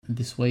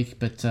this week,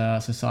 but so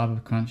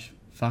Cybercrunch,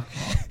 fuck.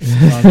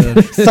 Cyber,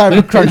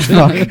 Cybercrunch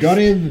fuck. We got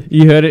him.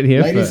 You heard it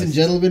here Ladies first. and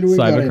gentlemen, we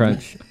got him.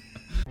 Cybercrunch.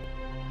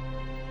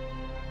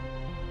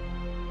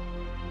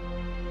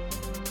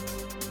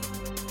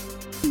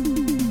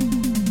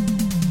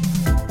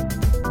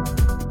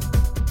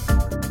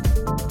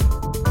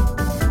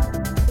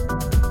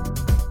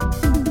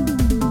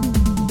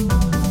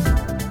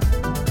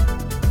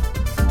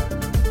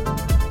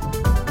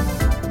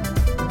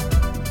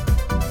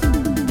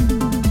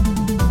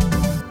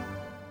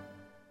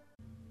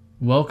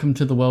 Welcome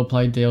to the Well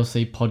Played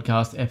DLC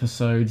podcast,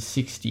 episode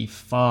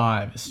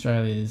 65,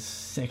 Australia's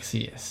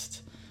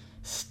sexiest,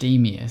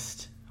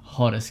 steamiest,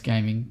 hottest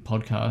gaming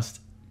podcast.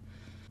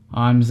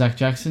 I'm Zach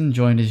Jackson,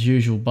 joined as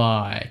usual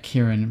by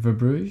Kieran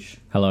Verbruge,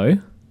 Hello.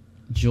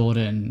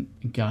 Jordan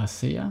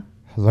Garcia,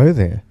 Hello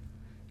there.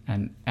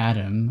 and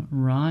Adam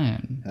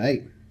Ryan.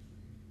 Hey,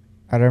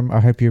 Adam, I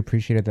hope you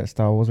appreciated that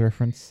Star Wars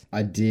reference.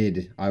 I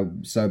did. I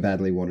so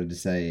badly wanted to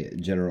say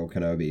General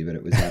Kenobi, but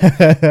it was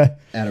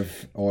out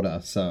of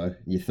order, so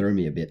you threw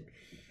me a bit.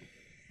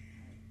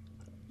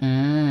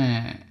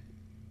 How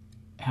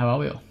are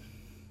we all?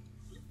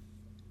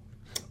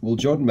 Well,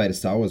 Jordan made a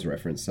Star Wars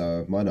reference,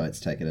 so my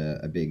night's taken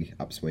a big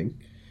upswing.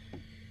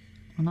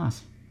 Oh,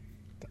 nice.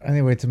 The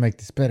only way to make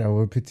this better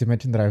would be to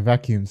mention that I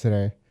vacuumed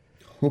today.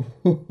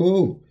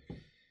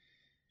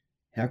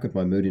 How could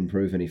my mood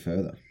improve any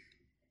further?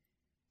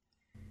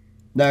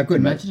 No,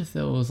 good, mate. Imagine if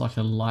there was like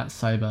a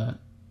lightsaber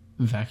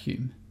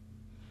vacuum.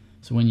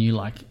 So when you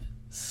like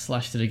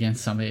slashed it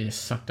against somebody, it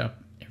just sucked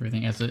up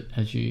everything as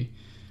you.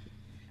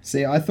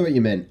 See, I thought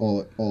you meant all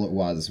it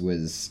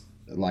was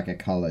like a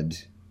coloured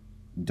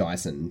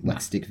Dyson, like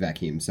stick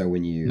vacuum. So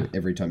when you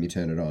every time you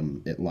turn it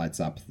on, it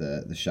lights up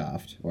the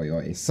shaft. Oi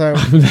oi. So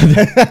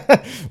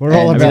we're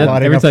all about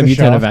lighting every up time the you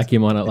turn a shaft.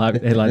 vacuum on, it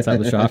lights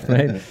up the shaft,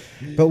 mate.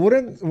 But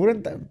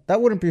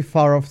that wouldn't be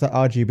far off the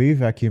RGB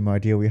vacuum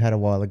idea we had a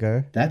while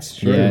ago. That's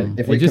true. Yeah,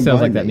 If we it just sounds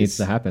like combine that needs these-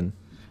 to happen.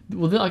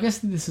 Well, I guess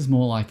this is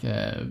more like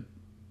a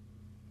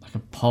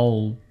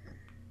pole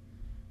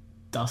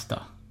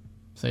duster.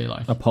 So you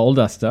like A pole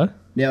duster.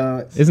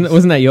 Now,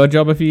 Wasn't that your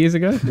job a few years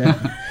ago? now,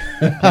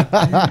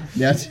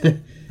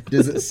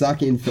 does it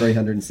suck in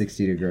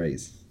 360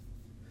 degrees?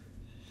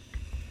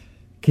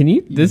 Can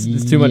you? There's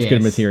too much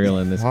good Yes. material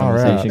in this All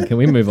right. conversation. Can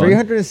we move on?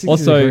 360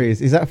 Also,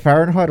 degrees. Is that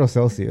Fahrenheit or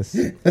Celsius?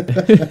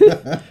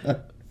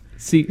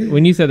 see,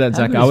 when you said that,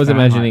 Zach, think I it's was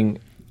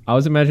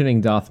Fahrenheit.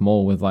 imagining Darth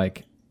Maul with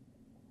like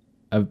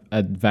a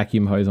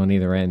vacuum hose on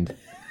either end,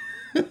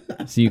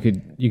 so you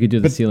could do the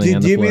But ceiling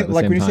and do the you floor mean at the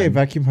like same when you say time.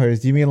 vacuum hose?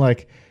 Do you mean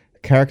like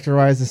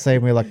characterized the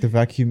same way like the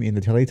vacuum in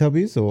the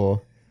Teletubbies,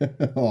 or?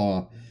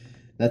 Oh,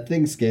 that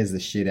thing scares the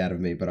shit out of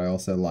me, but I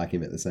also like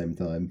him at the same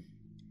time.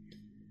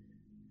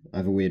 I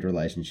have a weird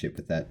relationship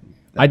with that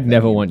I'd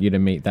never vacuum. want you to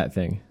meet that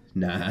thing.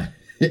 Nah,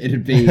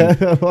 it'd be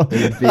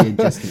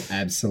just an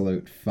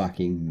absolute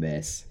fucking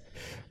mess.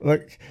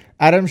 Look,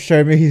 Adam,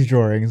 show me his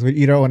drawings.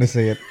 You don't want to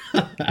see it.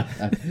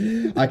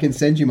 I can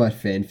send you my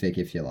fanfic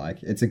if you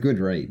like. It's a good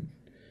read.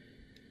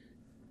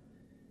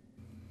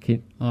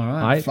 all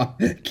right.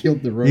 Fuck,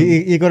 killed the room.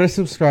 You got to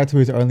subscribe to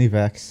his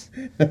OnlyVax.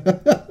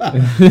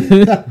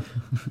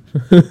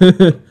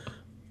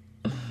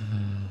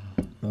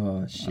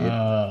 Oh shit.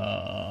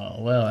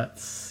 Well,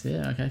 that's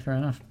okay. Fair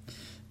enough.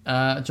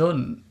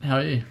 Jordan, how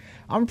are you?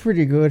 I'm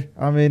pretty good.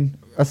 I mean,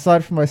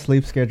 aside from my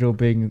sleep schedule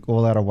being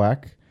all out of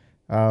whack,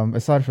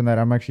 aside from that,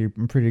 I'm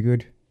pretty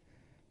good.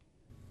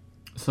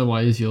 So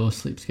why is your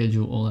sleep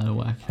schedule all out of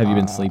whack? Have you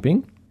been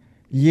sleeping?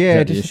 Yeah,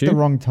 that the just at issue? the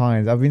wrong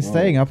times. I've been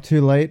staying up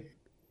too late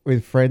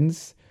with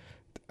friends,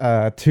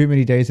 too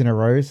many days in a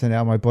row, so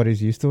now my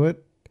body's used to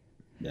it.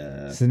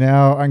 Nah. So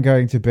now I'm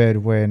going to bed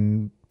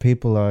when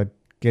people are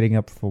getting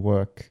up for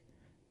work.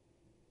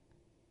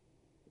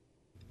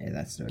 Yeah,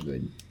 that's no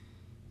good.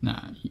 Nah,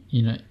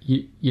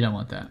 you don't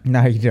want that.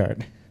 No, you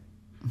don't.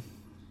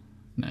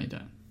 No, you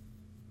don't.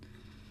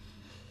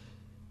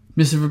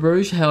 Mr.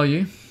 Verbruge, how are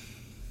you?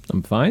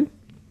 I'm fine.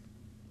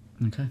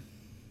 Okay,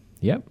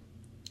 Yep.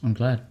 I'm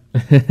glad.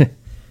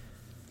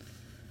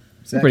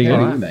 Zach, Pretty how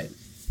good. are you, mate?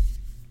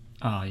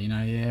 Oh,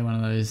 yeah,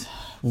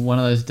 one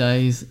of those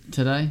days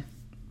today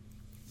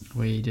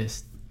where you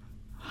just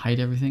hate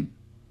everything.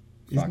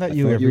 Isn't Fuck, that I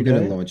you thought every you were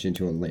going day? to launch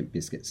into a Limp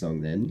Bizkit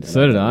song then. and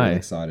So did got really I.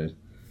 excited.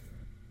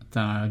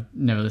 Don't know, I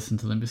never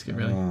listened to Limp Bizkit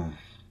really. Oh,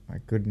 My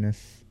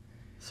goodness.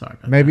 Sorry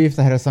about Maybe if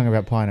they had a song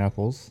about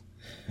pineapples.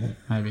 that.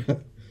 Maybe,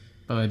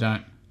 but they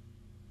don't.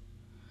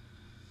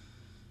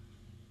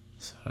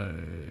 So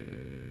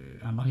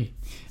unlucky.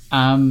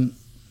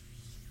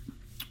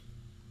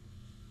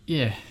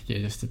 Yeah,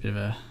 just a bit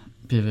of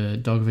a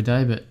dog of a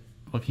day, but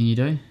what can you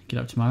do? Get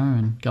up tomorrow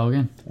and go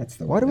again. that's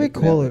the Why do we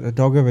call it a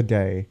dog of a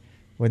day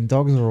when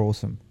dogs are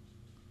awesome?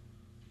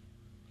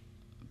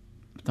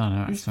 Don't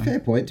know There's a actually. fair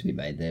point to be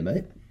made there,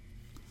 mate.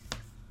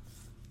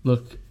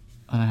 Look,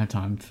 I don't have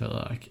time for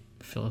like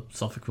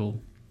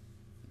philosophical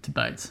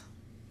debates.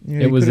 You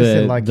know, It you was could've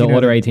said, the you know,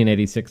 order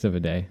 1886 of a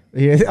day.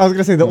 Yeah, I was going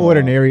to say the Oh.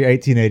 ordinary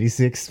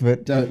 1886,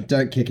 but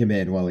Don't kick a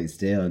man while he's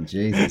down,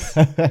 Jesus.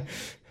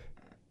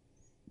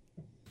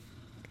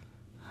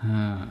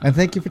 And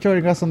thank you for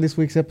joining us on this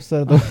week's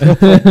episode.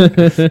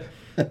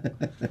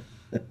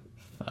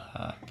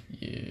 Fuck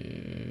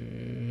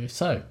you.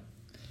 So,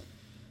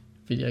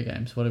 video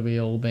games. What have we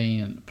all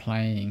been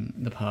playing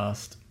the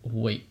past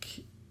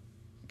week?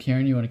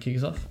 Kieran, you want to kick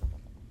us off?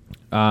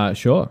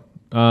 Sure.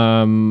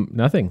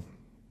 Nothing.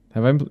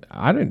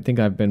 I don't think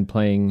I've been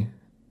playing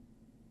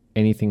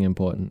anything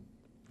important.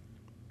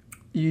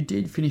 You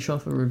did finish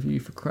off a review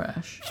for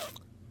Crash.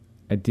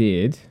 I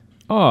did.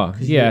 Oh,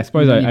 yeah. I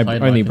suppose I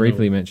only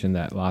briefly mentioned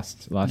that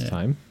last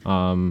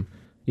time.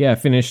 Yeah,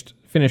 finished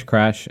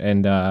Crash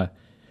and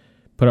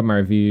put up my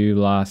review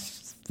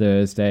last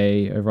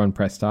Thursday over on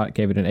Press Start.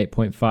 Gave it an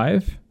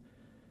 8.5.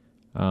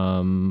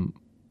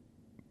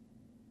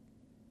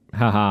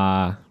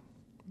 Haha.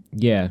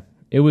 Yeah,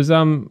 it was.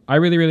 I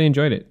really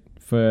enjoyed it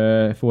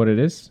for what it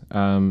is.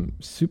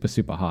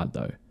 Super hard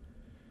though.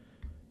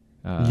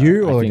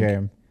 You or the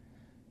game?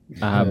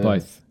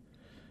 Both.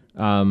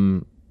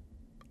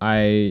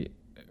 I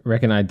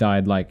reckon I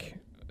died like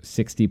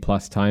 60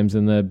 plus times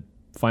in the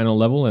final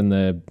level, and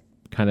the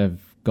kind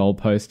of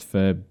goalpost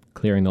for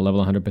clearing the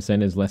level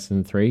 100% is less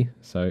than 3.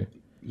 So,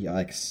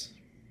 yikes.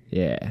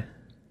 Yeah.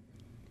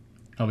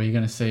 Are we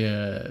going to see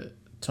a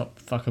top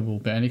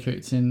fuckable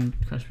Bandicoots in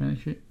Crash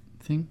Bandicoot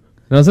thing?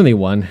 No, there's only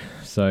one.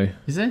 So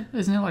is there?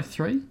 Isn't there like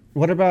 3?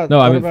 What about no?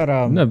 top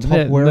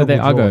they're wearable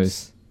Argos.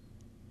 jaws?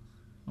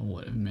 Oh,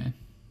 whatever, man.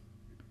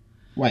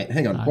 Wait,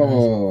 hang on.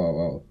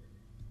 Whoa.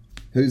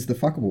 Who's the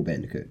fuckable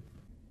Bandicoot?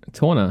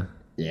 Torna.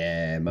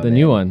 Yeah, my the man.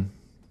 new one.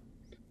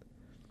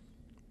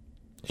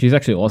 She's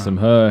actually awesome.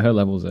 Her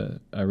levels are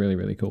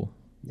really cool.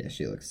 Yeah,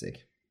 she looks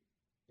sick.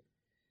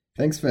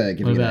 Thanks for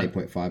giving it an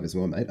 8.5 as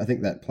well, mate. I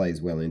think that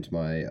plays well into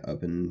my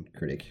open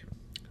critic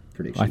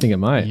prediction. I think it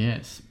might.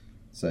 Yes.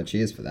 So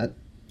cheers for that.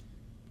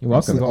 You're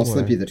welcome. I'll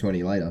slip you the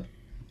 20 later.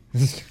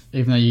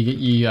 Even though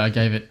you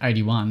gave it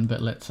 81,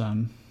 but let's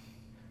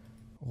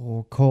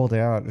Oh, called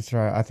out. That's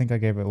right. I think I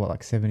gave it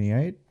like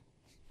 78.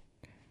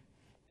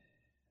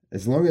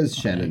 As long as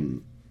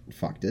Shannon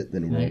fucked it,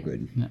 then we're all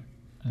good. No,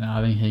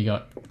 I think he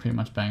got pretty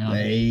much bang on.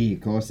 Hey,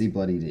 of course he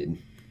bloody did.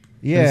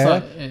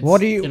 Yeah.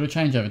 It'll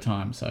change over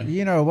time. So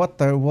you know what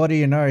though? What do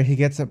you know? He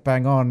gets it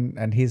bang on,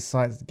 and his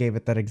site gave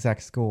it that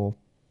exact score.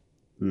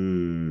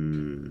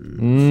 Fucking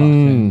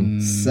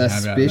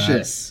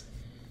Suspicious.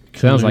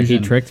 Sounds like he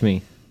Collusion. tricked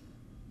me.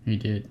 He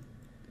did.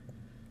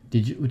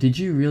 Did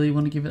you really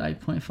want to give it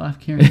 8.5,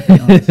 Kieran? Be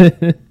honest.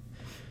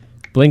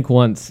 Blink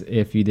once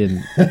if you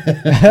didn't.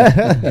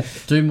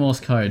 Do Morse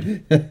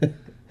code.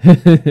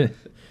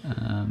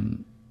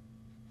 I'm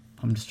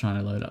just trying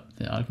to load up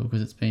the article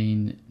because it's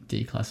been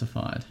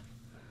declassified.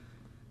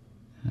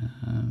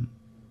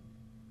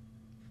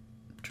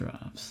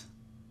 Drafts.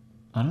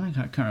 I don't know. I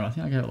can't remember. I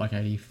think I gave it like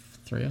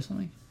 83 or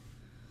something.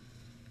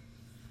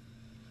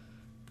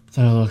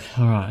 So look,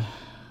 all right,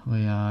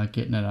 we are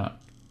getting it up.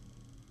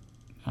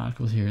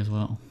 Articles here as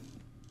well.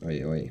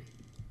 Oi.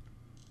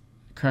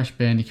 Crash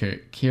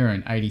Bandicoot,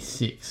 Kieran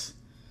 86,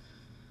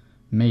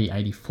 me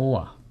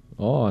 84,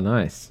 Oh,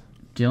 nice.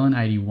 Dylan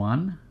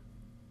 81,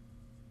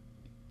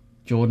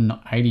 Jordan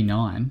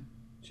 89,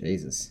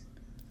 Jesus.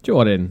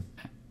 Jordan.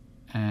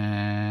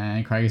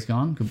 and Craig is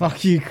gone. Goodbye.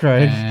 Fuck you,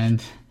 Craig.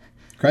 And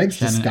Craig's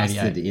Shannon,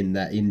 disgusted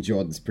 88. in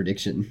Jordan's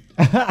prediction.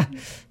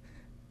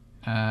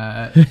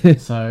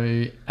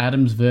 So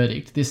Adam's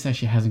verdict. This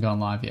actually hasn't gone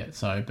live yet.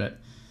 But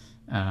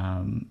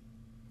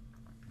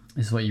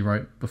this is what you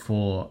wrote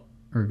before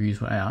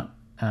reviews were out.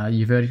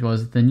 Your verdict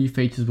was the new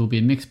features will be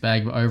a mixed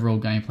bag, but overall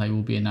gameplay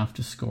will be enough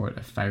to score it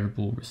a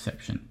favourable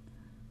reception.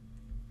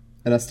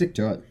 And I stick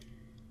to it.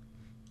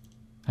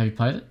 Have you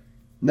played it?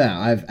 No,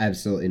 I have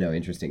absolutely no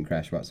interest in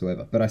Crash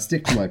whatsoever, but I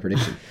stick to my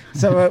prediction.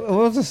 So, what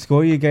was the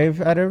score you gave,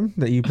 Adam,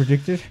 that you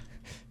predicted?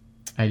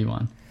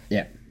 81.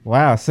 Yeah.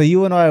 Wow. So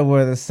you and I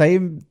were the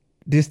same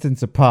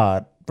distance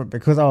apart, but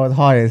because I was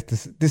higher,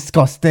 it's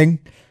disgusting.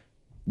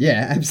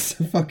 Yeah,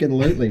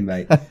 absolutely,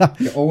 mate.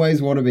 You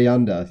always want to be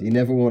under. You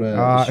never want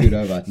to shoot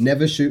over.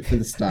 Never shoot for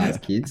the stars,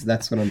 kids.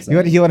 That's what I'm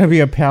saying. You want to be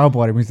a power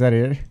bottom? Is that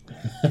it?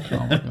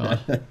 Oh my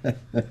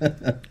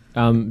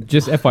god.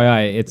 Just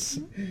FYI, it's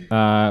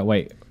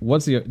wait.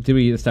 Did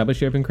we establish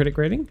the open critic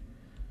rating?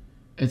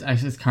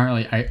 It's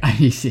currently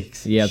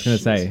 86. Yeah, I was gonna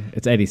say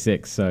it's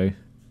 86. So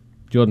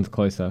Jordan's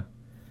closer.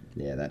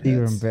 Yeah, that hurts.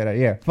 Even better.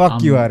 Yeah.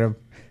 Fuck you, Adam.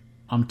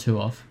 I'm 2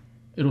 off.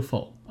 It'll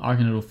fall. I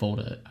reckon it'll fall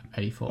to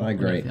 84. I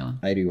agree. Got a feeling.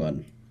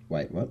 81.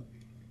 Wait, what?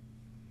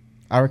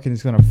 I reckon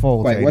it's gonna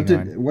fall. Wait, to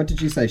 89. what did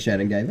you say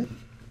Shannon gave it?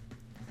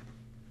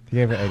 He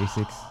gave it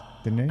 86,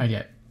 didn't he?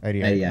 88.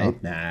 88. 88? Oh.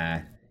 Nah,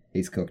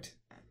 he's cooked.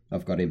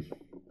 I've got him.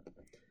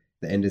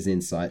 The end is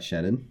in sight,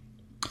 Shannon.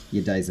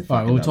 Your days are All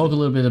right, fucking we'll numbered. talk a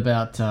little bit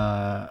about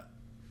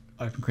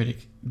Open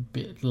Critic a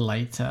bit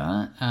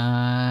later.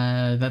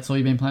 That's all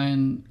you've been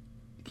playing,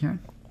 Kieran?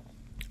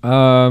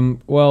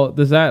 Well,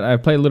 there's that. I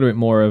played a little bit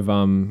more of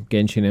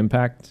Genshin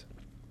Impact,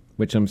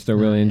 which I'm still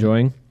really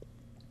enjoying.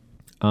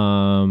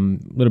 A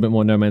little bit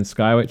more No Man's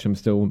Sky, which I'm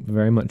still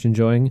very much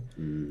enjoying.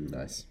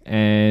 Nice.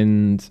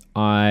 And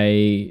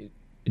I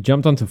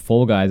jumped onto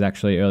Fall Guys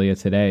actually earlier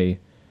today.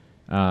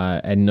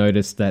 and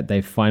noticed that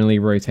they finally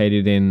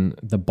rotated in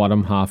the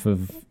bottom half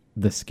of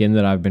the skin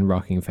that I've been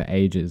rocking for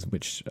ages,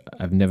 which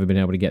I've never been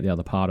able to get the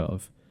other part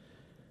of.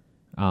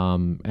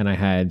 And I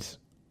had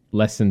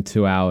less than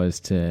 2 hours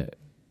to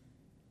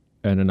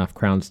earn enough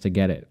crowns to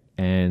get it.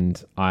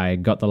 And I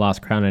got the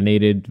last crown I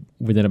needed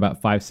within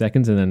about 5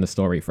 seconds, and then the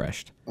store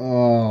refreshed.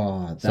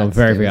 Oh, that's so I'm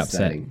very, very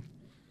upset.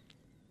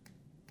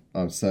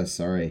 I'm so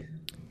sorry.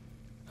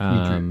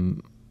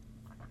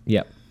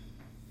 Yep.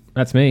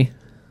 That's me.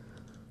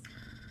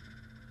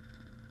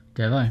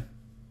 Devo.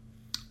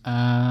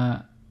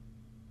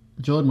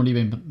 Jordan, what have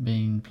you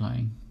been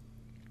playing?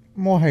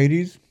 More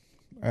Hades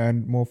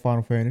and more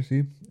Final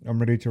Fantasy. I'm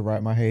ready to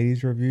write my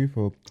Hades review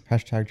for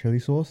 #Chili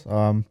Sauce.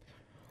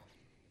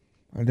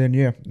 And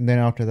then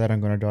after that, I'm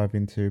going to dive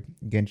into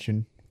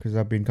Genshin because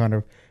I've been kind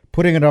of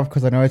putting it off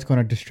because I know it's going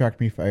to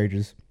distract me for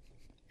ages.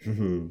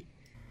 Mm-hmm.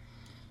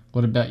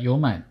 What about your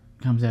mate?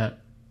 Comes out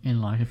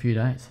in like a few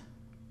days.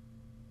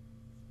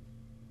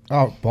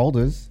 Oh,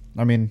 Boulders.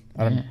 I mean,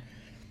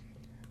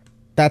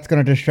 that's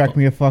going to distract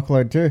me a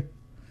fuckload too.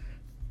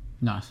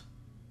 Nice.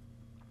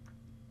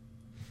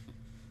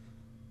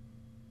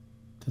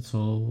 That's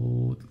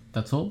all.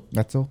 That's all.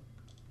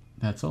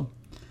 That's all.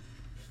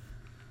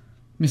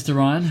 Mr.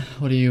 Ryan,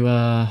 what do you...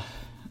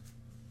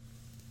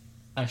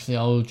 Actually,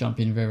 I'll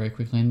jump in very, very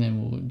quickly and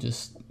then we'll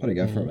just... What do you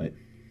go for it, mate?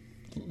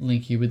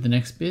 Link you with the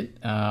next bit.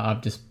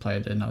 I've just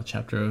played another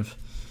chapter of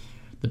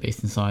The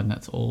Beast Inside and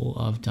that's all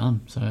I've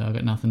done. So I've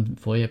got nothing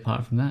for you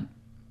apart from that.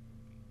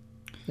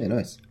 Yeah,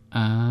 nice.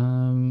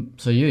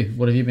 So you,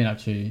 what have you been up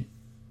to,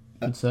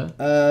 good sir?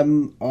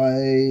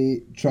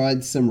 I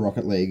tried some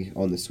Rocket League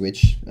on the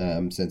Switch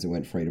since it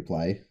went free to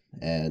play,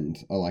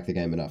 and I like the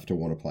game enough to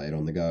want to play it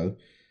on the go.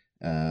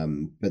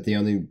 But the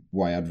only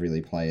way I'd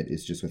really play it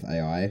is just with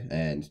AI,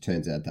 and it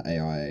turns out the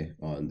AI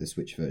on the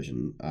Switch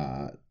version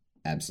are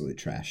absolute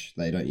trash.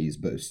 They don't use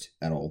boost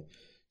at all,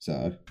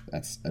 so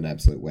that's an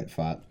absolute wet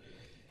fart.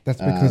 That's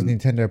because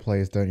Nintendo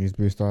players don't use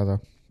boost either.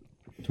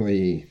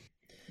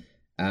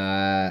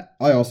 I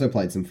also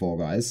played some Fall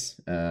Guys.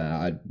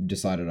 I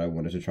decided I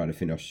wanted to try to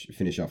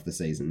finish off the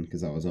season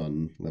because I was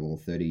on level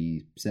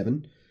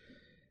 37.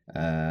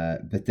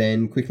 But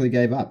then quickly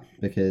gave up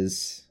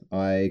because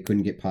I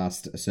couldn't get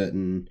past a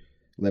certain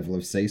level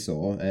of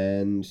seesaw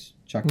and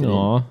chucked it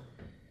in.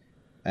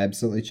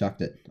 Absolutely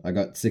chucked it. I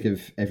got sick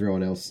of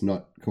everyone else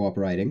not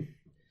cooperating.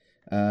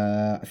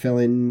 I fell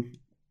in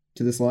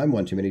to the slime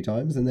one too many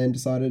times and then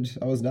decided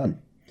I was done.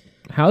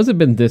 How has it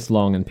been this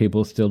long and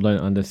people still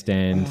don't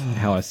understand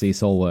how a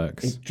seesaw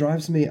works? It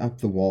drives me up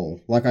the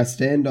wall. Like, I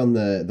stand on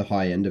the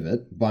high end of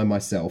it by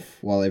myself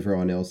while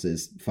everyone else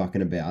is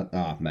fucking about.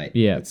 Mate.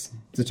 Yeah. It's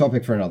a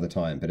topic for another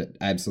time, but it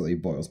absolutely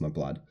boils my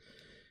blood.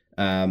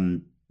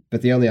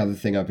 But the only other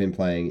thing I've been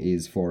playing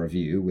is for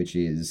review, which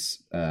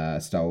is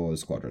Star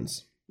Wars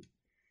Squadrons.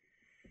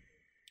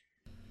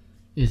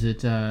 Is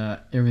it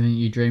everything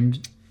you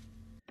dreamed?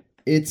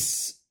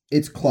 It's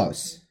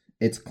close.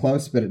 It's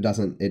close, but it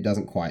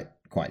doesn't quite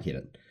hit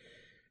it.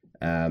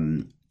 I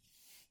may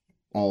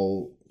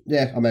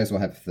as well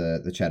have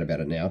the chat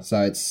about it now.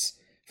 So it's,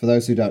 for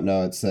those who don't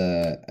know, it's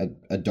a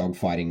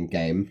dogfighting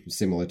game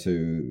similar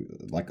to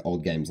like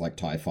old games like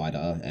TIE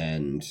Fighter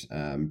and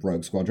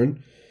Rogue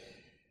Squadron.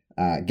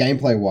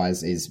 Gameplay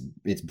wise,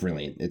 it's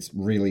brilliant. It's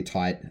really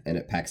tight and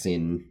it packs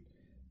in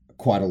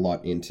quite a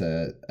lot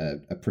into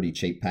a pretty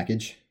cheap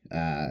package.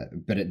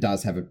 But it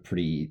does have a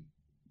pretty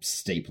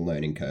steep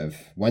learning curve.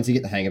 Once you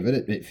get the hang of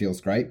it, it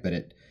feels great, but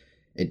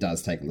it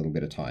does take a little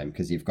bit of time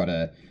because you've got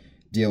to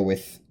deal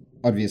with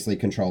obviously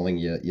controlling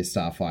your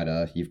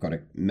starfighter. You've got to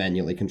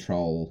manually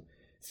control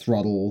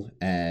throttle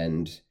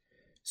and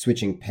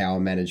switching power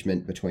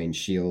management between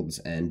shields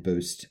and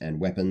boost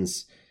and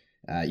weapons.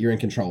 You're in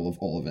control of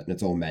all of it, and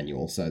it's all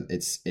manual, so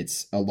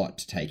it's a lot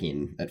to take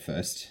in at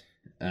first.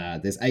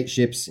 There's 8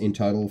 ships in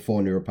total,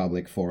 4 New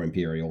Republic, 4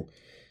 Imperial.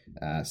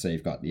 So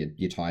you've got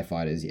your TIE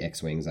fighters, your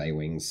X-Wings,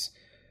 A-Wings,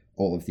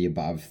 all of the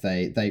above.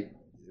 They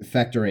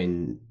factor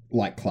in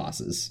like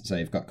classes. So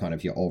you've got kind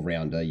of your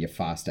all-rounder, your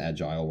fast,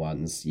 agile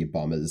ones, your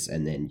bombers,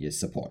 and then your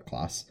support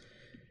class.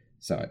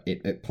 So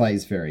it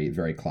plays very,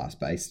 very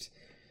class-based.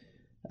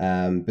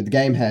 But the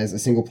game has a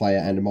single player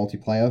and a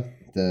multiplayer.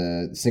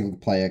 The single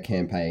player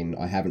campaign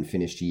I haven't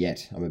finished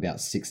yet. I'm about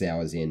 6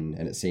 hours in,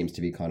 and it seems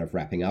to be kind of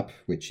wrapping up,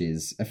 which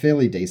is a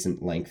fairly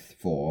decent length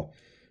for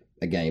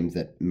a game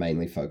that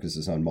mainly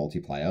focuses on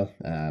multiplayer.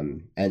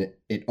 And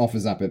it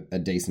offers up a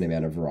decent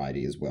amount of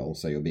variety as well.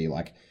 So you'll be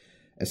like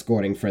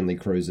escorting friendly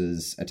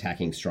cruisers,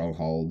 attacking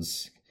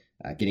strongholds,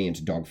 getting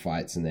into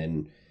dogfights, and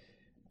then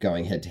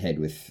going head to head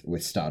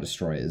with Star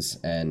Destroyers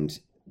and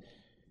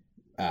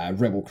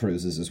Rebel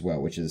cruisers as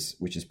well, which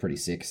is pretty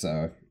sick.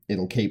 So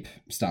it'll keep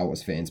Star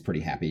Wars fans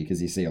pretty happy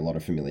because you see a lot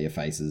of familiar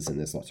faces and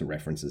there's lots of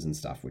references and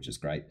stuff, which is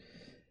great.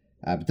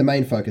 But the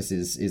main focus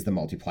is the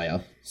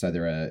multiplayer. So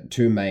there are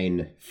 2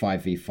 main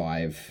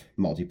 5v5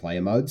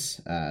 multiplayer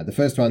modes. The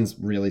first one's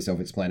really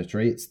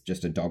self-explanatory. It's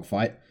just a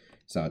dogfight.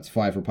 So it's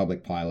 5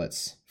 Republic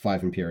pilots,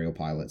 5 Imperial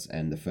pilots,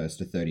 and the first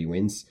to 30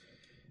 wins.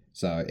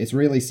 So it's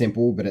really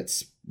simple, but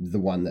it's the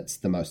one that's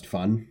the most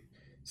fun.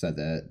 So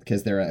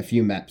because there are a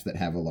few maps that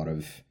have a lot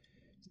of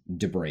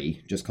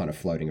debris just kind of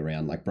floating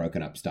around, like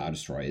broken up Star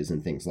Destroyers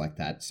and things like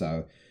that.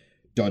 So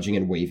dodging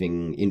and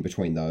weaving in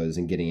between those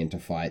and getting into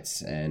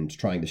fights and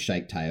trying to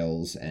shake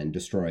tails and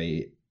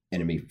destroy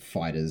enemy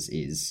fighters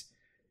is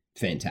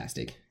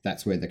fantastic.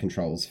 That's where the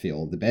controls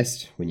feel the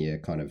best, when you're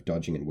kind of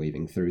dodging and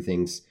weaving through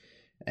things.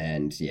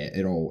 And yeah,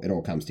 it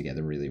all comes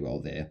together really well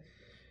there.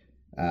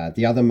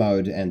 The other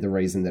mode, and the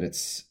reason that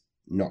it's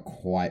not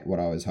quite what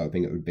I was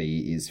hoping it would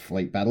be, is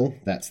Fleet Battle.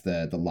 That's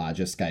the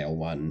larger scale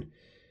one,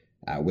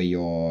 where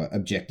your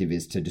objective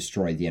is to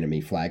destroy the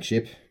enemy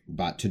flagship.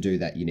 But to do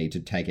that, you need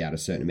to take out a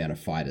certain amount of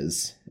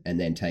fighters and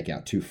then take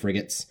out 2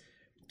 frigates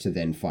to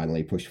then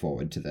finally push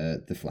forward to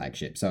the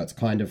flagship. So it's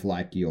kind of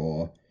like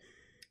your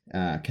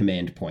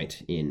command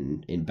point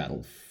in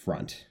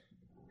Battlefront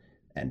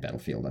and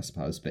Battlefield, I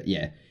suppose. But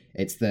yeah,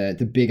 it's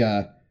the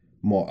bigger,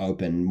 more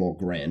open, more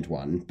grand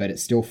one, but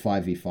it's still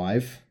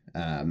 5v5.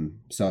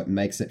 So it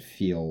makes it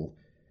feel,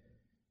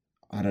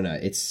 I don't know,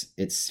 it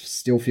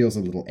still feels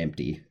a little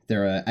empty.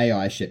 There are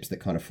AI ships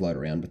that kind of float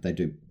around, but they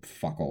do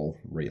fuck all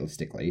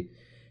realistically.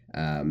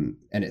 And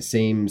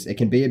it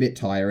can be a bit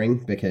tiring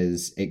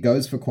because it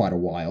goes for quite a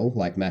while.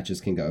 Like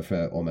matches can go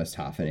for almost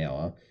half an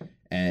hour.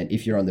 And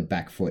if you're on the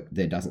back foot,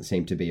 there doesn't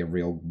seem to be a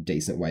real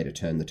decent way to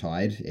turn the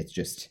tide. It's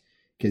just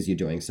because you're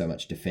doing so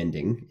much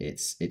defending,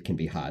 it can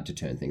be hard to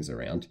turn things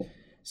around.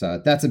 So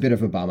that's a bit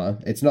of a bummer.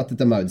 It's not that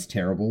the mode's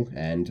terrible,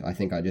 and I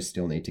think I just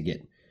still need to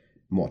get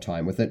more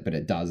time with it, but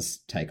it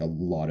does take a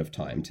lot of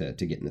time to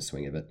get in the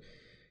swing of it.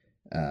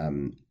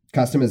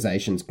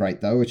 Customization's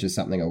great though, which is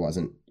something I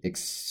wasn't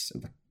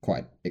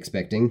quite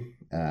expecting.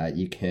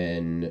 You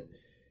can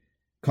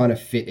kind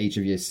of fit each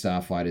of your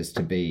starfighters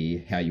to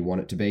be how you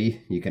want it to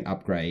be. You can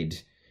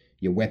upgrade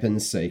your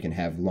weapons, so you can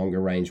have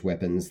longer range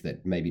weapons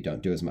that maybe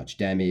don't do as much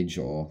damage,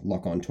 or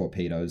lock on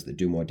torpedoes that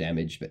do more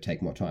damage but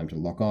take more time to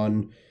lock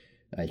on.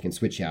 You can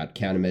switch out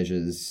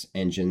countermeasures,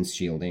 engines,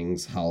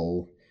 shieldings,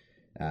 hull,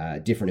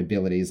 different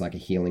abilities like a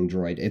healing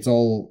droid. It's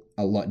all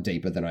a lot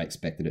deeper than I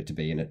expected it to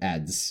be, and it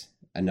adds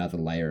another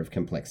layer of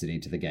complexity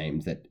to the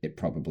game that it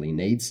probably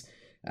needs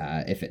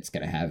if it's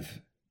going to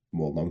have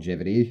more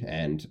longevity.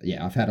 And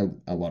yeah, I've had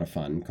a lot of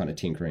fun kind of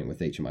tinkering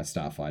with each of my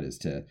starfighters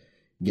to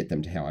get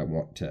them to how I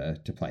want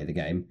to play the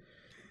game.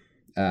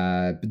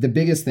 But the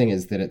biggest thing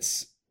is that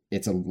it's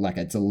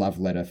a love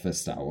letter for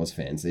Star Wars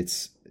fans.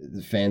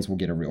 The fans will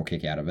get a real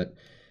kick out of it.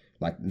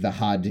 Like, the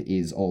HUD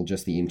is all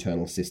just the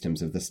internal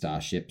systems of the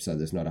starship, so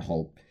there's not a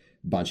whole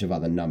bunch of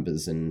other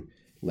numbers and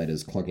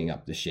letters clogging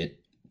up the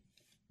ship.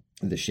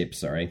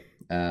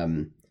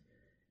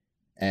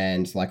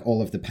 And like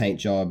all of the paint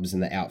jobs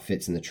and the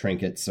outfits and the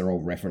trinkets are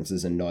all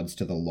references and nods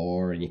to the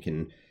lore, and you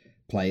can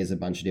play as a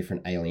bunch of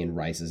different alien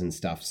races and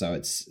stuff.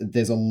 So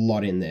there's a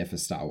lot in there for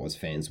Star Wars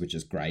fans, which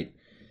is great.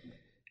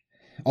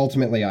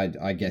 Ultimately,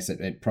 I guess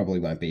it probably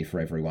won't be for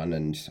everyone,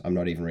 and I'm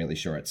not even really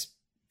sure it's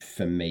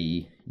for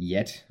me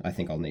yet. I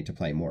think I'll need to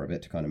play more of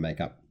it to kind of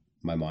make up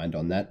my mind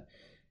on that.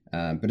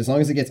 But as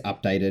long as it gets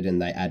updated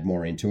and they add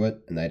more into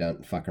it and they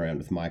don't fuck around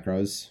with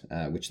micros,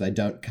 which they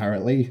don't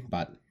currently,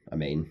 but I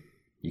mean,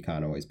 you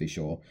can't always be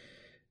sure.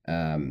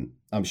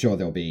 I'm sure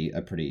there'll be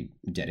a pretty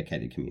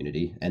dedicated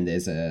community, and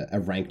there's a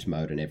ranked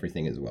mode and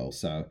everything as well.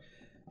 So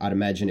I'd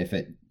imagine if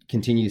it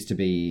continues to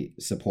be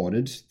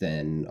supported,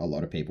 then a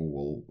lot of people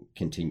will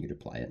continue to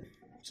play it.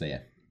 So yeah,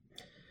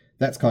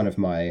 that's kind of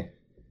my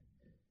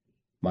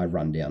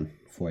rundown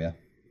for you.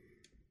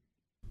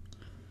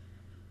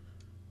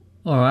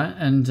 All right,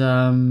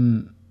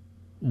 and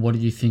what are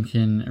you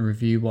thinking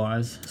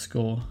review-wise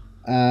score?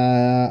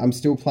 I'm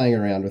still playing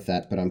around with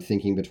that, but I'm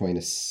thinking between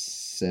a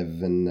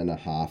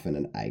 7.5 and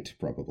an 8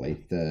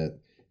 probably.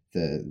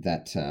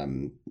 That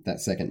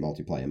second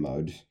multiplayer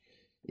mode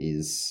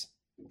is,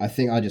 I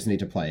think I just need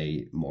to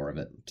play more of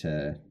it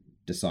to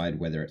decide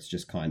whether it's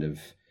just kind of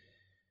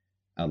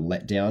a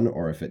letdown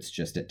or if it's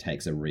just it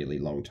takes a really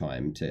long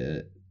time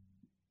to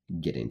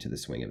get into the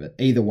swing of it.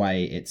 Either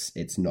way,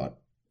 it's not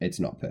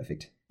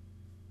perfect.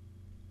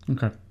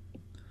 Okay.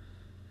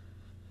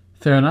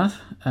 Fair enough.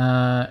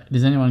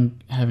 Does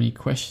anyone have any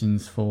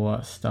questions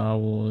for Star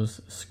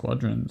Wars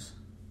Squadrons?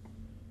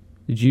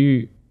 Did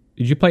you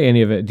play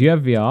any of it? Do you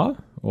have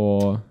VR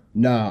or?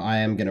 No, I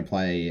am going to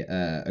play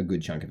a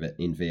good chunk of it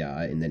in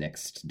VR in the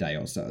next day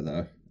or so,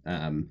 though.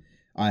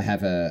 I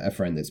have a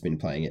friend that's been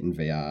playing it in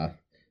VR,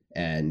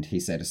 and he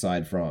said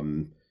aside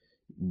from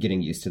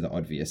getting used to the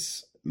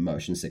obvious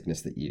motion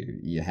sickness that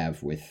you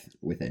have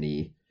with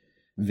any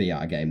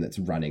VR game that's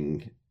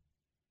running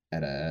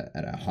at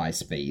a high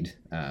speed,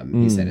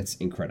 he said it's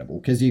incredible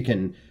because you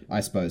can,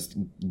 I suppose,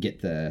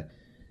 get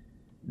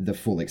the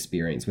full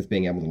experience with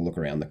being able to look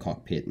around the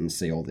cockpit and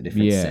see all the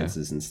different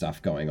sensors and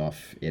stuff going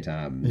off. It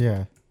I'm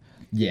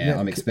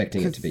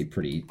expecting it to be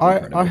pretty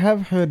incredible. I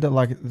have heard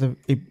that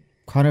it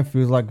kind of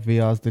feels like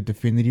VR is the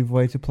definitive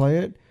way to play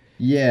it.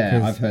 Yeah,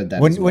 I've heard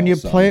that. When you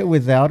play it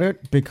without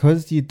it,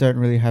 because you don't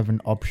really have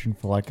an option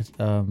for like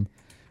a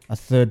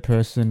third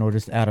person or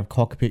just out of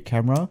cockpit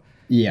camera.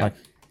 Yeah. Like,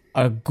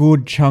 a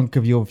good chunk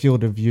of your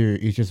field of view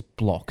is just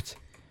blocked.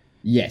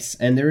 Yes,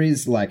 and there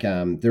is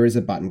there is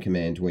a button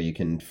command where you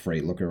can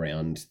free look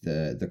around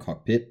the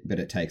cockpit, but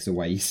it takes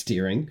away your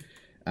steering.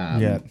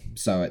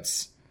 So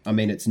it's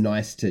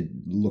nice to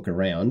look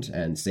around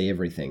and see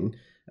everything,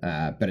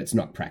 but it's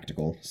not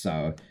practical.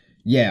 So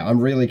yeah, I'm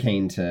really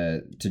keen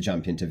to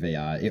jump into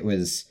VR. It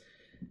was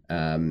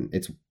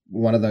it's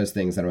one of those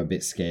things that I'm a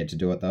bit scared to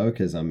do it though,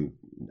 because I'm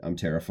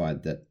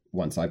terrified that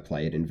once I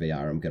play it in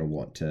VR, I'm going to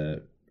want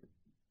to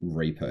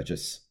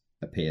repurchase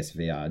a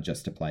PSVR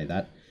just to play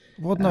that.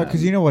 Well, no,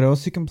 because you know what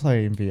else you can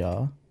play in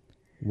VR?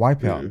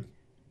 Wipeout.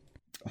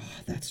 Oh,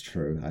 that's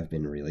true. I've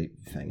been really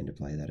fanging to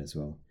play that as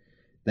well.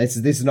 This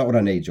is not what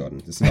I need,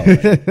 Jordan. This is not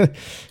what I need.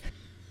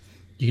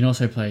 You can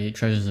also play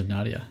Treasures of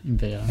Narnia in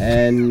VR.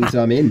 And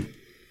I'm in.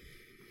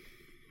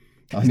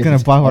 I'm going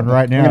to buy one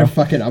right now.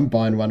 I'm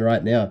buying one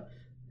right now.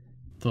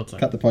 Thought so.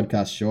 Cut the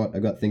podcast short.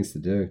 I've got things to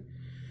do.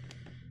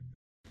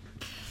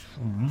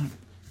 All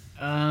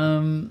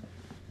right.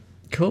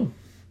 Cool.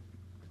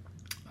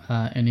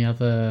 Any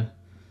other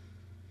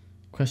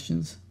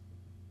questions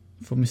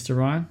for Mr.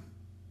 Ryan?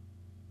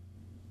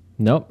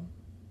 Nope.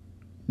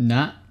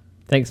 Nah.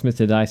 Thanks,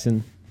 Mr.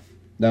 Dyson.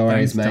 No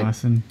worries, Thanks, mate.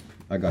 Dyson.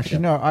 I got Actually,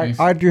 you. no,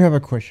 I do have a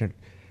question.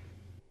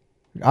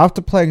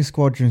 After playing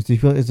Squadrons, do you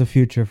feel there's a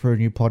future for a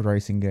new pod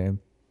racing game?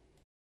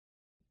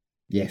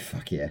 Yeah,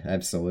 fuck yeah,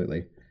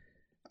 absolutely.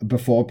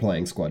 Before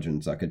playing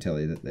Squadrons, I could tell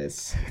you that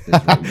there's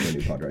room for a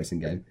new pod racing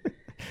game.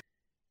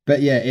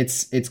 But yeah,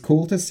 it's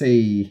cool to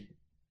see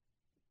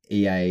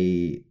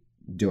EA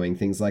doing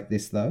things like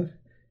this though.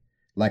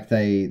 Like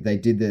they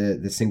did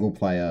the single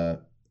player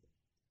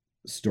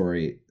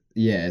story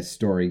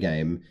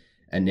game,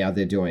 and now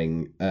they're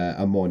doing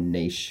a more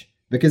niche,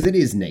 because it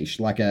is niche.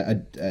 Like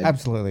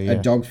absolutely, a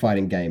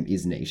dogfighting game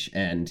is niche,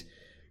 and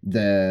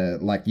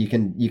you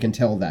can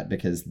tell that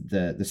because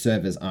the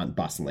servers aren't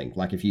bustling.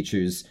 Like if you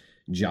choose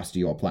just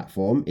your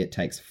platform, it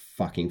takes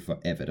fucking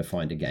forever to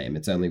find a game.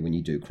 It's only when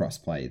you do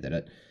crossplay that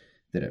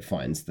it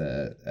finds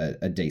a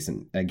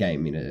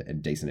game in a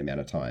decent amount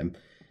of time.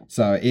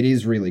 So it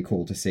is really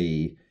cool to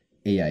see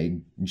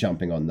EA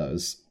jumping on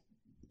those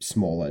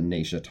smaller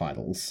niche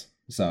titles.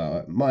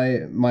 So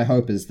my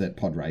hope is that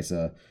Pod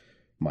Racer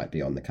might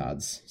be on the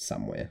cards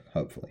somewhere,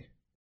 hopefully.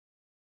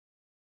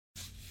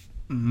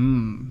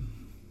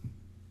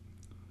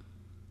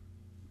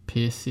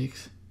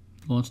 PS6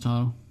 launch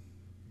title.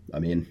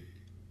 I'm in.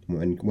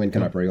 When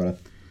can I pre-order?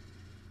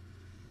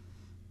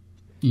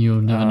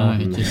 You'll never know.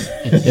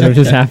 It'll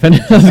just happen. I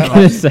was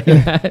going to say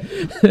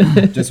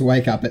that. Just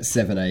wake up at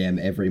 7 a.m.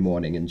 every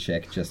morning and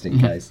check just in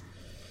case.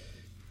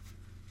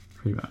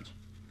 Pretty much.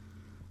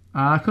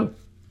 Cool.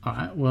 All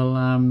right. Well,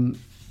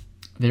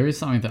 there is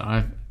something that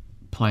I've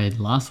played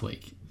last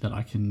week that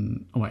I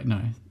can... Oh, wait,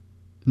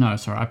 no,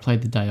 sorry. I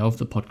played the day of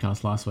the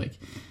podcast last week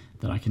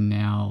that I can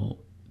now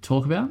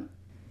talk about.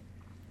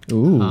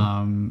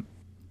 Ooh.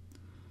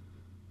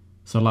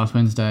 So last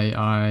Wednesday,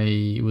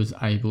 I was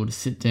able to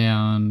sit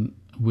down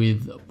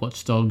with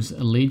Watch Dogs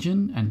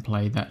Legion and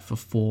play that for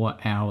 4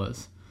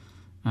 hours,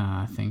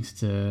 thanks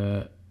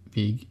to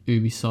big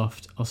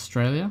Ubisoft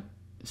Australia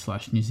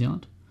 / New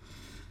Zealand.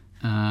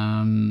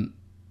 I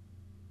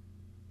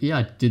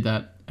did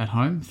that at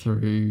home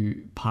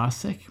through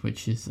Parsec,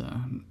 which is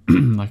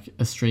like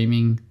a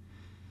streaming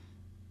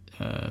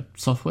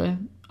software,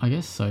 I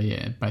guess. So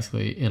yeah,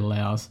 basically it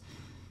allows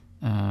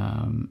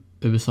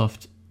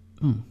Ubisoft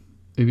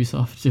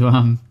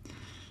to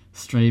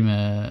stream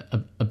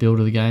a build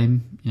of the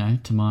game,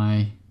 to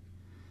my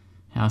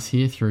house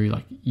here through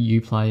like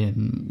Uplay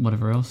and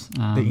whatever else.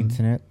 The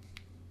internet.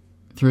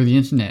 Through the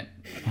internet.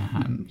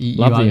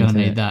 You are going to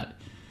need that.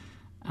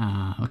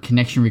 A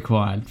connection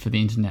required for the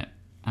internet.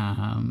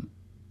 And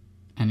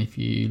if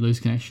you lose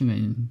connection,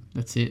 then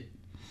that's it.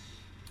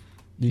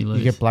 You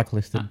get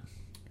blacklisted.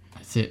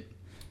 That's it.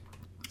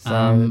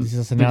 So this is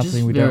just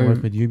announcing we don't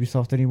work with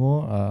Ubisoft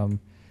anymore.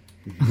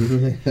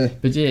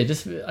 But yeah,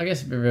 just I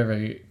guess very,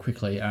 very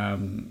quickly,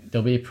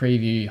 there'll be a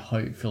preview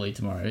hopefully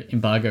tomorrow.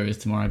 Embargo is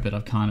tomorrow, but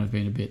I've kind of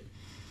been a bit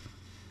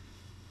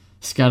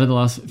scattered the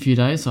last few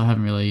days, so I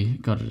haven't really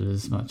got it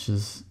as much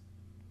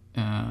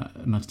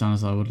done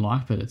as I would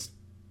like. But it's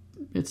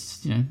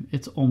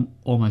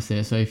almost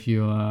there. So if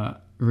you're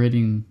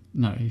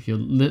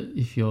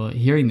if you're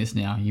hearing this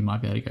now, you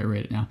might be able to go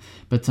read it now.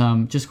 But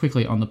just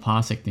quickly on the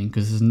Parsec thing,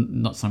 because it's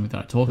not something that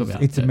I talk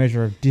about. It's a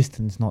measure of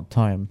distance, not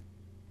time.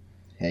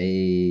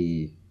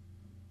 Hey.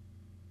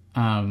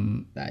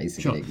 He's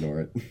sure. going to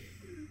ignore it.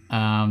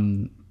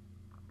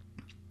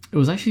 It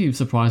was actually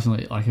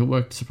surprisingly, it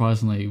worked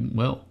surprisingly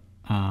well.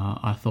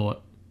 I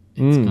thought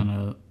it's going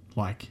to,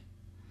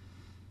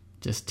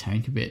 just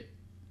tank a bit.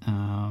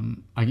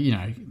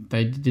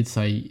 They did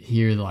say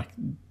here,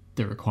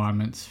 the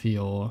requirements for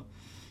your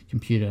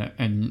computer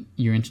and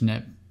your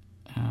internet,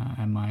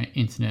 and my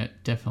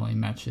internet definitely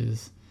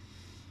matches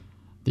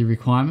the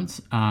requirements.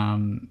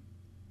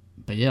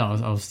 But yeah,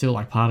 I was still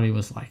part of me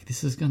was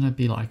this is going to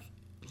be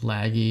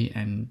laggy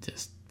and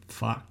just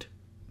fucked.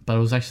 But it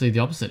was actually the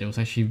opposite. It was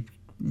actually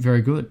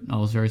very good. I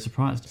was very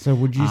surprised. So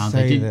would you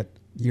say that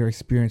your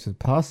experience with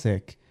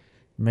Parsec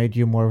made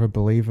you more of a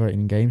believer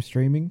in game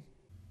streaming?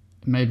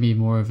 It made me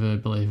more of a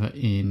believer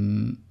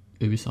in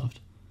Ubisoft.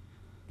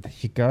 There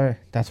you go.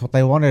 That's what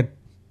they wanted.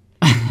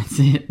 That's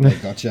it. They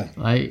gotcha.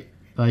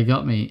 They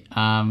got me.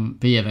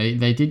 But yeah,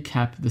 they did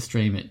cap the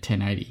stream at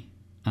 1080,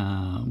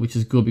 which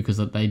is good because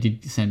they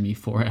did send me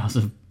 4 hours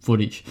of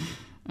footage.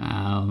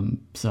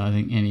 So I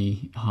think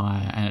any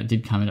higher, and it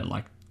did come in at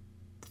like,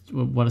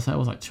 what did I say? It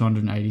was like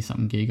 280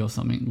 something gig or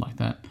something like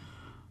that.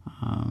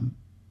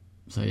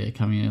 So yeah,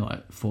 coming in at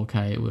like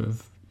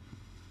 4K,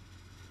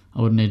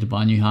 I would need to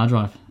buy a new hard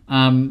drive.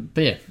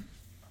 But yeah,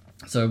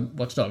 so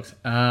Watch Dogs.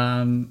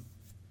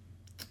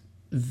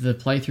 The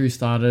playthrough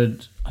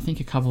started, I think,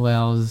 a couple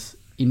hours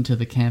into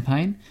the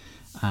campaign.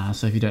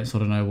 So if you don't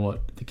sort of know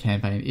what the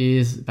campaign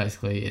is,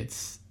 basically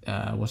it's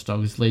Watch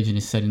Dogs Legion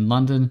is set in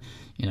London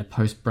in a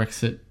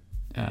post-Brexit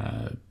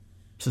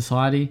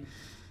society.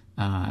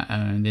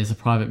 And there's a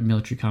private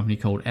military company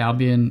called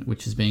Albion,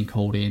 which is being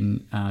called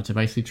in to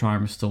basically try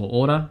and restore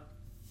order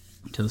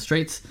to the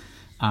streets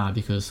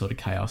because sort of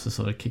chaos has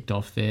sort of kicked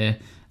off there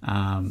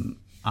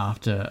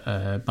after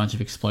a bunch of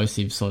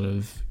explosives sort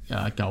of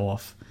go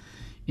off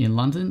in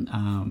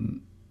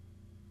London.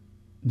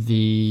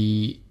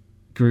 The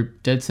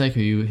group DedSec,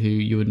 who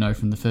you would know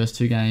from the first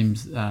 2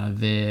 games,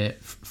 they're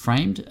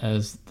framed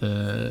as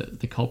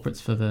the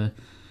culprits for the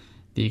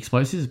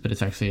explosives, but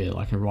it's actually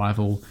like a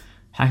rival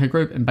hacker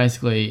group, and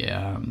basically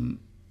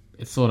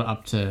it's sort of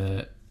up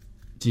to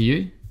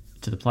you,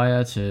 to the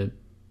player, to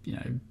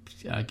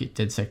get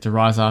DedSec to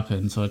rise up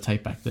and sort of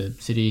take back the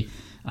city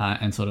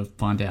and sort of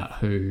find out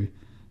who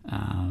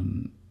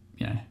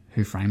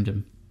framed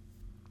them.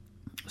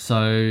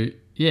 So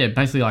yeah,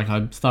 basically like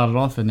I started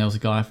off and there was a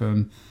guy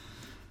from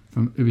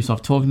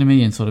Ubisoft talking to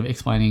me and sort of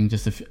explaining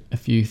just a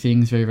few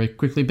things very, very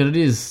quickly, but it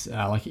is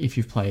like if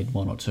you've played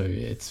 1 or 2,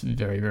 it's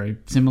very, very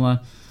similar.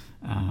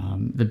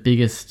 The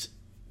biggest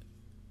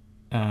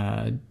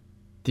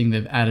thing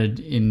they've added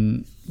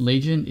in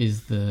Legion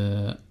is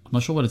I'm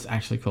not sure what it's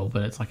actually called,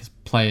 but it's like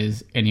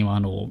players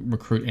anyone or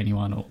recruit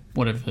anyone or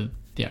whatever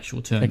the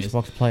actual term is.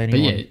 Xbox Play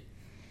Anyone. But yeah,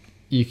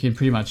 you can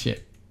pretty much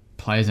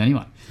play as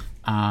anyone.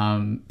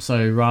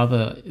 So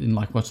rather in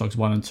like Watch Dogs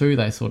 1 and 2,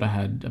 they sort of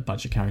had a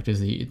bunch of characters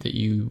that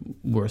you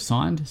were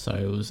assigned. So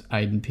it was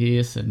Aiden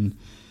Pierce and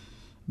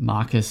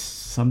Marcus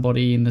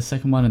somebody in the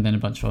second one, and then a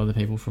bunch of other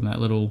people from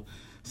that little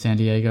San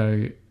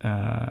Diego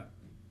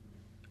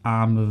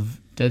arm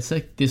of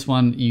DedSec. This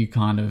one, you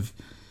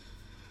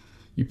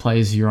play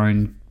as your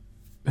own,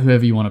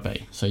 whoever you want to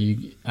be. So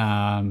you,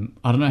 I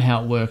don't know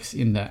how it works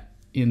in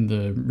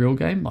the real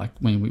game, like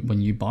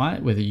when you buy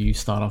it, whether you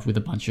start off with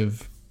a bunch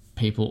of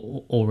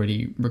people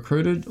already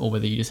recruited or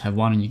whether you just have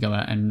one and you go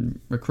out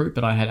and recruit.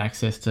 But I had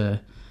access to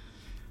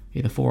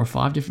either 4 or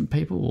 5 different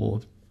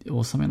people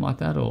or something like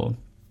that, or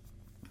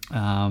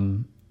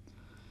and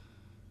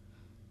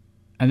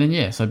then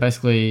yeah, so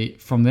basically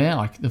from there,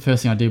 like the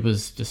first thing I did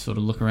was just sort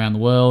of look around the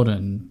world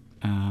and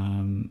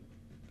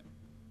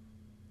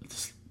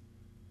just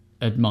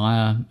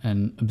admire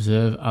and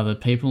observe other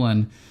people.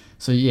 And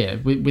so yeah,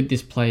 with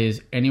this play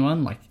as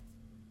anyone, like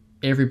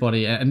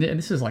everybody, and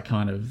this is like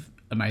kind of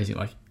amazing,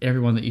 like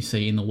everyone that you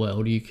see in the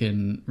world, you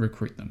can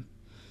recruit them.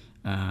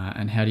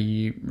 And how do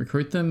you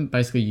recruit them?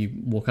 Basically, you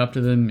walk up to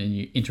them and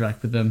you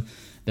interact with them.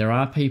 There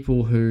are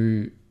people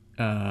who,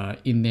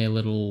 in their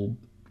little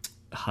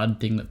HUD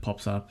thing that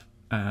pops up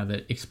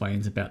that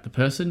explains about the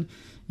person,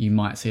 you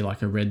might see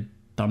like a red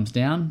thumbs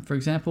down, for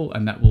example,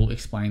 and that will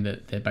explain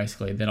that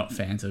they're not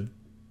fans of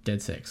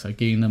DedSec. So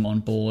getting them on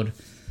board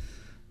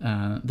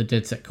the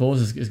DedSec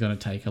cause is going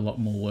to take a lot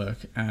more work,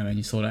 and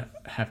you sort of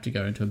have to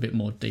go into a bit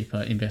more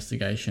deeper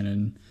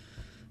investigation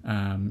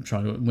and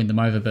try to win them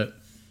over. But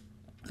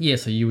yeah,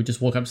 so you would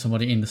just walk up to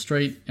somebody in the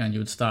street and you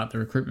would start the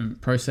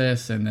recruitment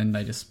process, and then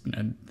they just,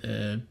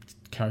 the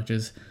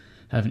characters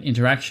have an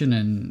interaction,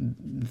 and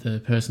the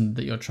person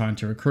that you're trying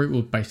to recruit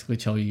will basically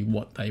tell you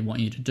what they want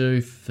you to do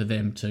for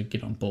them to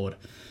get on board.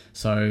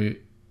 So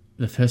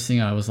the first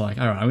thing I was like,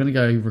 all right, I'm going to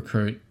go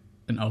recruit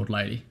an old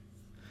lady.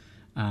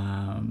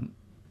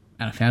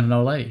 And I found an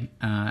old lady,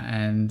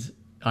 and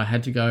I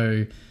had to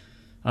go,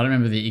 I don't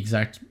remember the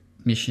exact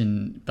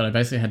mission, but I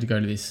basically had to go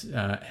to this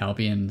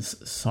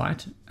Albion's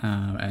site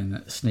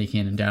and sneak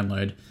in and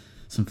download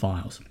some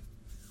files,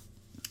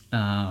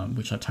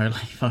 which I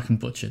totally fucking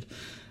butchered.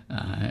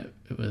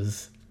 It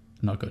was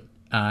not good.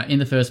 In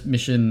the first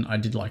mission, I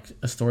did like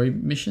a story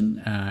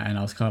mission, and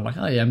I was kind of like,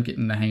 oh yeah, I'm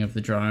getting the hang of the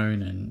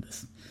drone and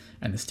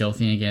the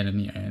stealthing again,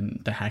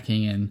 and the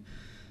hacking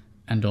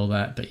and all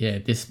that. But yeah,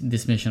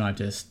 this mission, I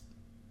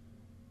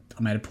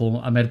made a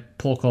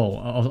poor call.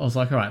 I was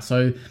like, all right,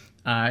 so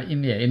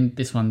in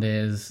this one,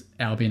 there's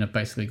Albion have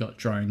basically got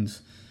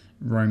drones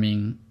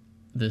roaming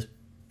the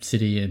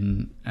city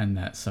and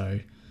that. So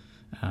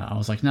I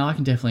was like, no, I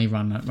can definitely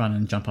run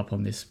and jump up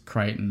on this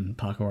crate and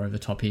parkour over the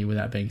top here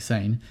without being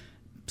seen.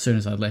 As soon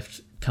as I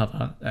left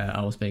cover,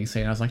 I was being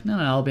seen. I was like, no,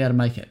 I'll be able to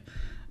make it.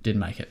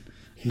 Didn't make it.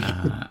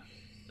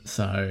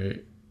 So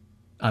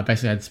I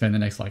basically had to spend the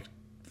next like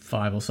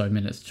 5 or so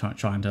minutes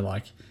trying to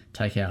like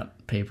take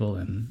out people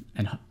and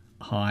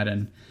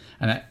hide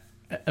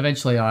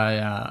eventually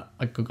I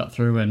got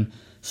through and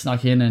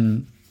snuck in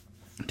and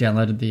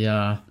downloaded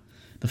the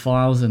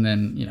files, and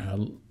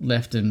then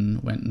left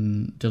and went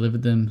and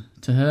delivered them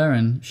to her,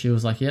 and she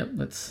was like, "Yep,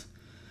 let's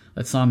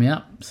sign me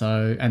up."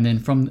 So, and then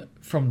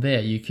from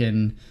there you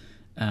can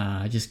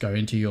just go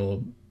into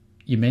your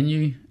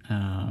menu,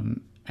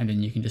 and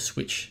then you can just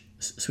switch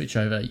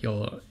over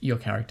your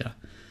character.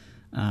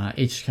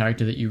 Each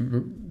character that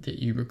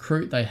you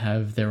recruit, they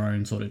have their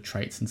own sort of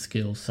traits and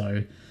skills.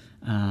 So,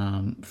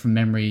 from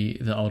memory,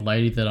 the old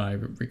lady that I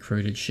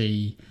recruited,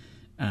 she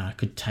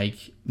could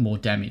take more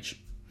damage.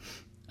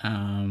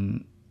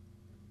 And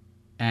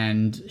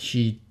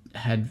she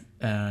had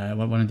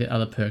one of the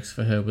other perks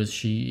for her was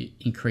she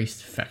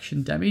increased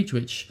faction damage,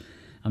 which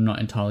I'm not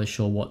entirely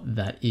sure what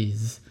that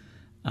is.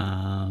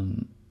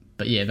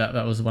 But yeah,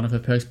 that was one of her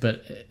perks.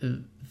 But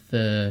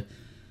the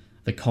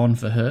con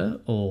for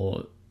her,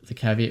 or the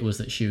caveat, was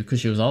that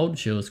because she was old,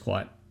 she was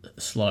quite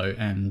slow,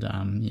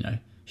 and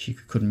she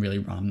couldn't really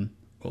run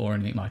or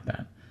anything like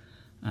that.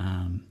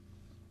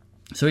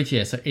 So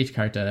each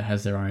character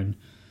has their own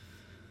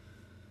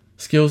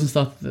skills and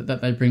stuff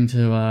that they bring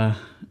to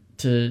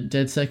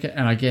DedSec,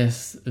 and I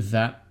guess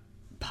that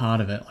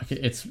part of it, like,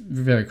 it's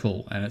very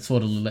cool, and it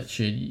sort of lets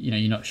you,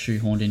 you're not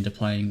shoehorned into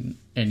playing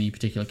any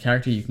particular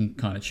character. You can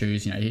kind of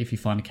choose, if you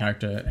find a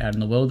character out in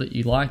the world that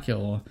you like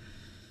or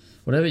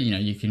whatever,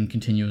 you can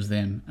continue as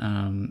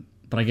them.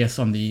 But I guess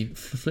on the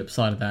flip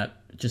side of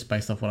that, just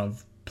based off what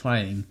I've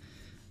playing,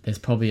 there's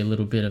probably a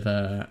little bit of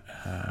a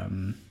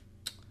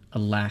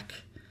lack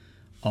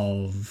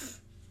of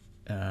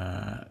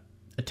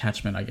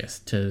attachment, I guess,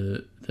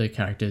 to the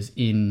characters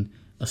in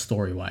a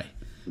story way.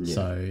 Yeah.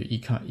 So you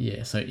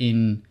can't. So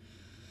in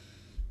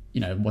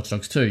Watch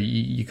Dogs 2,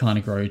 you kind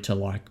of grow to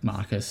like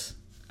Marcus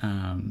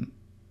and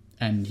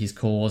his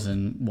cause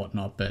and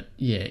whatnot. But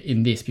yeah,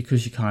 in this,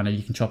 because you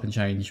can chop and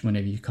change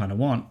whenever you kind of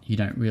want, you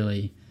don't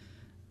really.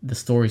 The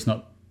story's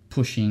not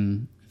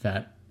pushing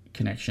that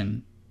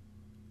connection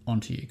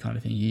onto you, kind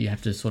of thing. You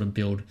have to sort of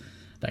build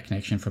that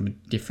connection from a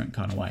different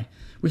kind of way,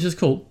 which is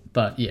cool.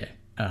 But yeah,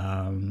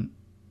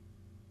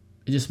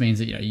 it just means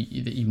that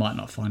you might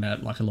not find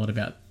out like a lot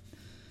about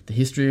the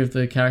history of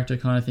the character,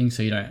 kind of thing.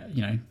 So you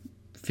don't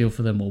feel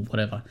for them or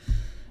whatever.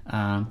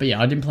 But yeah,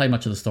 I didn't play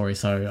much of the story,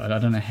 so I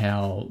don't know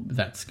how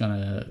that's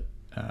gonna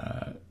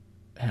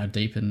how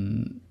deep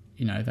and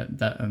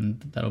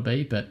that'll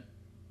be. But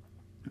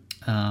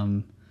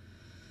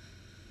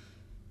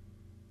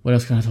what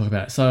else can I talk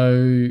about?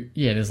 So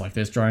yeah,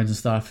 there's drones and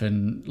stuff,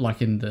 and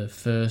like in the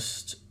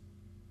first.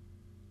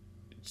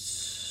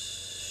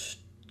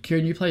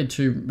 Kieran, you played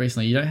 2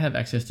 recently. You don't have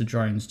access to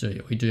drones, do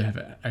you? We do have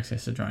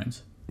access to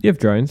drones. You have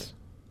drones.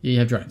 Yeah, you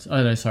have drones.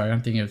 Oh no, sorry,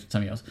 I'm thinking of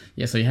something else.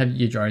 Yeah, so you have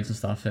your drones and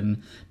stuff,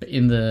 but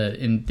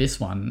in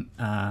this one,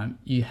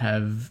 you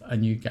have a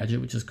new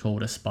gadget which is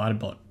called a spider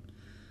bot,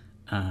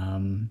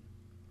 and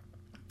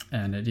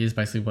it is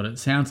basically what it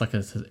sounds like.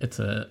 It's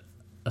a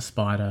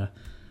spider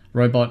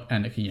robot,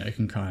 and it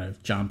can kind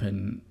of jump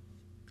and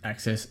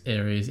access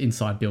areas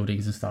inside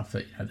buildings and stuff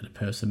that that a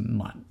person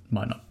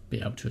might not be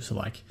able to. So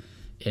like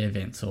air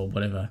vents or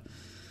whatever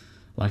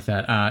like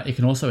that. It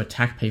can also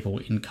attack people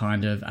in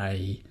kind of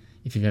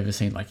if you've ever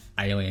seen like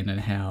Alien,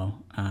 and how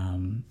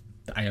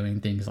the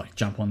alien things like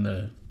jump on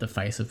the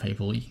face of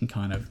people, you can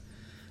kind of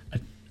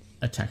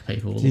attack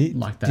people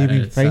like that. Do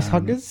you mean face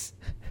huggers?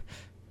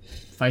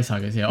 Face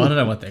huggers, yeah. I don't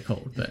know what they're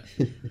called, but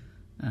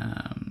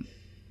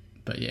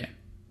yeah.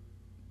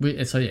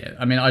 So yeah,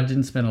 I mean, I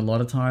didn't spend a lot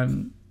of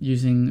time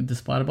using the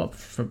spider bot,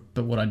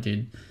 but what I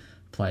did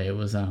play, it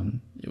was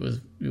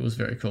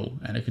very cool,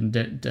 and it can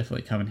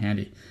definitely come in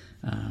handy.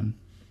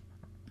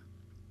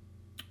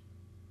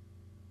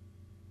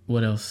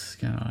 What else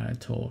can I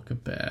talk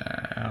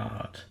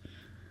about?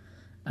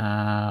 Does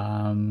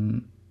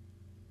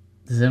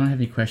anyone have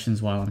any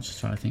questions while I'm just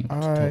trying to think?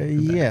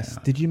 Yes.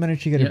 Did you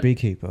manage to get a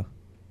beekeeper?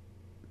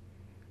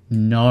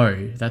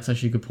 No, that's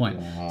actually a good point.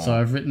 Wow. So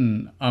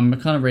I'm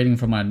kind of reading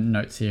from my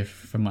notes here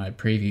from my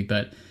preview,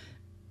 but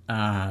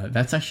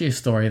that's actually a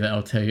story that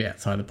I'll tell you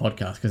outside the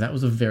podcast, because that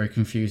was a very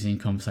confusing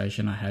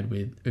conversation I had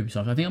with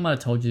Ubisoft. I think I might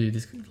have told you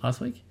this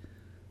last week.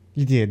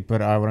 You did,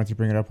 but I wanted to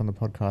bring it up on the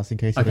podcast in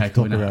case you could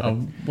talk about it. I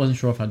wasn't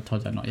sure if I'd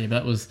told that or not. Yeah,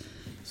 that was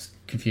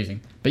confusing.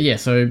 But yeah,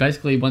 so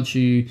basically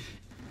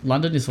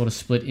London is sort of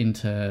split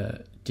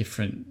into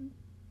different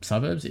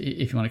suburbs,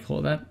 if you want to call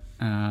it that.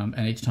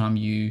 And each time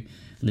you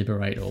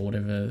liberate, or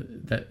whatever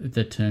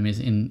the term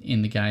is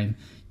in the game,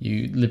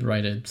 you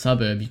liberate a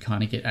suburb, you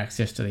kind of get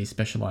access to these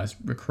specialized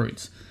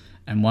recruits.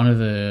 And one of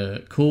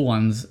the cool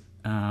ones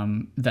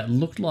that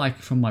looked like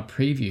from my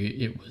preview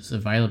it was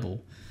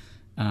available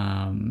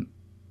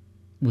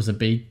was a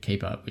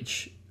beekeeper,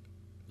 which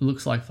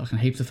looks like fucking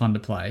heaps of fun to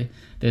play.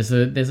 There's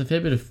a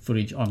fair bit of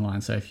footage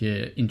online, so if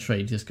you're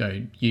intrigued, just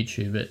go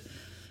YouTube it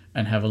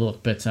and have a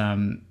look. But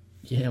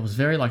yeah, it was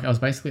very I was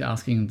basically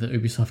asking the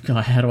Ubisoft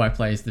guy, how do I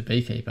play as the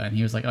beekeeper? And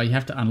he was like, oh, you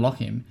have to unlock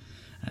him.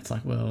 And it's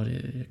like, well,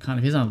 it kind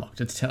of is unlocked.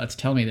 It's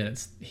telling me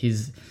that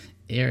his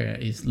area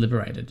is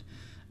liberated.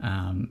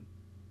 And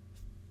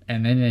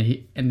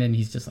then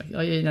he's just like,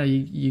 oh yeah, no,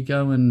 you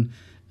go and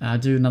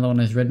do another one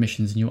of those red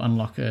missions and you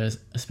unlock a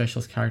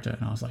specialist character.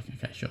 And I was like,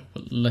 okay, sure,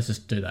 well, let's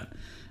just do that.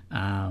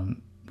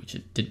 Which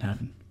it didn't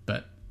happen,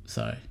 but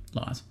so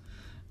lies.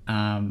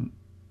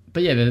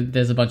 But yeah,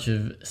 there's a bunch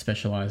of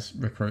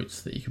specialized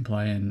recruits that you can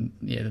play, and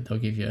yeah, they'll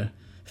give you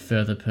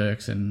further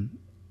perks. And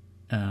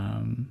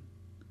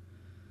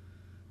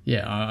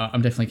yeah,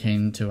 I'm definitely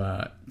keen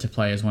to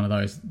play as one of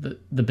those.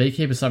 The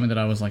beekeeper is something that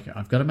I was like,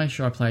 I've got to make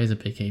sure I play as a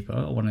beekeeper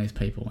or one of these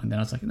people. And then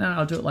I was like, no,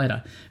 I'll do it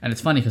later. And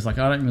it's funny because like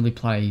I don't really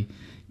play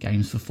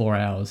games for 4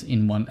 hours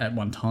at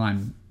one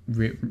time.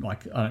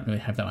 Like I don't really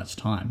have that much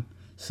time.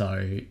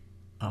 So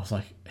I was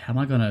like, how am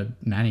I going to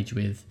manage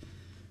with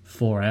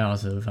 4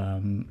 hours of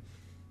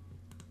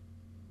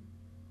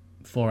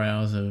 4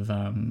 hours of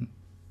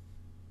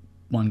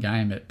one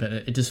game? But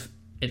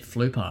it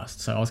flew past.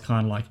 So I was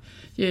kind of like,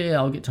 yeah,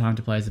 I'll get time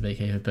to play as a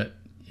beekeeper, but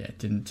yeah, it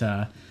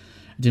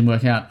didn't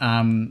work out.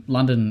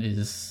 London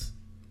is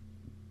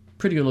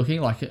pretty good looking.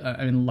 Like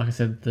I mean, like I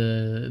said,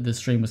 the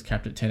stream was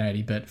capped at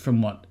 1080, but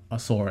from what I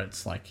saw,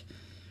 it's like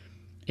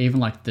even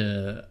like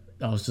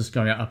I was just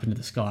going up into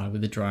the sky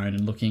with the drone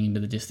and looking into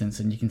the distance,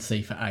 and you can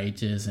see for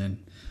ages,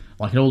 and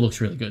like it all looks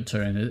really good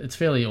too, and it's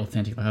fairly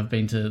authentic. Like I've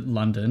been to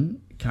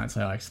London, can't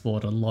say I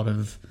explored a lot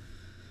of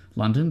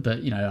London,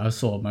 but you know I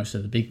saw most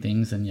of the big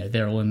things, and you know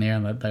they're all in there,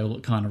 and they all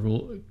look kind of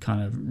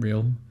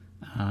real.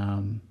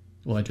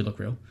 Well, they do look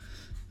real,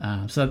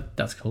 so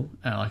that's cool.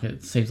 Like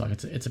it seems like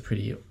it's a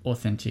pretty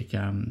authentic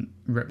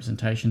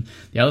representation.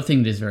 The other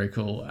thing that is very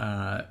cool,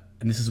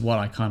 and this is what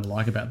I kind of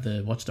like about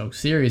the Watch Dogs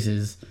series,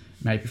 is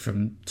maybe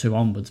from 2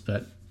 onwards,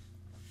 but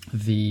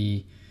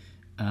the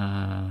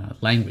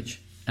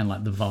language and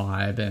like the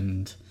vibe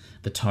and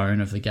the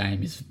tone of the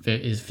game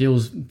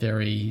feels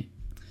very.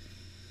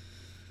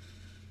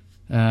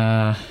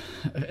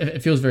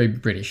 It feels very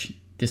British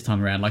this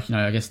time around. Like, you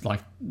know, I guess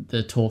like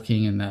the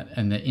talking and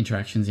the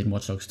interactions in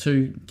Watch Dogs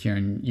 2,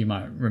 Kieran, you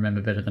might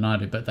remember better than I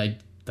do, but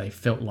they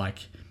felt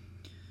like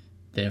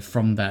they're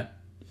from that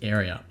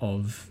area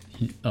of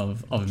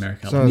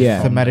America. So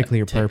yeah,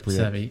 thematically appropriate.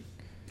 Savvy.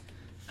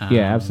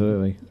 Yeah,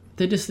 absolutely.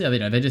 They're just, you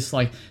know, they're just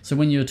like, so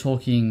when you're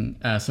talking,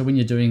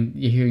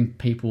 you're hearing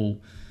people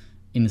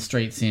in the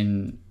streets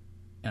in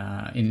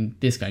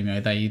this game, you know,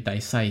 they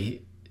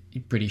say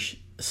British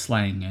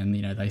slang, and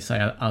you know they say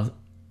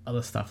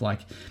other stuff.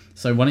 Like,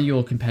 so one of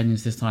your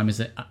companions this time is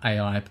an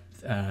AI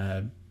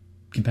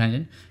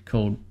companion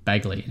called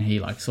Bagley, and he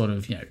like sort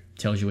of, you know,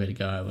 tells you where to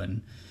go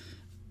and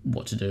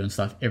what to do and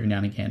stuff every now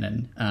and again.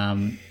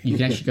 And you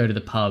can actually go to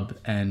the pub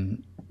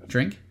and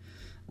drink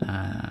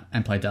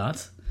and play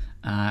darts.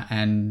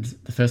 And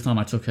the first time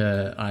I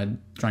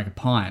drank a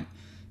pint,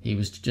 he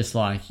was just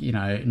like, you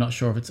know, not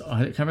sure if it's,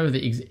 I can't remember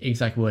the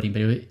exact wording,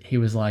 but he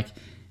was like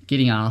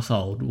getting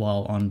arseholed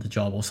while on the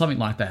job or something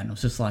like that. And it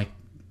was just like,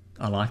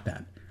 I like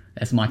that.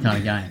 That's my kind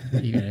of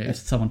game. You know, if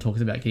someone talks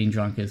about getting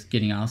drunk as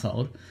getting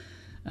arseholed,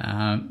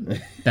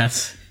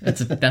 that's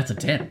a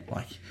 10.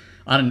 Like,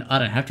 I don't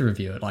have to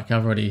review it. Like,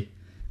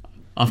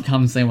 I've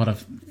come and seen what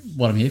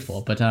I'm here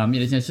for. But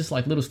it's just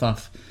like little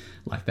stuff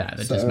like that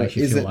just makes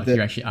you feel like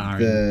you actually are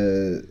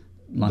in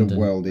London. The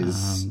world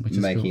is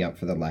making up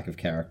for the lack of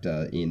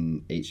character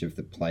in each of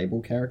the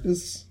playable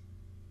characters.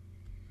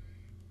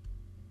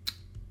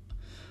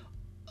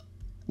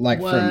 Like,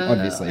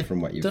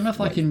 from what you've... I don't know if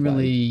I can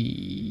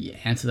really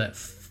answer that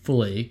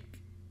fully.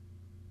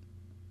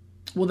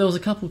 Well, there was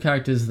a couple of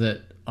characters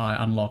that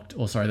I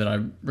that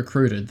I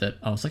recruited that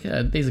I was like,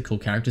 yeah, these are cool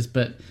characters,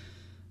 but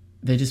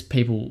they're just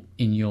people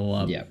in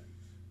your...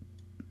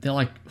 They're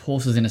like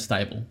horses in a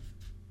stable.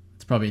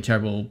 It's probably a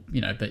terrible,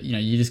 you know, but, you know,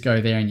 you just go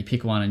there and you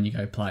pick one and you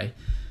go play.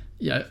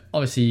 You know,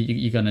 obviously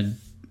you're going to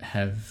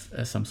have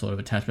some sort of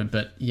attachment,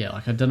 but yeah,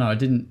 like, I don't know,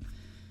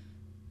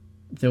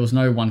 there was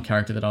no one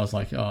character that I was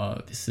like,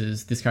 oh,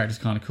 this character's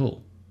kind of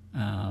cool.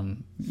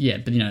 Yeah,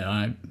 but you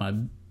know, I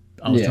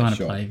was trying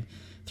to play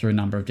through a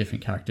number of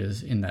different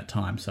characters in that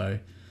time. So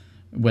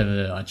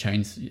whether I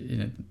change, you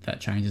know,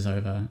 that changes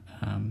over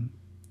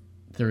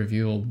the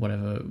review or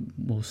whatever,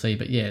 we'll see.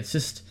 But yeah, it's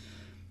just,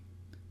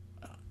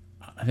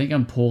 I think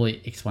I'm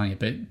poorly explaining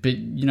it, but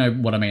you know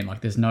what I mean.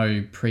 Like, there's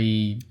no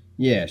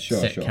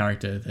set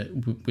character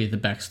that with a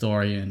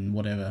backstory and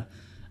whatever.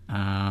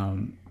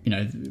 You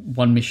know,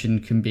 one mission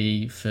can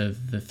be for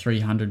the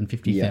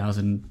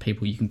 350,000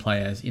 people you can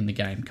play as in the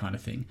game, kind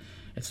of thing.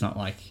 It's not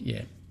like,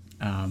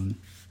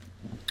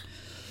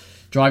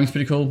 driving's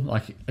pretty cool.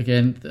 Like,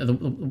 again, the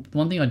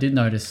one thing I did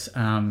notice,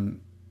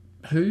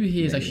 who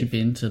here has actually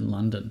been to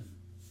London?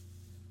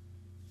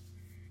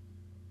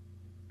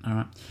 All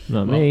right.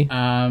 Not me.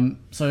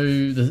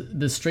 So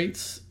the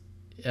streets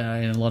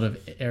in a lot of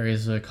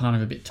areas are kind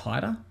of a bit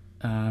tighter.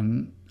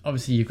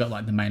 Obviously, you've got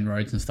like the main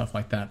roads and stuff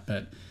like that,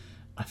 but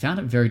I found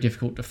it very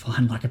difficult to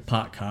find like a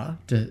parked car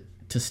to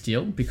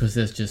steal, because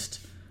there's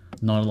just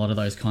not a lot of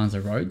those kinds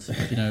of roads.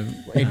 You know,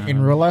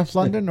 in real life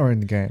London or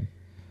in the game?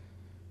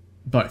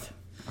 Both.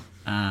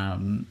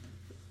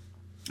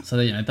 So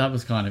you know, that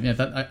was kind of,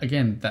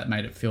 that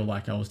made it feel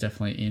like I was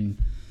definitely in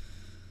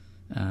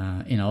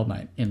in Old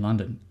Mate in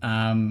London.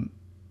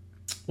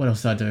 What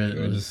else did I do?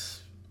 It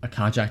was I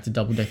carjacked a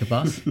double-decker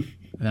bus. And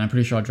then I'm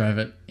pretty sure I drove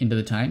it into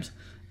the Thames.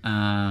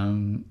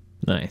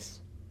 Nice.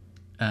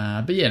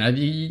 But yeah, no,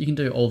 you can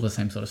do all the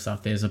same sort of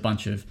stuff. There's a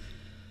bunch of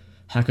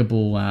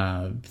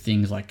hackable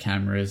things like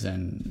cameras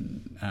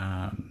and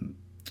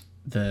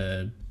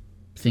the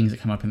things that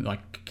come up in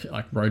like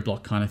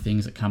roadblock kind of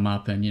things that come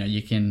up, and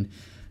you can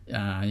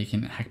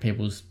hack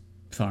people's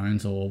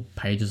phones or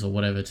pages or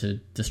whatever to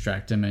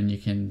distract them, and you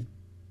can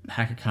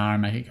hack a car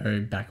and make it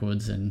go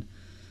backwards and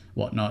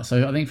whatnot.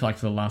 So I think for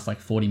the last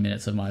 40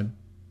 minutes of my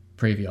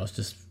preview, I was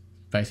just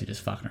basically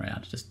just fucking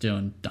around, just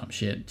doing dumb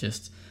shit,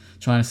 just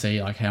trying to see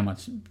how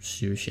much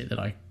stupid shit that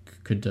I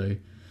could do.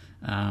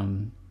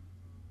 But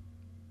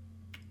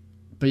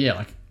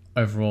yeah,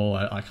 overall,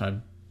 I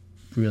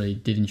really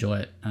did enjoy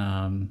it.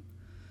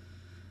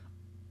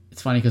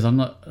 It's funny because I'm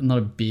not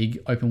a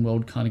big open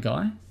world kind of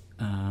guy,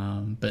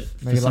 but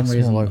for some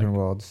reason, small open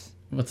worlds.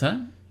 What's that?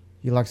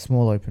 You like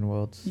small open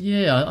worlds?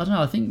 Yeah, I don't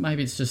know. I think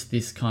maybe it's just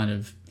this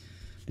premise.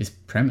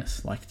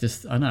 I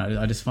don't know.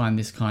 I just find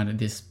this kind of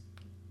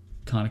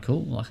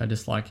cool. I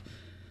just like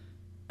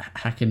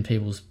hacking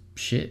people's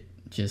shit.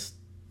 Just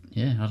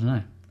I don't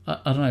know. I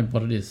don't know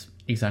what it is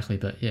exactly,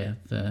 but yeah,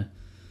 the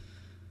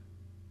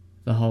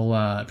whole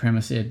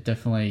premise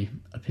definitely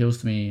appeals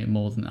to me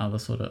more than other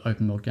sort of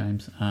open world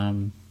games.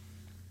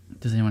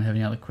 Does anyone have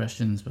any other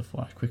questions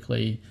before I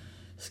quickly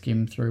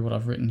skim through what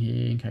I've written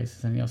here in case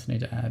there's anything else I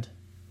need to add?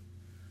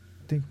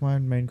 I think my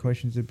main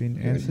questions have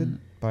been answered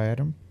by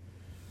Adam.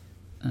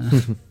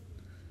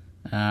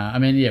 I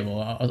mean, yeah,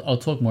 well, I'll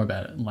talk more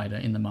about it later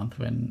in the month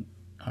when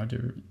I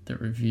do the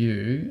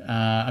review.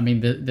 I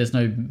mean, there's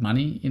no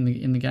money in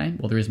the game.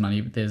 Well, there is money,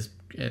 but it's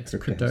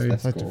crypto.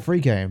 That's a free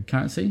game.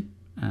 Currency.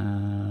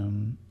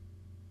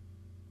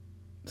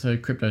 So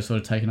crypto's sort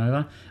of taken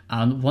over.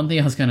 One thing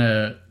I was going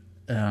to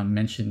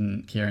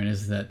mention, Kieran,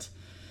 is that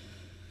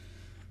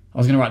I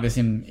was going to write this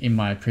in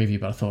my preview,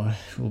 but I thought,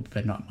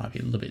 might be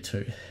a little bit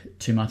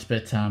too much.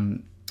 But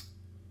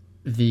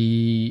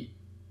the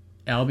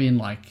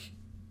Albion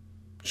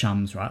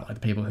chums, right? The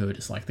people who are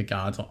just the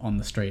guards on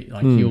the street.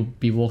 You'll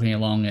be walking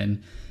along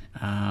and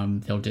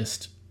they'll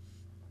just,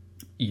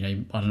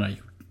 I don't know,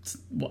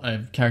 a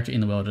character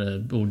in the world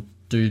will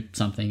do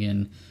something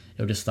and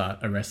it'll just start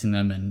arresting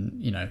them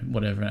and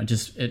whatever. And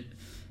it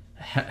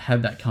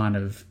had that kind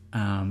of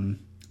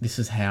this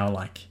is how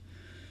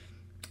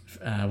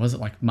was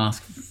it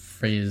Mask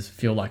Freers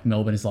feel like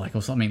Melbourne is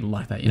or something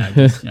like that,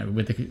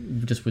 with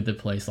the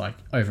police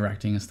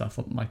overacting and stuff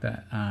like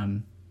that.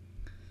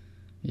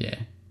 Yeah,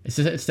 it's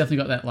definitely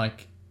got that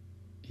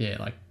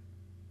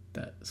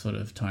that sort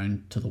of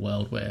tone to the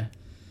world where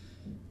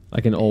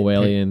an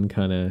Orwellian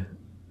kind of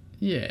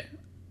yeah.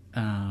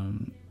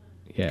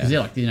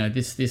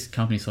 Because this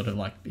company's sort of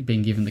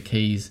being given the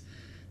keys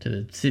to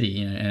the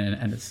city,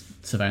 and its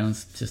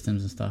surveillance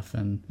systems and stuff,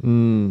 and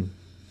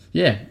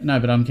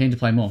but I'm keen to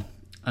play more.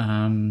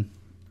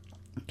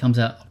 Comes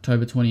out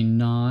October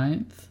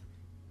 29th.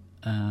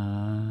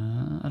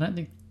 I don't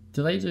think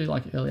do they do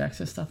early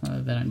access stuff?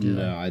 No, they don't do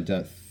that. No, I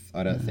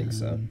don't think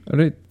so. I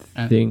don't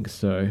think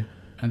so.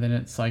 And then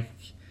it's then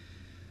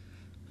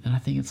I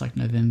think it's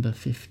November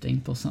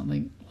 15th or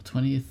something, or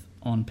 20th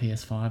on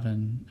PS5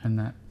 and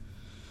that.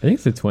 I think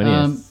it's the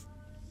 20th.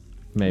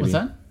 Maybe. What's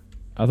that?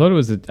 I thought it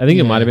was. I think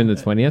it might have been the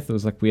 20th. It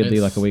was weirdly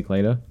a week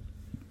later.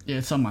 Yeah,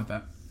 it's something like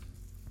that.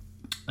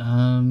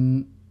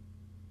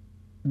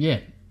 Yeah,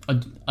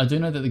 I do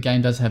know that the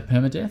game does have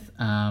permadeath.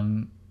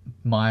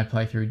 My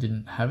playthrough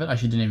didn't have it. I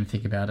actually didn't even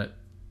think about it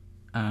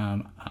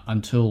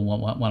until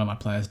one of my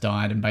players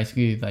died, and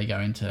basically they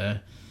get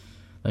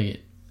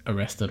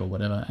arrested or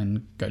whatever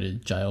and go to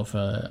jail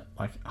for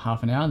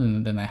half an hour,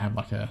 and then they have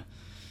a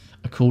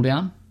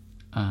cooldown.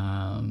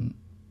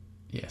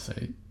 Yeah, so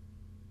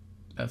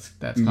that's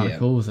kind of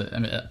cool. Is that, I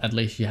mean, at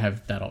least you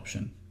have that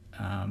option.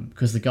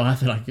 Because the guy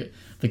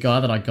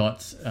that I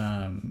got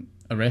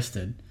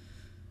arrested,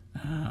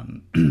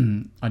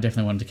 I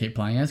definitely wanted to keep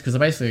playing as, because I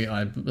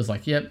was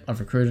yep,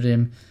 I've recruited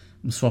him,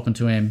 I'm swapping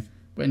to him,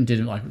 went and did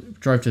it,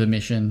 drove to the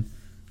mission,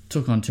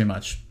 took on too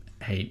much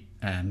heat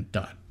and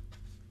died.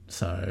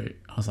 So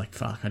I was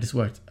fuck, I just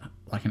worked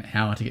an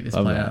hour to get this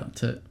player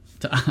to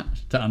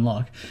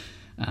unlock.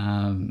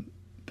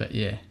 But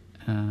yeah.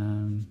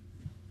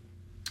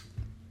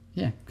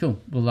 Yeah, cool.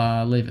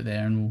 We'll leave it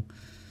there and we'll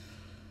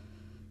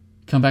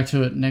come back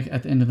to it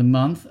at the end of the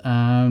month.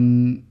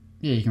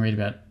 Yeah, you can read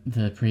about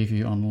the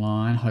preview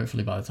online.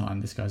 Hopefully by the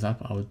time this goes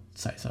up, I would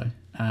say so.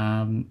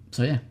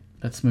 So yeah,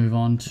 let's move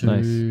on to...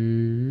 Nice.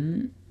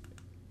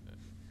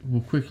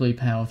 We'll quickly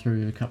power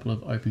through a couple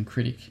of Open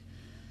Critic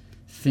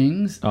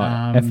things.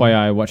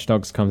 FYI, Watch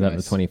Dogs comes out the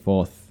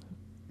 24th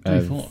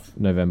of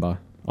November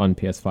on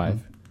PS5.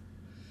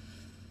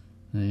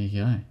 There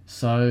you go.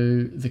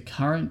 So the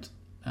current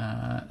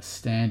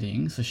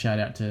standing, so shout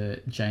out to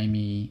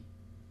Jamie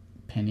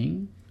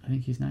Penning, I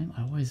think his name.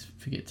 I always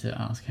forget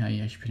to ask how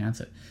you actually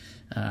pronounce it.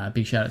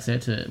 Big shout out there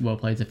to Well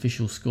Played's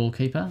official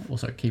scorekeeper,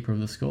 also keeper of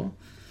the score.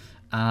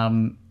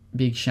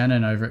 Big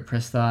Shannon over at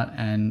Press Start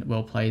and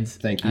Well Played's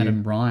Thank you.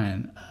 Adam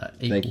Ryan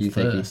equal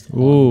first. Thank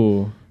you.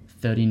 Ooh.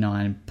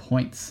 39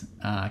 points.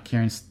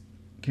 Kieran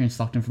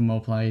Stockton from Well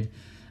Played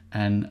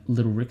and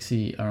Little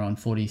Rixie are on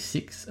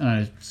 46.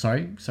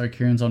 Sorry,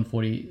 Kieran's on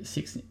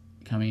 46,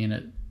 coming in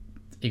at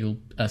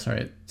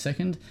at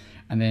second,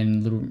 and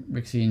then Little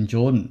Rixie and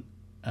Jordan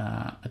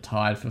are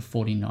tied for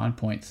 49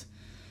 points.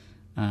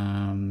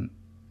 And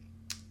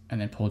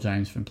then Paul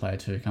James from Player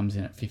 2 comes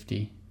in at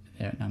 50.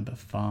 They're at number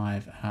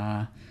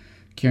 5.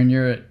 Kieran,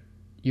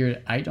 you're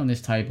at 8 on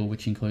this table,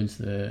 which includes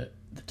the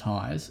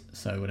ties,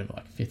 so whatever,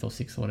 like 5th or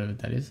 6th or whatever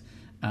that is.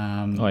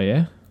 Oh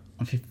yeah,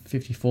 On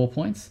 54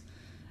 points,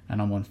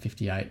 and I'm on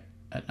 58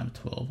 at number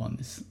 12 on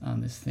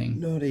this thing.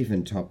 Not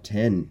even top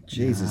 10.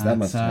 Jesus, Nah, that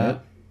must it's, hurt.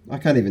 I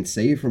can't even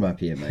see you from up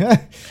here, mate.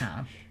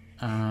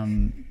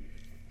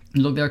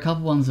 Look, there are a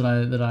couple ones that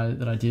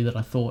I did that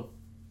I thought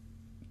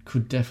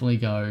could definitely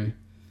go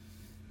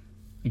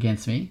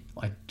against me,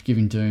 like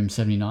giving Doom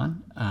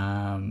 79.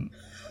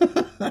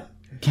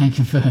 Can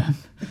confirm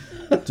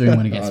Doom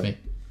went against me.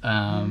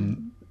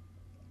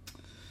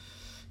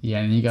 Yeah,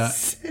 and you got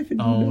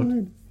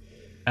 79.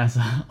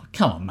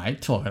 come on,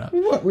 mate, talk it up.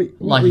 What were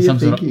Like you some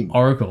thinking? sort of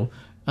oracle.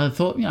 I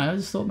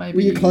just thought maybe.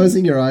 Were you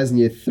closing your eyes and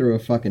you threw a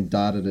fucking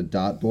dart at a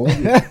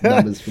dartboard with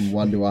numbers from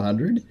 1 to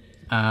 100?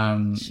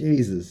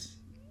 Jesus.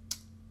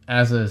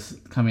 Azza's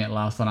coming at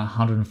last on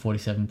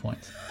 147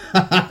 points,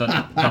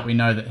 but we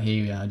know that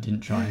he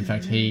didn't try. In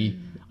fact, I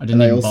didn't Are they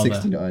even all bother.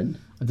 69?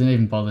 I didn't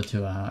even bother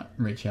to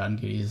reach out and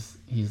get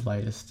his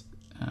latest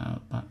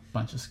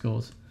bunch of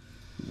scores.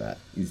 Nah,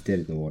 he's dead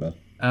in the water.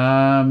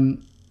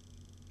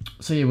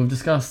 So yeah, we've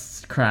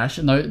discussed Crash,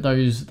 and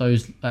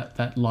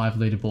that live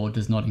leaderboard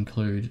does not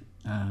include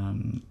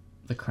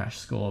the Crash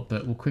score,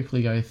 but we'll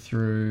quickly go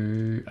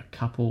through a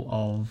couple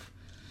of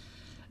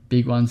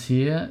big ones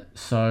here.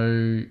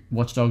 So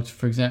Watch Dogs,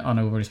 for example. I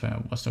know we've already spoken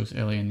about Watch Dogs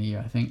earlier in the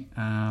year, I think.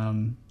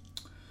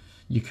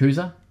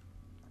 Yakuza,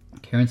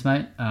 Kieran's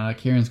mate.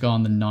 Kieran's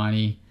gone the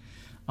 90.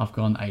 I've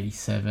gone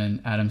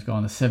 87. Adam's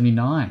gone the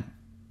 79.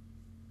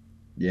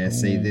 Yeah,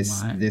 see, Oh,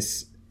 this mate.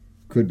 this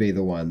could be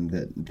the one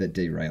that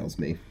derails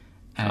me.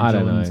 And I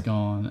don't Jordan's know.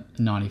 gone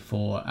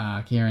 94.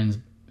 Kieran's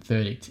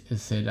verdict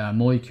has said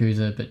more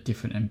Yakuza, but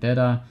different and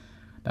better.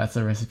 That's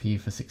a recipe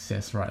for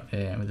success right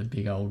there with a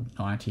big old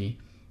 90.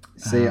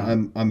 See,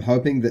 I'm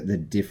hoping that the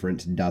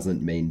different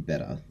doesn't mean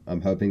better.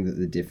 I'm hoping that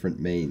the different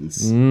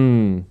means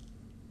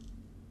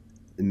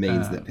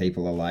that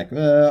people are like,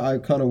 I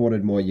kind of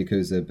wanted more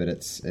Yakuza, but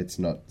it's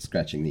not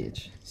scratching the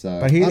itch. So,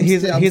 But I'm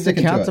here's a sticking to it.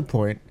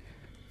 counterpoint.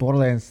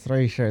 Borderlands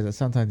 3 shows that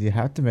sometimes you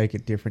have to make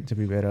it different to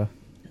be better.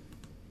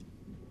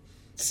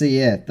 See,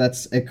 yeah,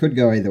 it could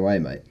go either way,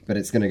 mate. But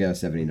it's going to go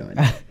 79.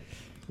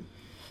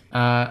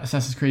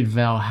 Assassin's Creed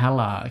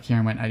Valhalla.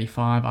 Kieran went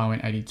 85. I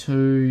went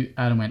 82.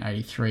 Adam went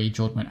 83.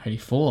 Jordan went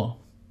 84.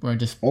 We're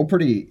just all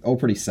pretty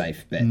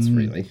safe bets,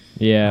 really.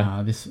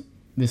 yeah.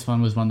 this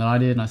one was one that I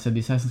did, and I said the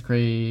Assassin's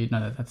Creed.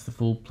 No, that's the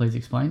full. Please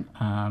explain.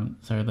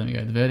 So let me go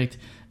to the verdict.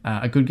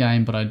 A good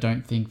game, but I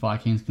don't think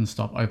Vikings can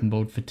stop open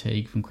world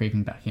fatigue from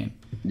creeping back in.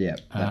 Yeah,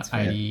 that's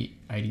fair.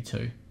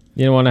 82.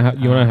 You want to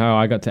know how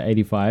I got to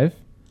 85?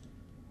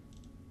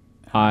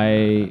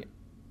 I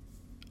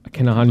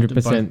can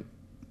 100%.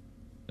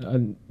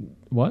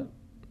 What?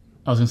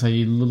 I was going to say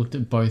you looked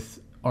at both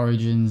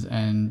Origins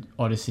and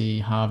Odyssey,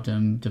 halved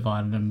them,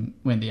 divided them,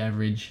 went the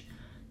average,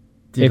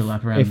 did a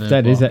lap around the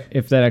block.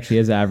 If that actually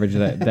is average,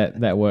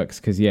 that works.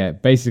 Because yeah,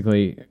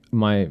 basically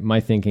my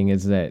thinking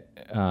is that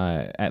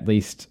at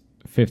least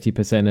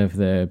 50% of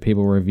the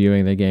people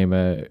reviewing the game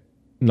are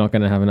not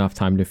going to have enough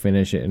time to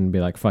finish it and be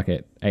like, fuck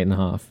it,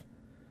 8.5.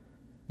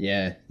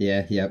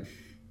 Yep.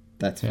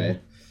 That's fair.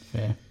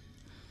 Fair.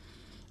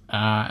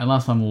 And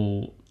last one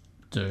we'll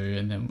do,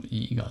 and then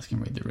you guys can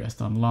read the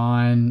rest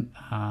online.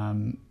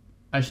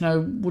 Actually, no,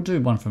 we'll do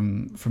one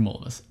from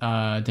all of us.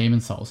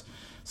 Demon's Souls.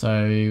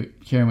 So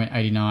Kieran went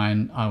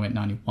 89, I went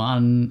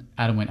 91,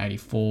 Adam went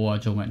 84,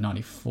 Jordan went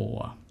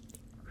 94.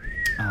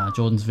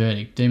 Jordan's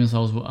verdict: Demon's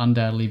Souls will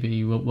undoubtedly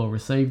be well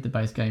received. The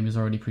base game is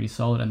already pretty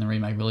solid, and the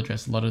remake will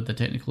address a lot of the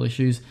technical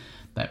issues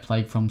that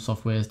plagued From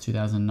Software's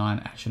 2009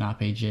 action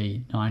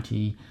RPG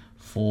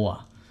 94.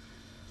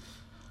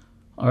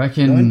 I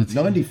reckon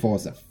 94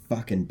 is a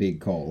fucking big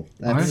call.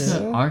 I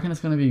reckon it's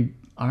going to be.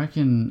 I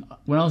reckon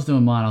when I was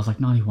doing mine, I was like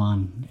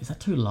 91. Is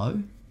that too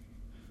low?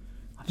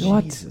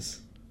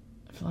 Jesus.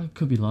 I feel like it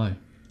could be low.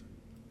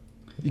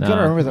 You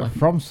gotta remember that like-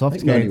 FromSoft I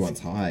think games, 91's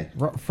high.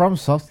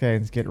 FromSoft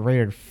games get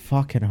rated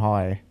fucking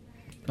high.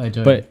 They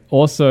do. But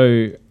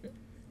also,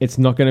 it's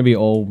not going to be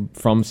all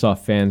FromSoft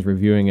fans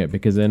reviewing it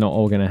because they're not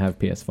all going to have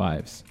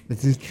PS5s.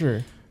 This is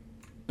true.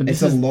 but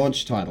It's this a is.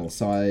 launch title,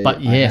 so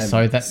That's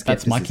my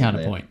skepticism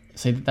counterpoint.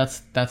 See,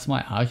 that's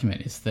my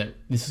argument is that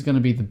this is going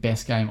to be the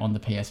best game on the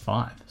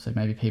PS5. So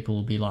maybe people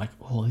will be like,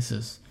 "Oh,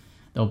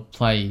 they'll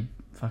play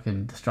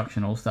fucking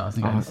Destruction All Stars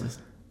and go, "This is."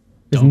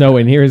 It's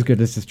nowhere near as good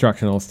as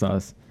Destruction All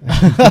Stars.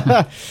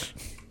 All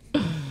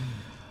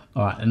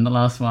right, and the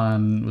last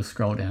one, we'll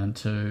scroll down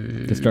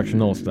to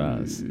Destruction All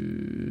Stars.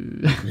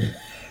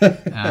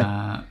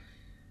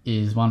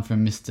 is one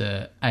from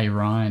Mr. A.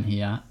 Ryan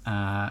here.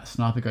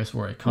 Sniper Ghost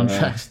Warrior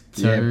contracts.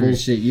 Yeah,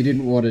 bullshit. You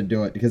didn't want to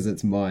do it because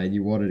it's mine.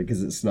 You wanted it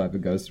because it's Sniper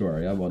Ghost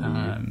Warrior. I'm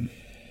on you.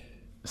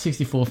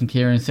 64 from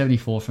Kieran,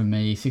 74 from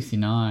me,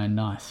 69,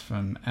 nice,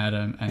 from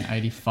Adam, and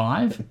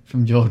 85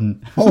 from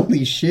Jordan.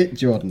 Holy shit,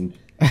 Jordan.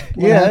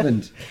 What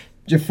happened?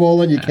 Did you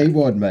fall on your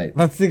keyboard, mate?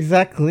 That's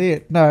exactly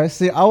it. No,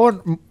 see, I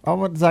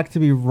want Zach to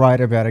be right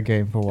about a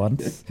game for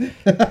once.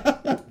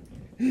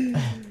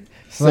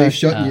 So you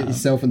shot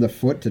yourself in the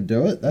foot to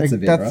do it? That's a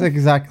bit That's rough.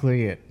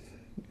 exactly it.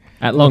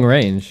 At long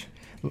range.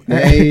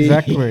 Hey.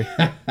 Exactly.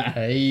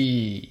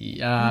 Hey,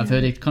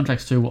 Verdict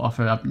Contracts 2 will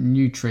offer up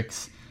new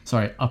tricks.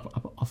 Sorry,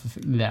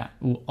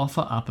 will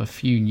offer up a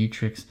few new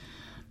tricks,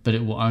 but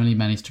it will only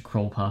manage to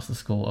crawl past the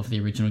score of the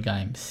original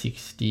game,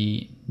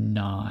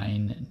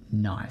 69.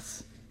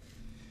 Nice.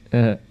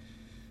 Cool.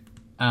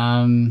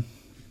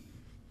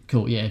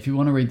 Yeah, if you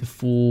want to read the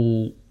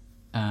full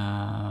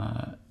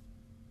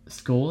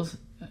scores,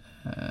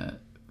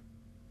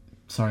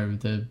 sorry,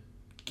 the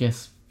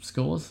guess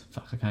scores.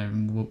 Fuck, I can't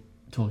even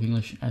talk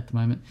English at the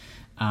moment.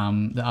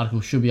 The article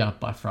should be up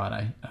by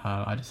Friday.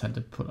 I just had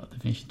to put up the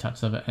finishing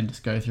touches of it and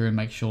just go through and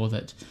make sure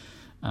that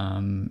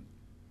I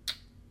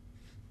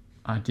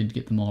did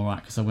get them all right.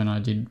 Because when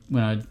I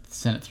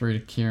sent it through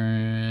to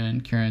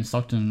Kieran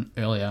Stockton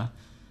earlier,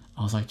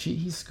 I was like, gee,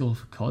 his score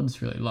for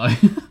COD's really low.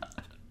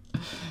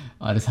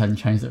 I just hadn't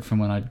changed it from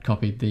when I'd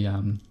copied the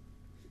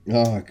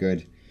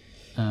good.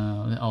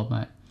 The old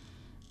mate.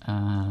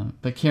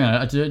 But Kieran,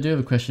 I do have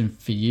a question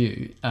for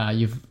you.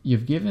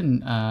 You've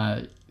given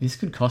this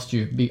could cost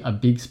you a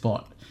big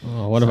spot.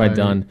 Oh, what have I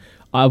done?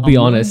 I'll be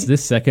honest.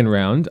 This second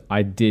round,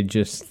 I did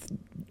just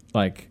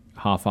like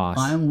half-ass.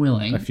 I am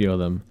willing a few of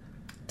them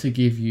to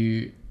give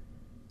you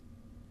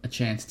a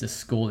chance to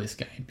score this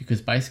game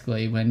because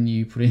basically when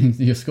you put in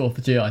your score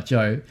for G.I.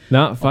 Joe,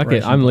 no, fuck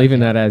it. I'm leaving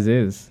that as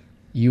is.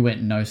 You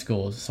went no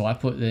scores, so I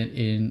put it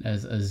in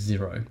as a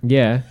 0.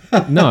 Yeah.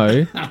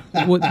 No.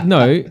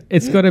 No,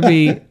 it's got to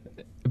be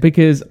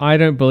because I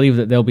don't believe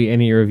that there'll be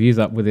any reviews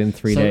up within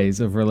 3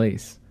 days of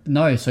release.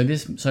 No, this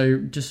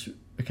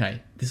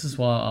is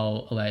why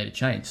I'll allow you to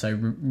change. So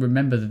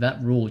remember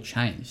that rule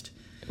changed.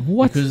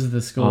 What? Because of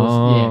the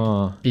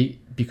scores,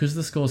 because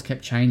the scores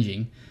kept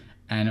changing,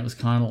 and it was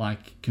kind of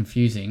like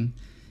confusing,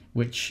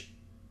 which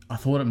I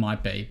thought it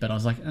might be, but I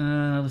was like,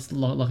 let's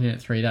lock it in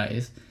at 3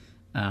 days.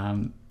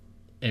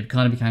 It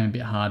kind of became a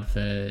bit hard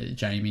for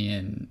Jamie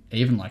and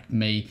even like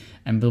me,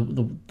 and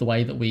the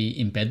way that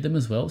we embed them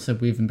as well. So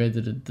we've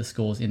embedded the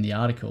scores in the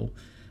article,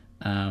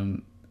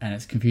 and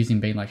it's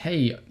confusing being like,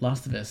 hey,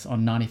 Last of Us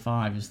on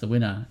 95 is the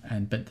winner,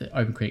 but the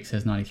OpenCritic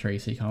says 93,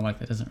 so you kind of like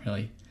that doesn't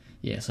really,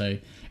 so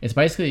it's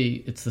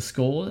basically it's the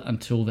score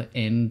until the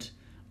end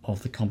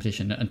of the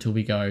competition, until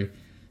we go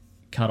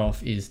cut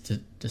off is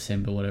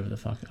December, whatever the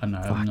fuck. I don't know.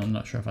 I'm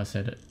not sure if I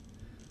said it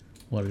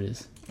what it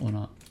is or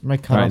not.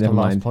 Might cut off the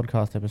last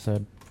podcast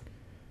episode.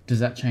 Does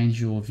that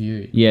change your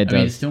view? Yeah, it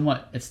does. I mean,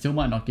 it still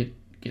might not get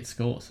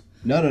scores.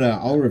 No.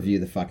 I'll review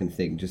the fucking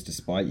thing just to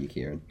spite you,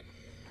 Kieran.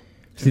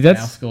 See,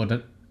 that's our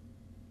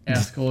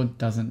score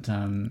doesn't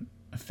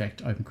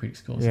affect OpenCritic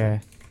scores. Yeah.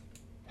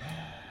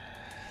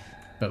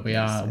 But we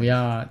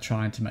are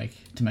trying to make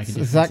a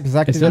difference. Zach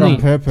did it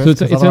on purpose.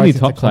 So it's only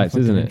top sites,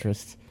 isn't it?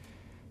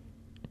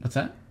 What's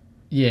that?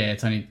 Yeah,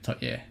 it's only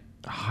top. Yeah.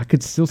 Oh, I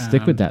could still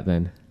stick with that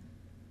then.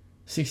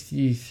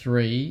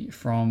 63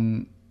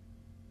 from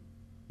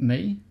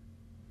me.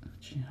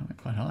 Gee, I went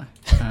quite high.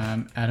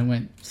 Adam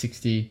went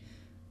 60.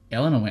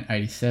 Eleanor went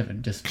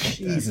 87. Just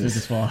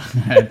while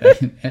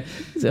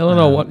Does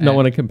Eleanor not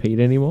want to compete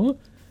anymore?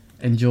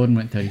 And Jordan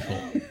went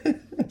 34.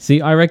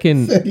 See, I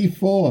reckon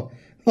 34.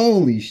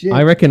 Holy shit!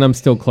 I reckon I'm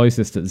still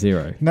closest at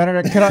 0. No.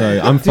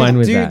 I'm fine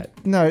with that.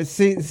 No,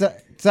 see,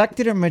 Zach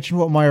didn't mention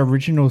what my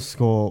original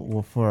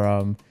score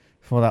for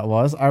that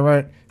was. I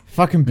wrote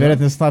fucking better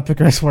than Sniper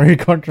Ghost Warrior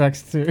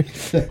Contracts too.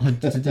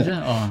 Did you?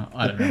 Oh,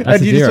 I don't know. That's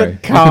And a you 0. just You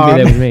went, can be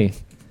there with me.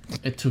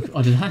 It took.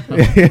 Oh, did I?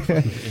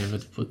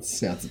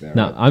 Sounds about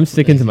No, right. I'm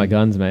sticking to my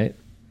guns, mate.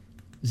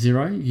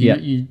 0? Yeah.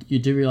 You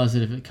do realise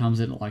that if it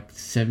comes in at like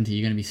 70,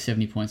 you're going to be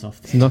 70 points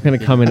off. It's not going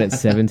to come in at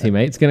 70,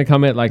 mate. It's going to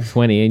come in at like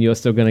 20, and you're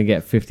still going to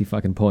get 50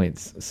 fucking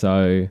points.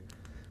 So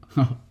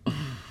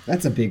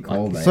That's a big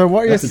call, mate. So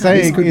what This you're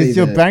saying could is be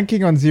you're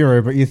banking on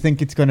 0, but you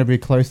think it's going to be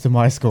close to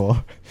my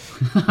score.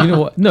 you know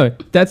what? No,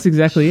 that's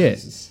exactly it.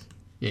 Jesus.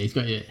 Yeah, he's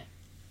got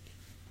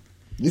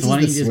This So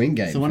is the swing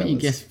game. So why don't you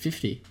fellas. guess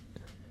 50?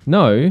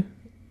 No,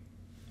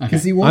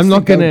 Because Okay. he wants I'm to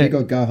not go gonna- big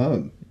or go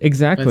home.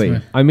 exactly.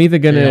 That's I'm either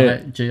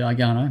gonna GI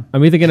going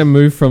home.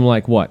 move from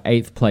like what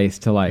 8th place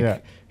to like Yeah.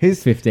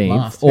 He's 15th,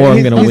 Last. or I'm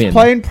he's, gonna he's win.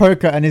 playing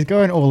poker and he's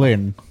going all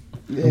in.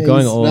 Yeah,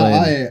 going he's- all no,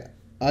 in.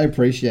 I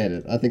appreciate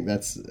it. I think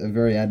that's a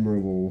very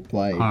admirable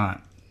play. All right.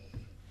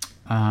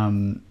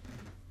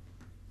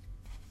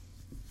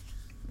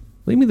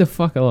 Leave me the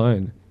fuck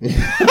alone.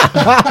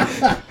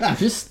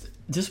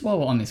 Just while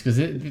we're on this, because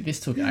this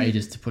took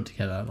ages to put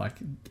together, like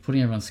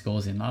putting everyone's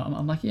scores in.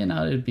 I'm like, yeah,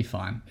 no, it'd be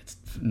fine. It's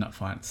not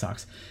fine. It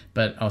sucks.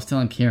 But I was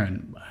telling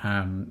Kieran,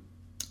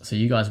 so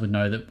you guys would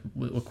know that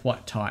we're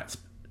quite tight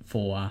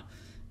for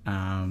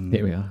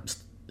Here we are.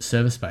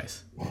 server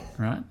space,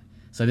 right?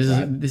 So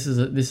this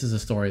is a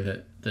story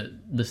that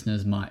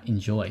listeners might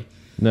enjoy.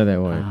 No, they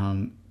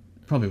won't.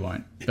 Probably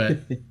won't,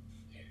 but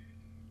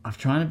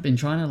been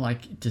trying to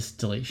like just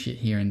delete shit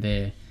here and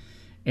there.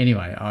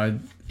 Anyway, I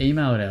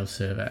emailed our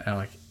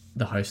server,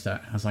 the hoster.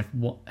 I was like,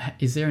 "What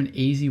is there an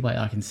easy way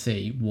I can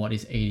see what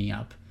is eating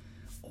up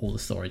all the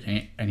storage?"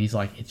 And he's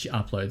like, "It's your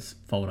uploads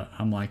folder."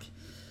 I'm like,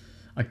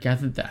 "I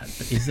gathered that,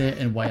 but is there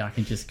a way I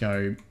can just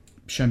go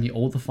show me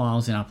all the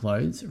files in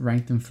uploads,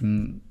 rank them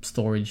from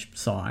storage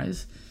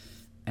size,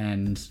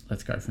 and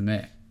let's go from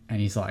there?"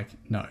 And he's like,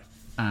 "No."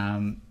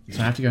 So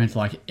I have to go into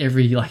like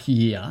every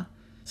year.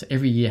 So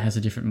every year has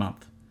a different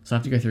month. So I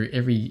have to go through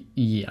every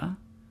year.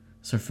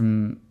 So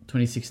from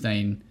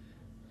 2016.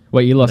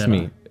 Wait, you lost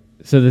me.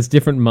 So there's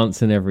different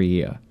months in every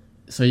year.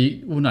 So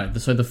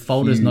so the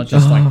folder's not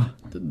just like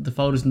the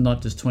folder's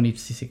not just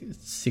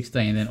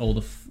 2016 and then all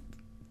the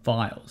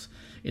files.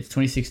 It's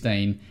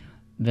 2016,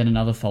 then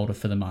another folder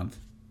for the month,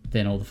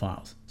 then all the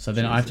files. So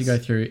then I have to go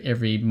through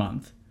every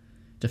month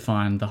to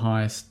find the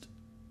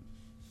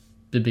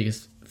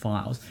biggest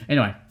files.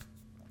 Anyway,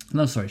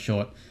 long story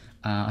short,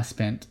 I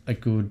spent a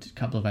good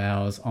couple of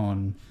hours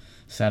on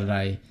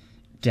Saturday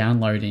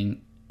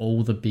downloading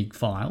all the big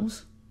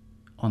files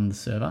on the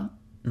server,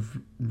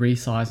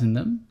 resizing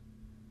them,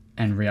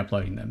 and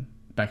re-uploading them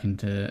back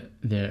into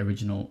their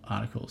original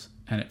articles,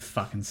 and it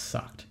fucking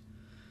sucked.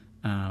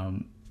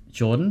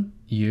 Jordan,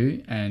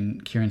 you,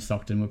 and Kieran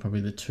Stockton were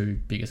probably the two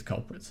biggest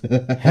culprits.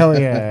 Hell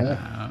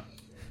yeah.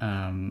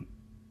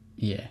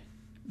 Yeah.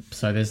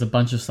 So there's a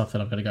bunch of stuff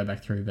that I've got to go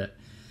back through, but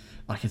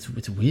like it's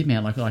weird,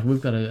 man. Like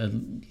we've got a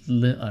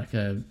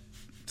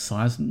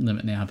size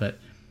limit now, but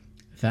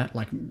that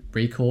like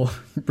Recore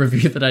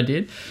review that I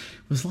did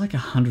was like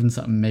 100 and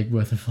something meg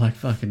worth of like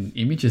fucking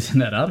images in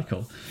that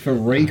article. For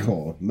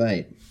Recore,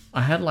 mate.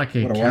 I had like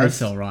a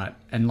carousel, right?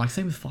 And like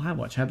same with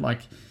Firewatch. I had like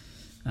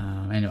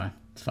anyway,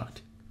 it's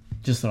fucked.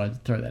 Just thought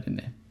I'd throw that in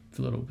there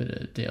for a little bit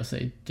of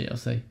DLC.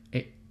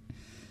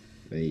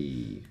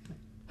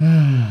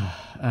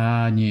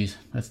 News.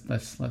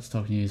 Let's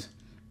talk news.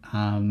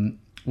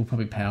 We'll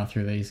probably power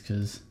through these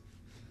because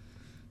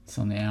it's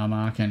on the hour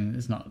mark and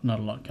there's not a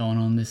lot going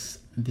on this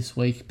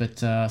week. But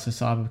so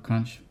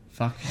Cybercrunch,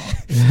 fuck.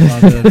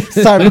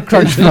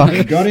 Cybercrunch,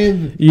 fuck. Got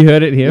him. You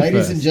heard it here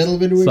Ladies first. and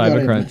gentlemen, we got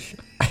him. Cybercrunch.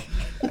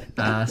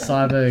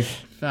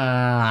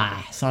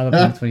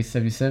 Cyberpunk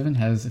 2077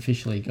 has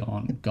officially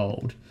gone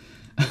gold.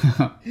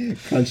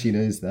 Crunchy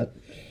news, that.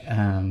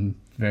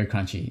 Very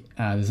crunchy.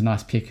 There's a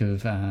nice pic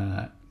of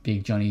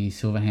Big Johnny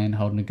Silverhand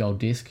holding a gold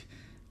disc.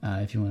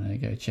 If you want to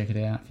go check it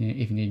out,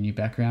 if you need a new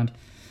background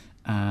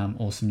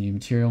or some new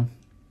material.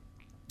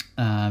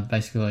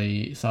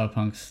 Basically,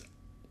 Cyberpunk's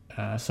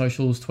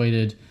socials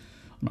tweeted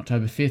on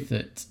October 5th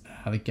that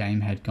the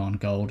game had gone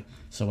gold.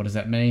 So what does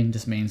that mean?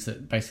 Just means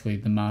that basically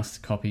the master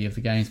copy of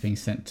the game is being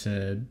sent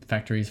to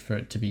factories for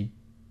it to be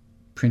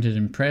printed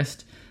and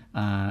pressed,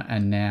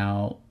 and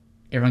now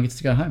everyone gets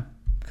to go home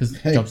because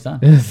the job's done.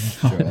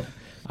 Sure.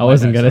 I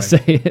wasn't going to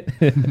say it.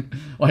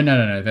 Well,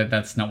 no.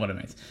 That's not what it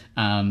means.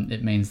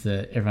 It means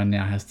that everyone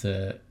now has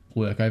to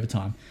work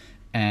overtime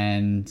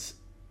and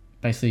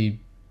basically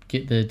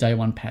get the day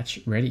one patch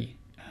ready.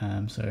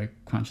 So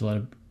crunch a lot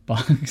of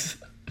bugs.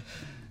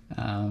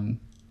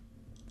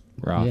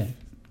 Rough. Yeah.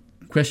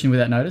 Question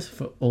without notice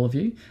for all of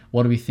you: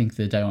 what do we think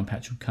the day one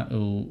patch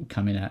will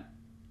come in at?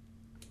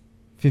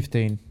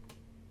 15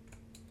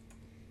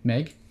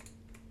 Meg?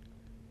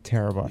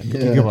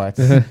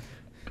 gigabytes.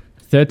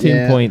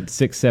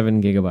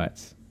 13.67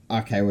 gigabytes.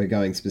 Okay, we're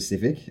going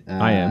specific.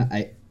 I am.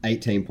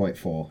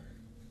 18.4.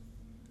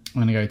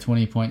 I'm gonna go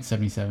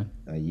 20.77.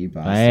 Oh, you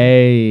bastard.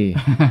 Hey.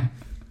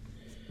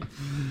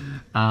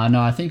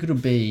 No, I think it'll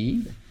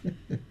be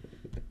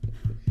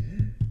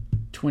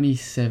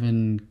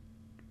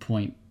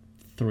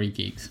 27.3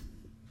 gigs.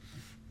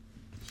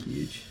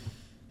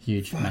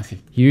 Huge,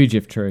 massive. Huge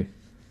if true.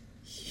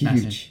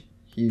 Huge.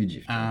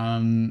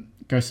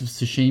 Ghost of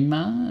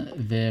Tsushima,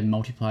 their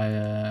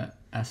multiplayer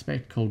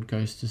aspect called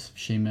Ghost of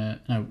Tsushima.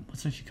 No,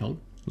 what's it actually called?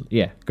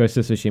 Yeah, Ghost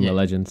of Tsushima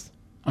Legends.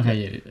 Okay,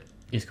 yeah,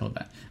 it's called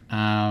that.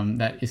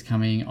 That is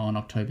coming on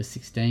October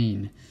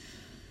 16.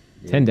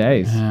 10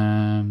 days.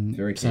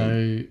 Very keen.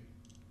 So,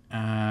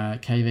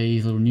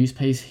 KV's little news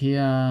piece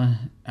here.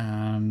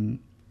 There'll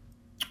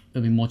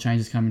be more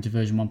changes coming to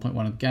version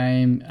 1.1 of the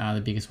game.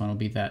 The biggest one will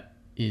be that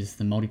is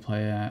the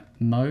multiplayer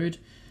mode.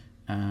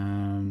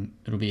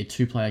 It'll be a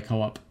 2-player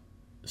co-op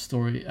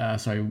story.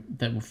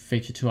 That will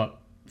feature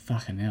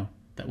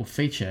That will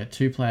feature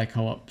 2-player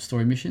co-op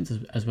story missions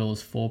as well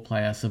as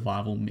 4-player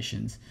survival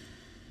missions.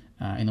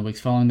 In the weeks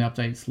following the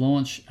update's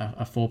launch,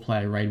 a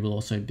 4-player raid will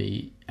also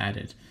be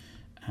added.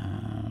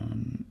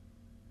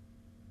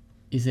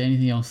 Is there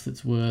anything else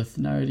that's worth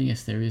noting?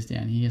 Yes, there is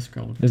down here.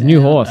 Scroll There's down. a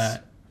new horse.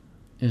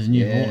 There's a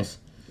new horse.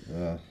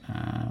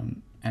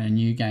 And a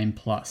new game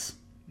plus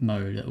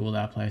mode that will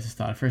allow players to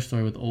start a fresh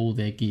story with all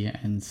their gear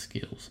and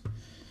skills.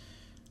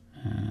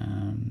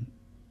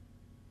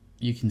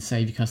 You can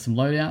save your custom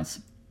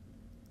loadouts.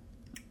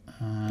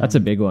 That's a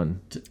big one.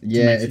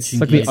 Yeah, it's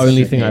like the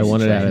only thing I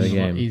wanted out of the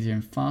a lot game. easier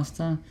and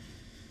faster.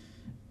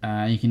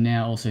 You can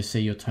now also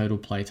see your total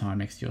playtime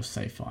next to your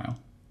save file.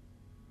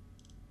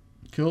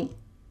 Cool.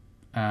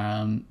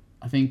 I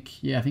think.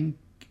 Did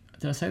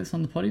I say this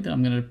on the potty that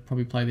I'm going to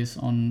probably play this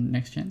on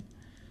next gen?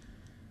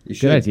 You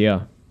should. Good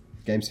idea.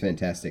 Game's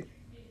fantastic.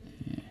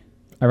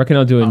 I reckon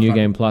I'll do a new fun.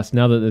 game plus.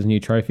 Now that there's new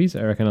trophies,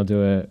 I reckon I'll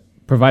do a...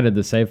 Provided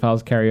the save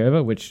files carry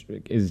over, which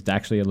is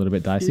actually a little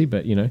bit dicey,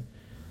 but you know.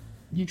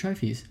 New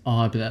trophies.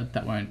 Oh, but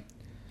that won't.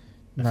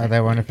 No,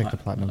 they won't affect the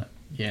platinum.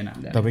 Yeah, no.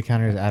 They'll be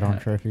counted as add-on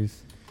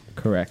trophies.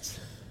 Correct.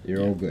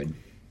 You're all good.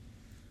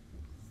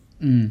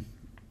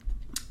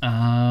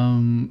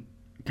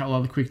 Couple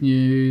other quick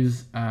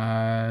news.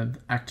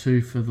 Act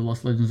 2 for The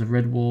Lost Legends of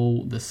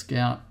Redwall, The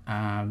Scout.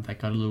 They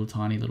got a little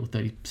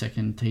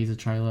 30-second teaser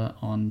trailer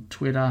on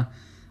Twitter,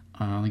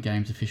 on the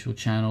game's official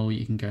channel.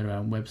 You can go to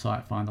our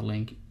website, find the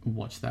link,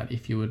 watch that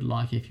if you would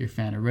like, if you're a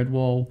fan of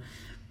Redwall.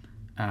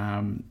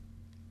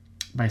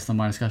 Based on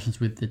my discussions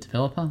with the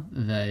developer,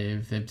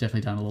 they've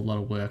definitely done a lot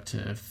of work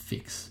to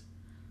fix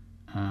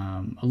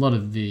a lot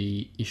of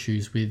the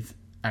issues with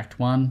Act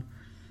 1.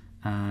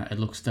 It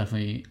looks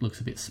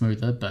a bit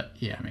smoother, but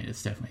yeah, I mean,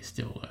 it's definitely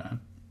still a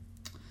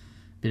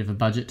bit of a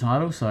budget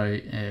title, so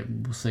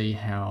we'll see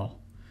how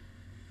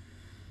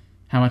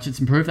much it's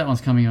improved. That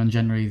one's coming on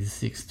January the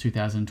 6th,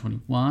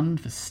 2021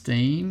 for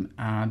Steam.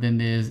 Then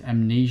there's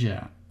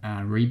Amnesia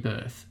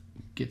Rebirth.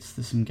 Gets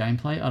some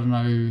gameplay. I don't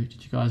know,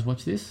 did you guys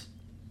watch this?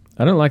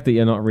 I don't like that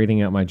you're not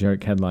reading out my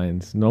joke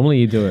headlines. Normally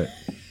you do it.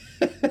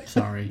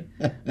 Sorry.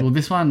 Well,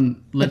 this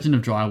one, Legend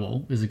of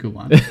Drywall, is a good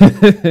one.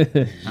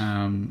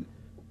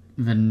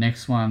 The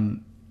next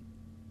one,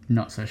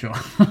 not so sure.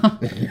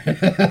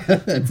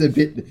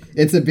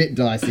 It's a bit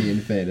dicey,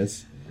 in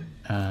fairness.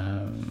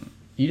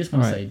 You just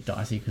want to say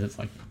dicey because it's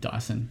like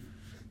Dyson.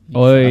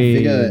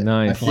 Oi, I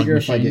nice. figure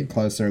if I machine. get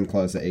closer and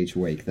closer each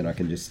week, then I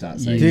can just start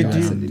saying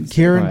Dyson instead.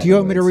 Kieran, of do you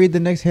want me to words. read the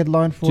next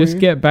headline for Just you?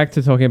 get back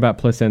to talking about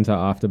placenta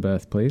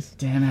afterbirth, please.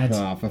 Damn it.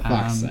 Oh, for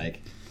fuck's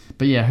sake.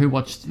 But yeah, who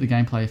watched the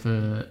gameplay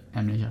for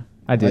Amnesia?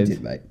 I I did.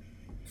 did, mate.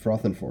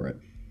 Frothing for it.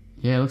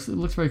 Yeah, it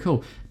looks very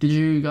cool. Did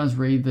you guys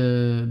read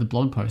the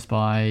blog post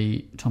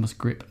by Thomas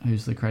Grip,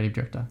 who's the creative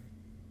director?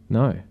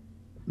 No.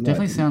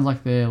 Definitely sounds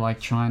like they're like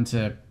trying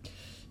to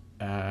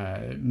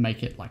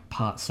make it like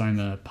part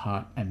Soma,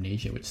 part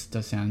Amnesia, which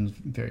does sound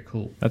very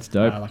cool. That's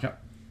dope.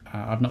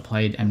 I've not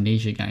played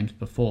Amnesia games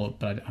before,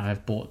 but I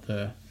have bought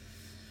the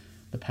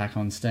pack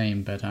on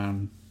Steam. But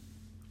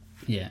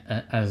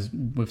yeah, as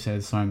we've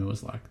said, Soma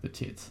was like the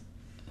tits.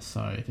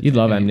 So if it's You'd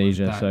love anything like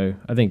Amnesia, that, so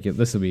I think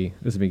this will be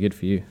good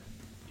for you.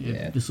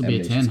 yeah, this will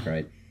be a Amnesia's 10.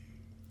 great.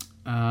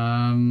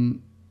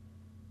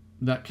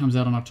 That comes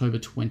out on October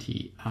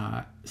 20.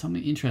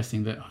 Something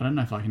interesting that I don't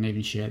know if I can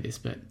even share this,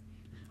 but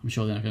I'm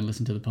sure they're not going to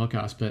listen to the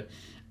podcast. But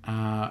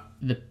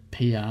the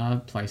PR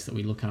place that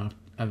we look up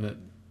that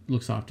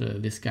looks after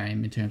this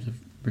game in terms of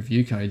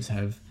review codes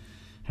have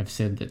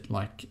said that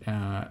like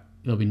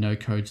there'll be no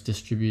codes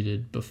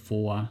distributed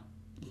before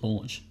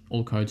launch.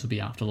 All codes will be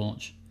after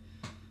launch,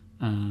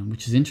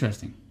 which is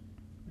interesting.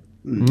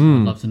 I'd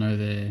love to know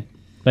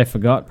They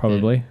forgot,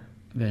 probably.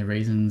 their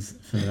reasons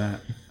for that.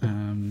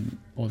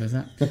 Or there's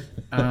that.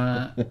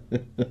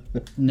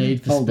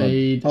 Need for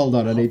Speed. Hold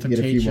on, I need Hot to for get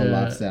a few more Teacher,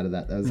 laughs out of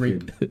that. That was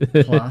good.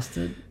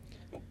 Replastered.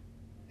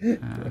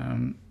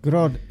 Good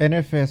old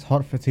NFS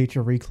Hot for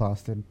Teacher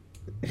reclasted.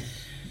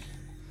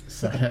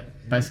 So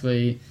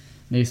basically,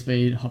 Need for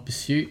Speed Hot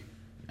Pursuit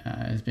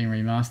is being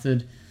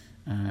remastered.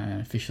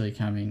 Officially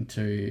coming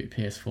to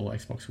PS4,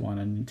 Xbox One,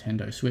 and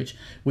Nintendo Switch.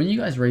 When you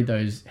guys read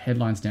those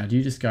headlines now, do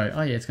you just go,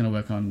 "Oh yeah, it's going to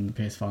work on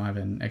PS5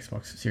 and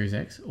Xbox Series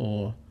X,"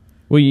 or?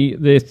 Well,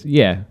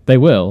 they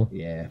will.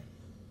 Yeah.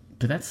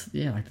 But that's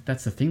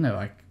the thing though.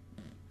 Like,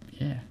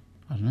 yeah,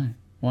 I don't know.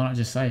 Why not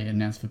just say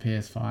announced for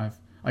PS5?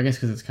 I guess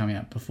because it's coming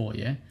out before,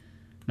 yeah,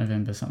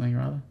 November something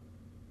or other.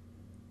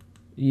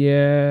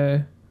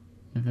 Yeah.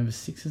 November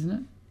 6th, isn't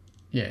it?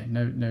 Yeah,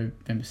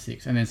 November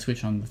 6th, and then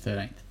Switch on the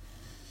 13th.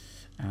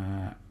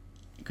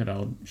 Good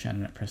old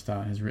Shannon at Press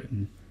Start has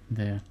written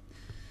there.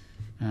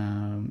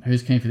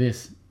 Who's keen for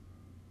this?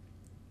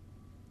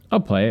 I'll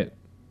play it.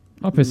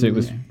 Hot Pursuit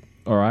was Yeah.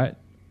 alright.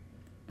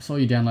 I saw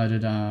you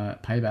downloaded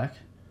Payback.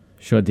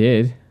 Sure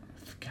did.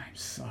 The game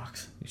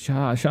sucks.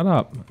 Shut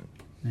up.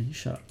 No, you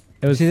shut up.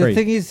 It was See, free. the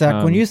thing is,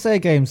 Zach, when you say a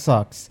game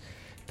sucks,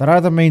 that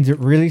either means it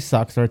really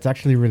sucks or it's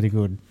actually really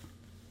good.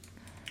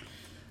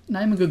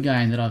 Name a good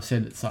game that I've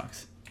said that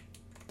sucks.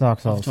 Dark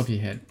Off the Souls. top of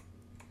your head.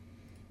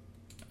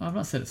 I've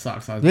not said it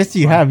sucks. Yes,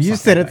 you have. You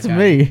said it to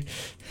me.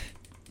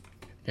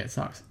 Yeah, it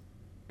sucks.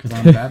 Because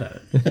I'm bad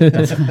at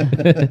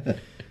it.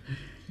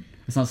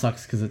 It's not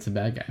sucks because it's a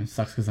bad game. It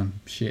sucks because I'm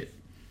shit.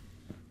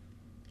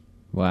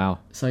 Wow.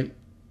 So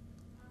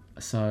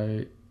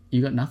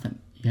you got nothing.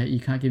 You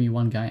can't give me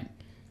one game.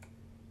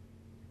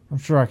 I'm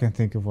sure I can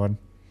think of one.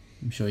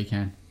 I'm sure you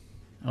can.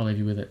 I'll leave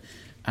you with it.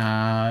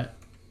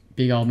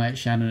 Big old mate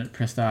Shannon at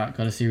Press Start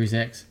got a Series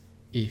X,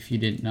 if you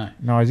didn't know.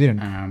 No, I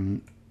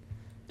didn't.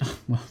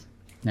 Well,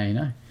 now you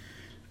know.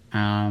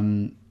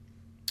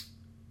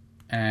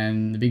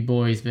 and the big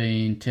boy's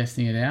been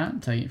testing it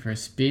out, taking it for a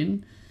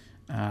spin,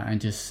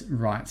 and just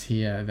writes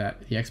here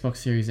that the Xbox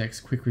Series X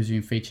Quick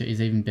Resume feature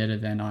is even better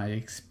than I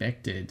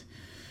expected.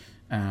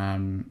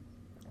 There's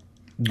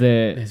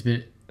a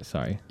bit.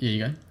 Sorry. Yeah,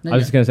 you go. I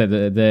was just going to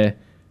say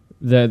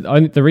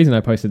the reason I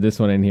posted this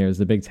one in here is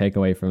the big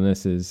takeaway from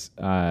this is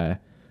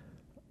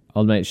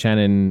old mate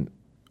Shannon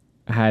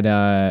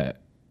had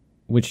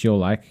which you'll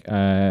like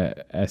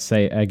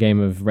a game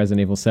of Resident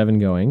Evil 7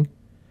 going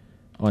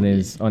on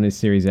his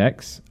Series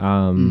X,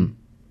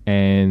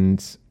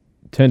 and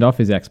turned off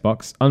his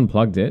Xbox,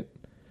 unplugged it,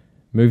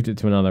 moved it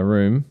to another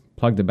room,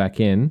 plugged it back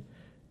in,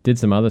 did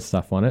some other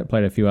stuff on it,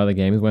 played a few other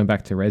games, went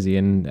back to Resi,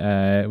 and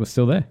it was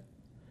still there.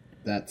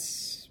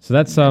 That's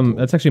cool.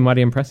 That's actually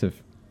mighty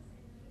impressive.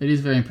 It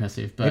is very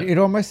impressive, but it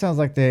almost sounds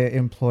like they're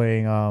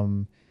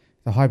employing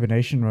the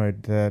hibernation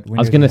mode that Windows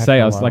I was going to had say,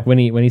 for I a was while. like, when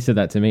he said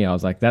that to me, I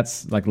was like,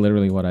 that's like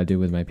literally what I do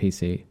with my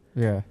PC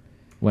Yeah,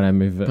 when I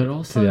move it But to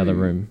also- the other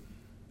room.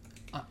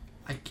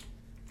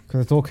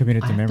 because it's all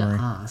committed I to have memory.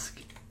 to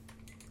ask,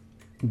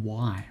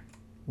 why?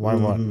 Why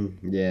what?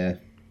 Yeah.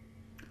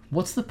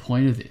 What's the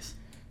point of this?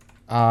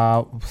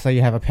 Say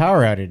you have a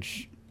power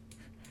outage.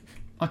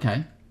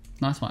 Okay,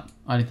 nice one.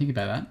 I didn't think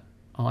about that.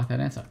 I like that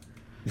answer.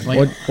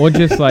 Like, Or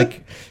just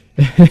like,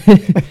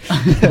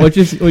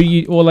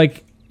 or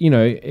like, you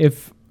know,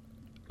 if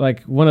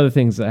like one of the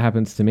things that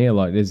happens to me a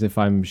lot is if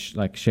I'm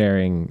like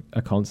sharing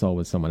a console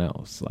with someone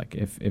else, like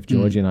if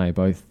Georgie and I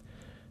both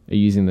are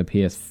using the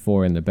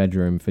PS4 in the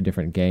bedroom for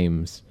different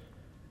games,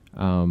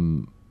 at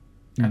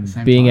the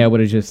same being time. able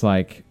to just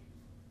like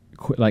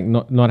like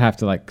not have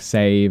to like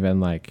save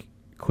and like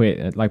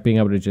quit, like being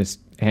able to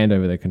just hand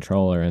over the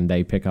controller and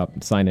they pick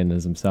up, sign in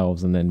as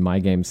themselves, and then my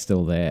game's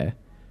still there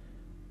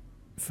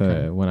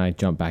for when I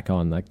jump back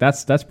on. Like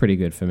that's pretty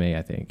good for me,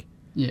 I think.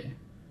 Yeah.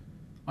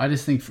 I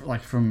just think,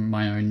 from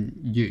my own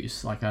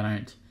use, like I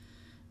don't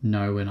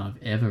know when I've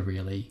ever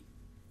really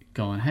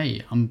gone,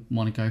 hey, I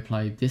want to go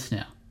play this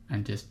now.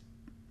 And just,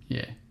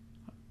 yeah.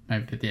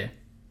 Maybe, yeah.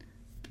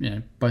 You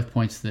know, both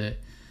points that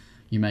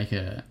you make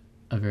are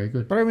very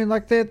good. But I mean,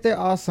 like there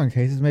are some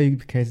cases,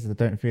 maybe cases that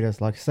don't fit us.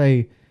 Like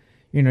say,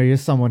 you know, you're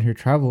someone who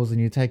travels and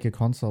you take your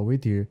console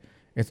with you.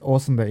 It's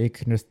awesome that you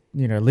can just,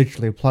 you know,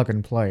 literally plug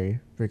and play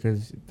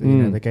because you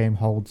know the game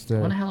holds I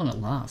the. wonder how long it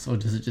lasts, or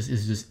is it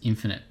just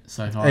infinite?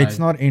 So if It's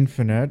not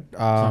infinite,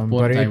 bought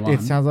but day it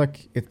one. sounds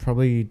like it's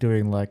probably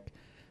doing like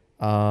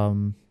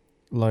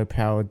low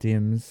power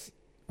dims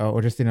or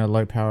just in a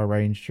low power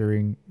range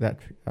during that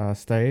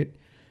state,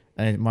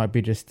 and it might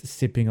be just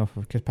sipping off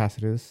of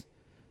capacitors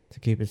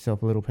to keep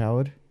itself a little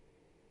powered.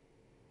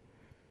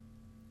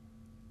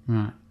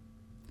 Right.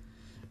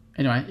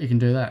 Anyway, you can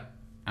do that.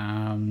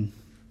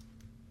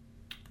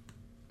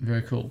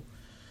 Very cool.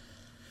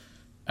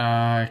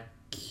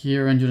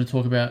 Kieran, do you want to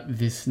talk about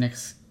this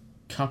next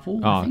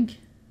couple, I think?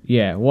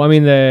 Yeah, well, I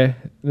mean, the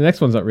next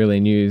one's not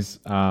really news.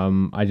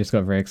 I just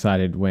got very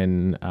excited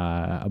when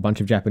a bunch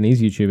of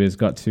Japanese YouTubers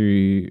got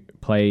to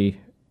play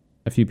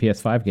a few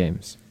PS5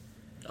 games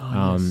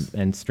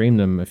and stream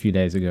them a few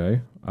days ago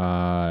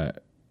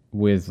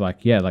with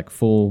like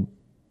full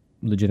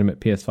legitimate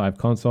PS5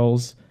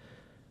 consoles,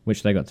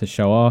 which they got to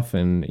show off,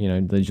 and you know,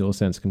 the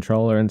DualSense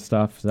controller and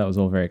stuff. So that was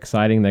all very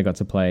exciting. They got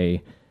to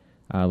play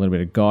a little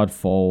bit of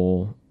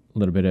Godfall, a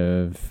little bit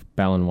of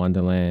Balan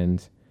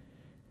Wonderland,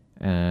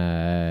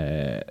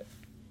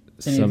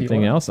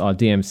 something else. Oh,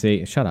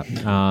 DMC. Shut up.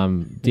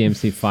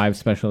 DMC 5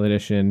 Special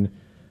Edition,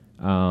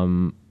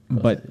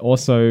 but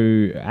also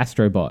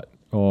Astrobot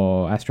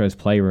or Astro's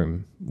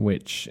Playroom,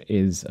 which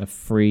is a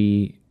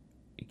free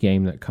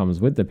game that comes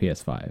with the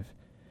PS5.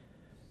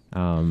 I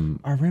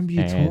remember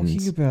you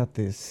talking about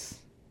this.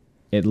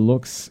 It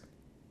looks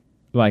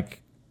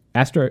like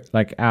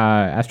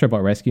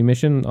Astrobot Rescue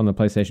Mission on the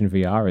PlayStation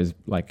VR is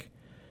like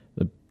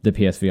the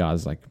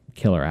PSVR's like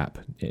killer app,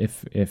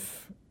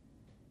 if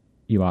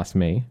you ask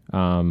me.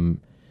 And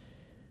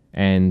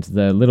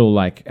the little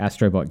like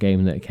Astrobot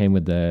game that came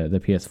with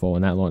the PS4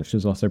 when that launched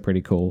is also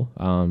pretty cool.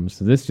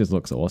 So this just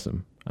looks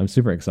awesome. I'm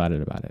super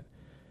excited about it.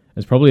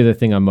 It's probably the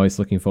thing I'm most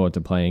looking forward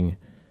to playing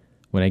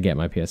when I get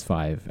my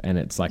PS5, and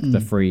it's like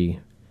the free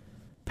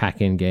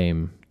pack-in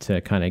game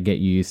to kind of get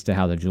used to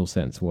how the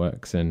DualSense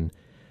works. And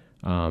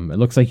it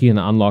looks like you can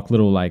unlock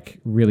little like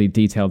really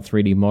detailed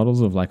 3D models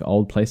of like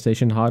old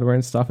PlayStation hardware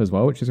and stuff as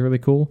well, which is really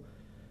cool.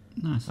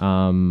 Nice.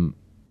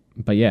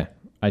 But yeah,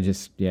 I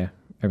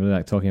really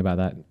like talking about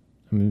that.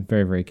 I'm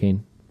very, very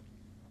keen.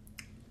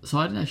 So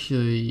I didn't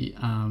actually,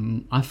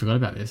 I forgot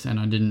about this and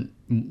I didn't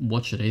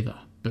watch it either.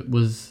 But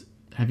has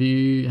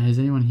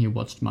anyone here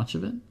watched much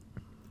of it?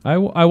 I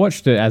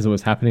watched it as it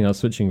was happening. I was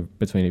switching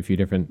between a few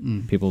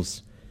different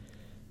people's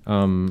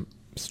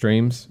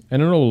streams,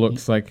 and it all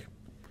looks like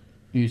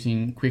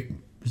Using Quick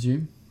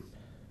Resume?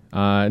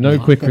 no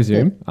quick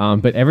resume,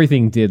 but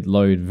everything did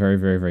load very,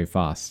 very, very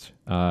fast.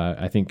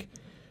 I think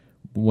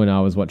when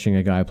I was watching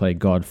a guy play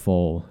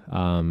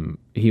Godfall,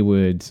 he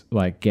would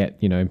like get,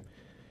 you know,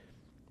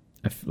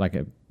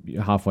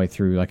 halfway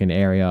through like an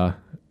area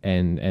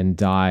and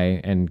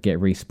die and get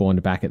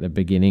respawned back at the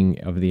beginning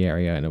of the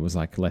area, and it was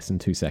like less than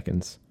 2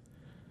 seconds.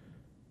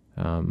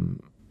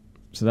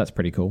 So that's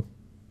pretty cool.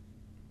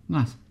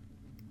 Nice.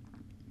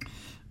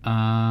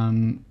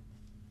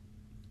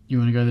 You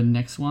want to go to the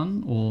next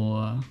one,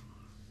 or?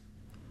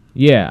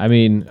 Yeah, I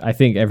mean, I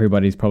think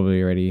everybody's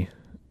probably already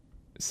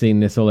seen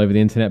this all over the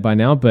internet by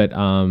now, but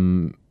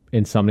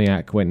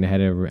Insomniac went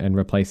ahead and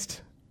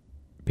replaced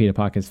Peter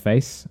Parker's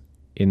face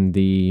in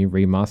the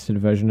remastered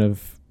version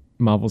of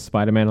Marvel's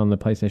Spider-Man on the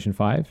PlayStation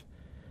 5.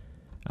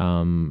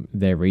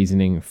 Their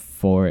reasoning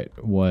for it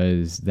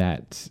was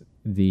that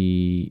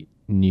the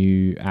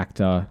new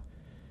actor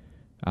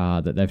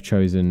that they've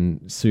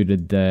chosen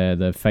suited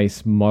the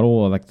face model,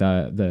 or like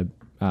the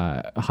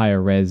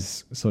higher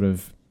res sort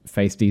of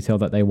face detail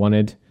that they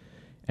wanted,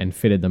 and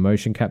fitted the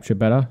motion capture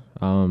better,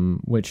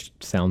 which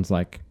sounds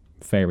like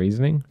fair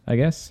reasoning, I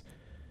guess.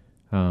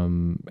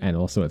 And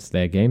also it's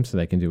their game, so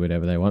they can do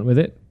whatever they want with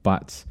it.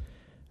 But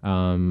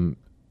one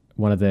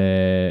of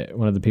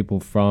the people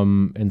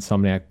from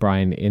Insomniac,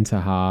 Brian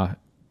Intihar,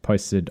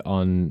 posted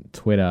on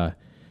Twitter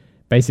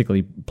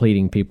basically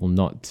pleading people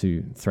not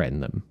to threaten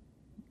them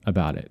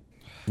about it,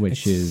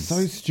 which is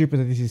so stupid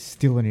that this is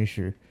still an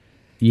issue.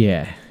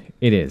 Yeah,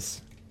 it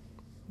is.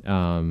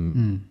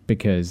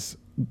 Because,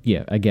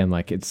 yeah, again,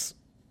 like, it's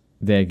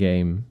their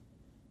game.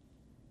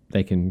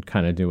 They can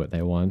kind of do what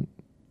they want.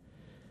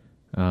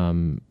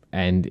 And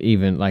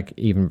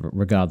even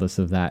regardless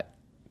of that,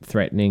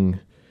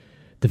 threatening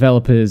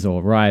developers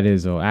or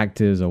writers or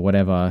actors or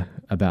whatever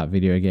about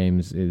video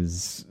games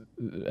is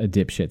a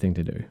dipshit thing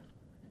to do.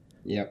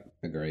 Yep,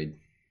 agreed.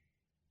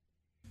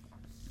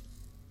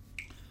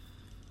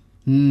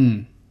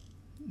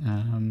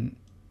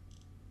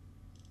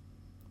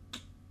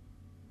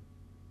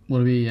 What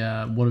do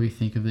we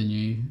think of the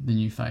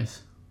new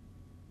face?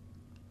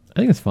 I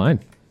think it's fine.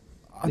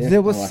 Yeah,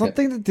 there was I like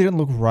something that didn't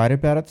look right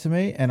about it to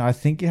me, and I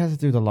think it has to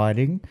do with the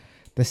lighting.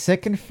 The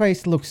second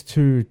face looks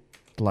too,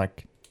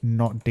 like,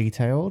 not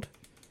detailed.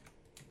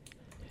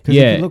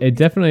 Yeah, it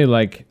definitely,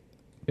 like,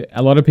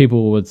 a lot of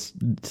people was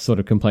sort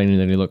of complaining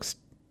that he looks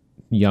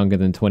younger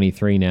than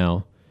 23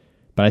 now,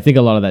 but I think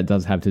a lot of that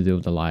does have to do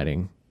with the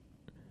lighting,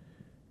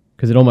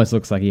 because it almost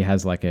looks like he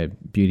has like a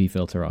beauty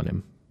filter on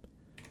him.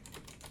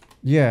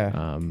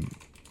 Yeah.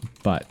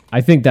 But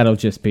I think that'll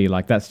just be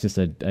like, that's just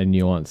a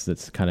nuance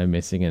that's kind of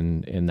missing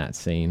in that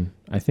scene.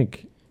 I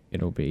think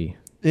it'll be.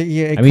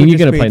 Yeah. I mean, you're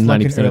going to play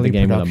 90% of the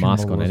game with a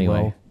mask on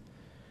anyway. Well.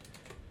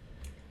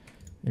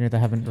 You know, they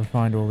haven't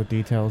refined all the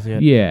details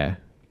yet. Yeah,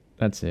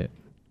 that's it.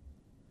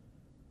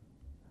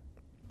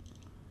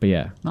 But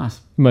yeah,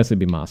 nice. Mostly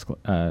be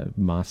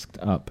masked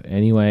up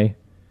anyway.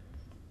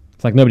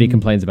 It's like nobody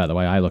complains about the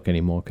way I look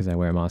anymore because I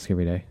wear a mask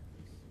every day.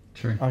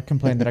 True. I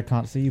complain that I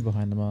can't see you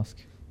behind the mask.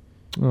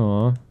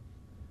 Aww.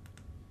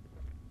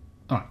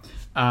 All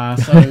right.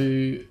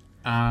 So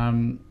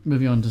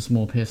moving on to some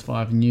more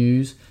PS5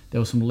 news. There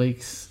were some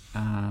leaks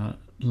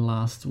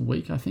last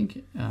week, I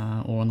think,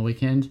 or on the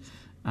weekend.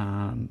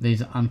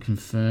 These are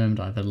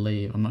unconfirmed, I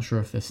believe. I'm not sure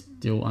if they're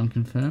still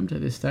unconfirmed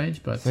at this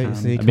stage, but so you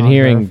I've been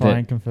hearing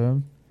that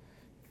confirm.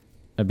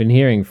 I've been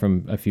hearing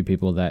from a few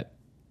people that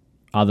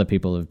other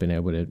people have been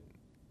able to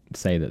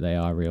say that they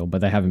are real,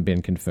 but they haven't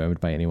been confirmed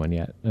by anyone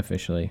yet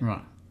officially.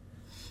 Right.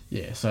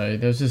 Yeah. So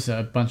there was just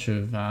a bunch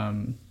of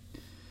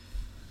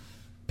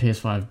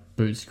PS5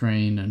 boot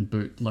screen and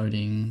boot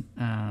loading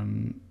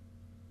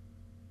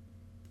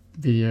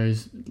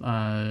videos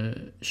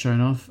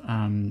shown off.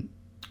 And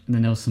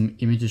then there was some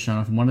images shown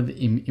off, and one of the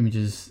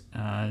images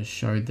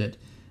showed that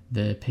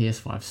the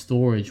PS5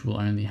 storage will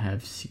only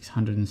have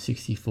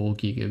 664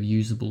 gig of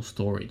usable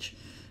storage.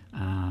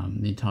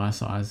 The entire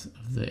size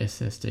of the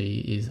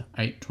SSD is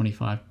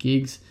 825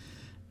 gigs.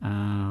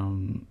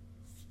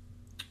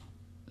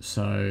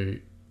 So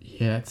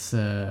yeah,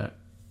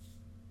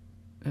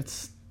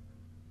 that's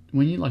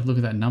when you like look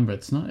at that number,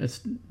 it's not a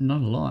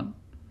lot.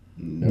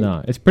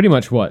 No, it's pretty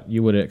much what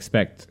you would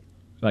expect,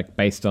 like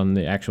based on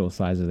the actual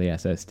size of the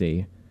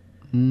SSD.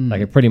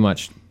 Like it pretty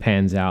much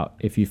pans out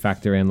if you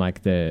factor in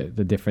like the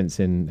difference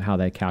in how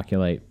they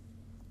calculate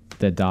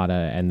the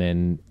data and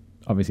then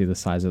obviously the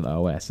size of the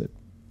OS. It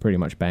pretty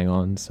much bang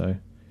on. So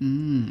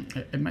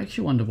it makes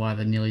you wonder why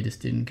they nearly just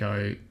didn't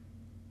go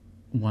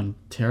 1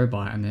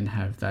 terabyte and then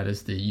have that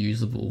as the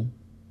usable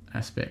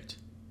aspect,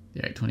 the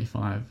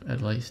 825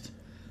 at least.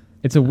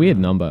 It's a weird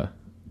number.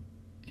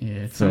 Yeah,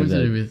 it's something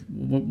to do with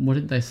what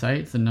did they say?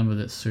 It's the number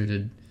that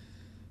suited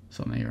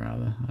something or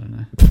other. I don't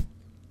know.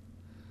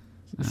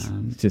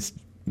 Just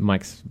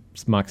Mark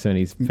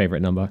Cerny's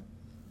favorite number.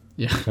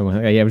 Yeah. Yeah,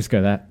 we'll just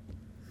go that.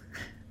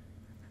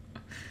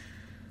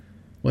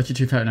 What's your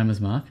two favorite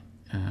numbers, Mark?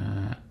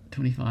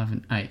 25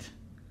 and 8.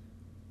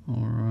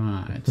 All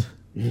right.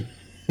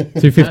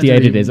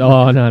 258 it is.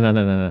 Oh,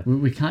 no.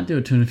 We can't do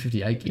a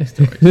 258 gig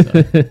storage.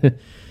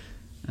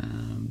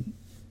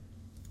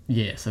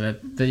 So,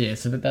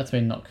 that's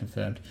been not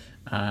confirmed.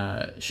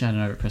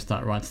 Shannon over at Press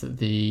Start writes that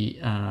the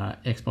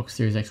Xbox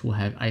Series X will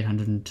have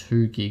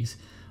 802 gigs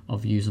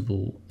of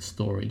usable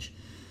storage.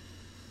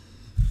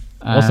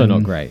 Also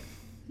not great.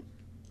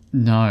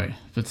 No,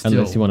 but still.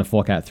 Unless you want to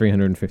fork out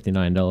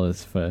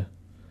 $359 for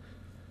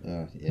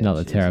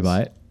another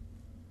terabyte.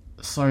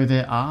 So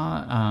there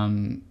are,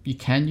 you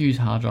can use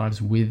hard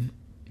drives with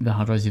the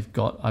hard drives you've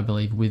got, I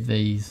believe, with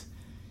these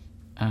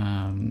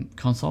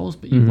consoles,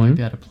 but you won't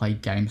be able to play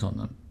games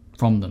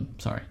from them.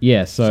 Sorry.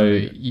 Yeah, so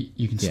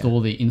you can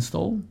store the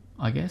install,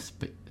 I guess,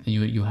 but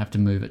you'll have to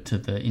move it to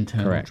the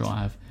internal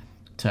drive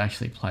to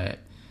actually play it.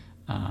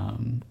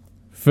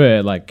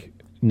 For like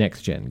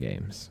next gen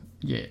games.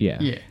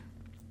 Yeah.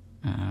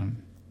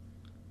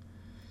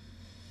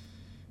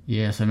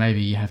 So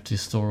maybe you have to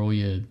store all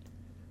your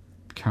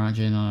current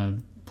gen on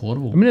a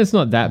portable. I mean, it's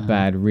not that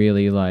bad,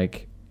 really.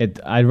 Like,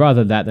 I'd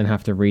rather that than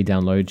have to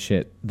re-download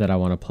shit that I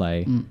want to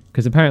play.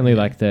 Because apparently,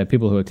 like, the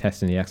people who are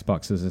testing the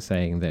Xboxes are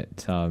saying that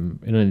it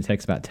only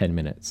takes about 10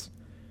 minutes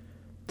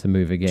to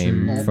move a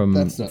game from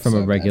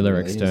a regular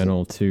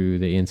external to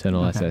the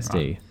internal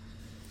SSD.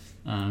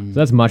 Right. So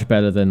that's much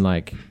better than,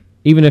 like,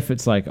 even if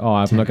it's like, oh,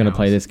 I'm not going to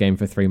play this game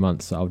for 3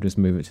 months, so I'll just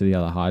move it to the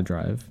other hard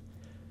drive.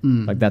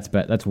 Like,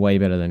 that's way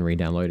better than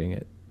re-downloading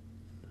it.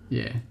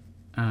 Yeah.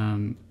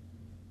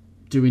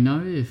 Do we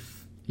know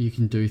if you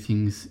can do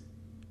things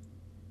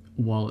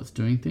while it's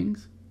doing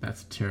things?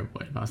 That's a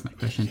terrible way of asking that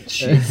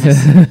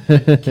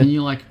question. Can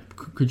you, like,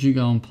 could you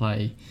go and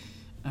play,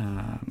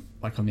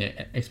 like on the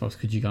Xbox,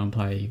 could you go and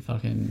play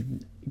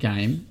fucking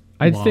game?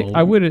 I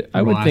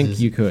would think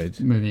you could.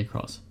 Moving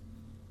across.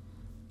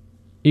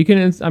 You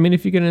can, I mean,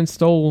 if you can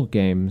install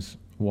games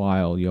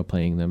while you're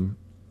playing them,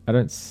 I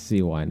don't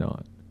see why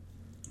not.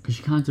 Because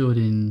you can't do it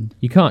in...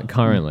 You can't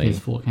currently.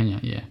 PS4, can you?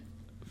 Yeah.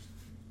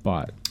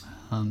 But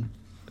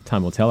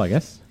time will tell, I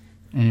guess.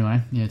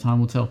 Anyway, yeah, time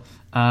will tell.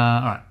 All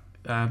right.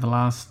 The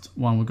last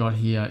one we got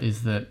here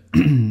is that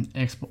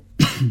Xbox...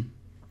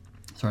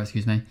 Sorry,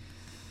 excuse me.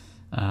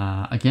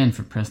 Again,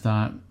 from Press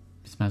Start.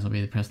 This may as well be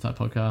the Press Start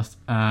podcast.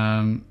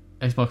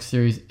 Xbox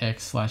Series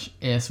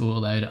X/S will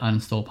allow you to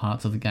uninstall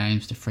parts of the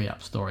games to free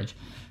up storage.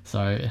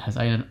 So it has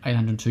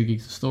 802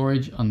 gigs of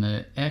storage on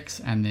the X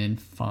and then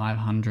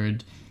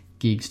 500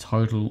 gigs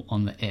total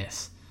on the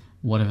S.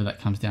 Whatever that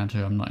comes down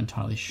to, I'm not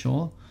entirely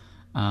sure.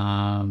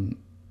 But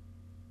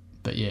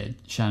yeah,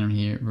 Shannon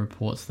here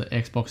reports that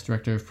Xbox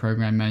Director of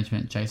Program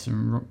Management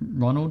Jason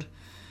Ronald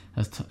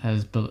has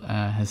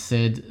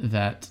said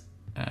that.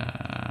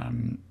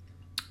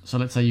 So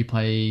let's say you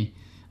play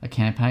a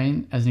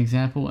campaign as an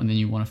example, and then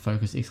you want to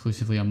focus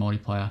exclusively on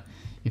multiplayer.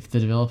 If the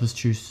developers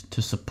choose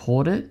to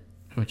support it,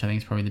 which I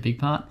think is probably the big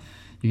part,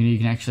 you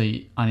can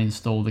actually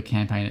uninstall the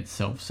campaign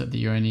itself, so that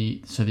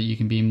you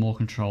can be in more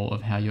control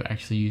of how you're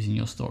actually using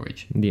your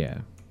storage. Yeah,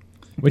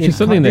 which is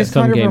something that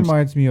some games... This kind of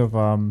reminds me of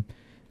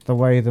the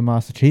way the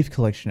Master Chief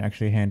Collection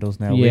actually handles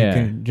now. Yeah. Where you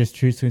can just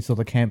choose to install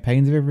the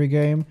campaigns of every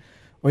game,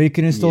 or you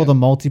can install the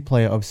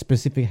multiplayer of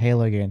specific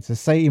Halo games. So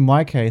say in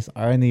my case,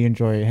 I only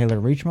enjoy Halo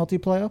Reach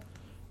multiplayer.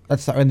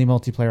 That's the only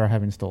multiplayer I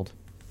have installed.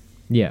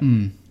 Yeah.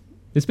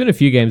 There's been a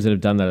few games that have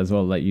done that as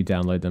well, let you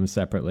download them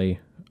separately.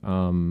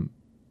 And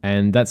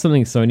that's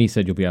something Sony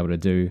said you'll be able to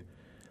do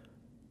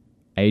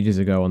ages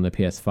ago on the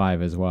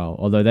PS5 as well.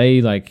 Although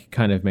they like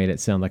kind of made it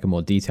sound like a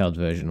more detailed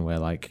version where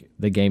like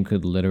the game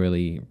could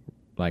literally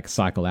like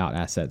cycle out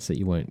assets that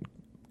you weren't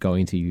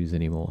going to use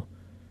anymore.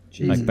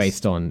 Jesus. Like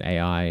based on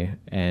AI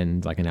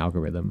and like an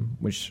algorithm,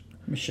 which...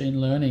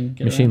 Machine learning.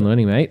 Machine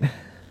learning, mate.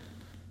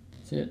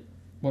 That's it.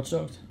 Watch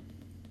Dogs.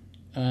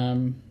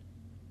 It'd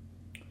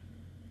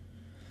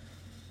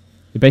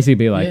basically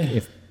be like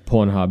if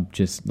Pornhub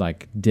just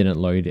like didn't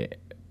load it,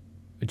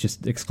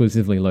 just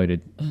exclusively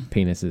loaded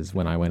penises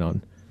when I went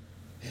on.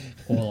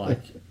 Or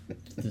like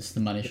just the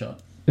money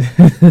shot.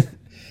 I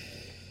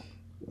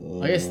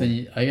guess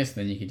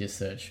then you could just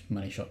search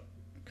money shot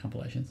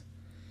compilations.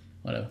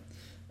 Whatever.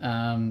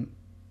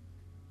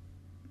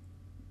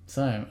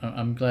 So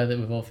I'm glad that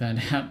we've all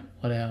found out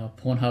what our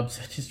Pornhub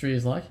search history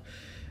is like.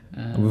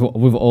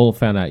 We've all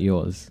found out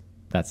yours.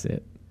 That's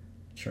it.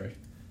 True.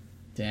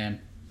 Damn.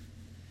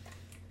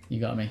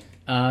 You got me.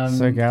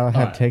 So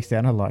Galahad takes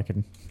down a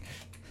lichen.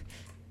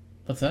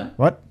 What's that?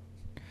 What?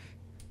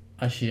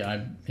 Actually,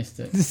 I missed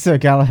it. So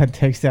Galahad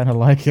takes down a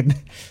lichen.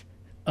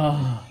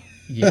 Oh,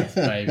 yes,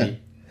 baby.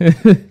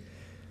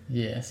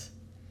 Yes.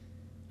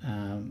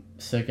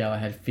 Sir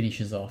Galahad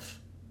finishes off.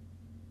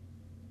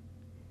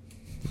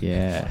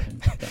 Yeah.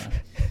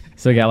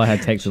 So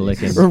Galahad takes a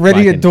licking.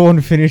 Ready at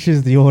Dawn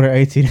finishes the Order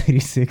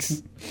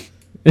 1886.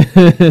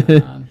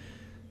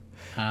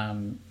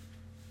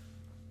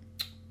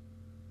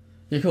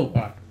 Yeah, cool.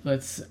 All right,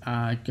 let's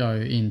go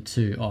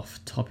into off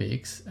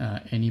topics.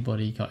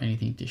 Anybody got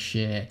anything to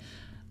share?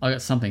 I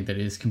got something that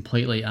is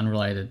completely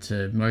unrelated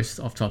to most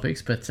off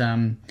topics, but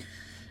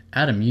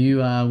Adam, you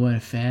weren't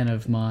a fan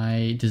of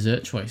my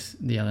dessert choice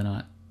the other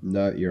night.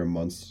 No, you're a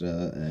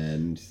monster,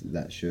 and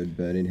that should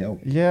burn in hell.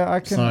 Yeah, I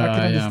can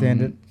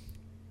understand it.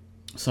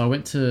 So I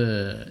went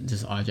to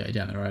just IJ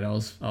down the road.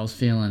 I was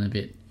feeling a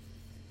bit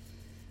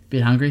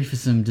hungry for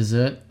some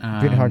dessert.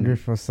 Bit hungry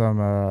for some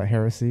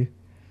heresy.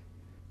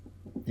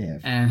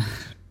 Yeah.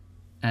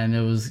 And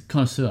it was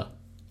connoisseur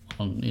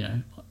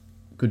on,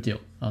 good deal.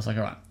 I was like,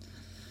 all right.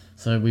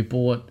 So we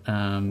bought.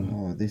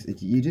 Oh, this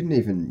you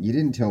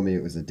didn't tell me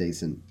it was a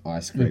decent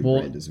ice cream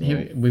brand as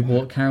well. We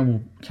bought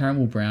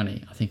caramel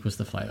brownie. I think was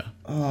the flavor.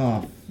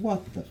 Oh,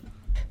 what the?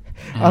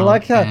 I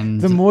like how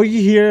the more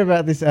you hear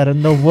about this,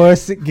 Adam, the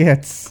worse it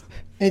gets.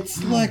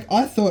 It's like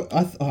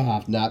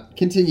nah.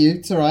 Continue.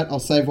 It's all right. I'll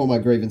save all my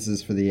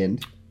grievances for the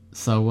end.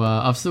 So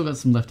I've still got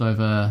some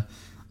leftover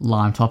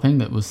lime topping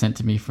that was sent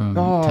to me from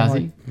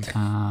Tassie.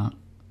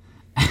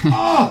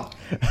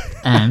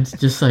 And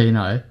just so you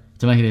know,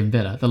 to make it even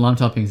better, the lime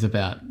topping is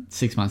about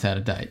 6 months out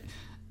of date.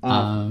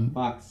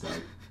 Fuck's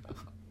sake.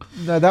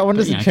 No, that one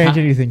doesn't change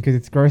anything because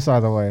it's gross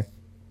either way.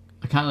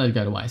 I can't let it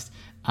go to waste.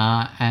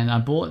 And I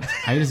bought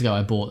ages ago.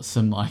 I bought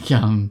some like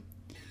a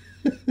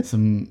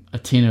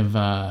tin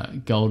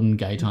of golden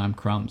Gaytime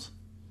crumbs.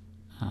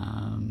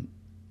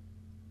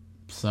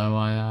 So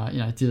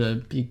I did a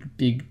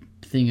big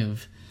thing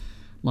of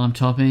lime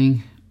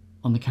topping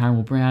on the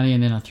caramel brownie,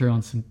 and then I threw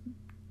on some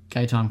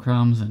Gaytime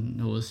crumbs,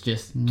 and it was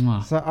just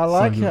mwah, So I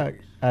like so how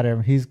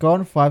Adam, he's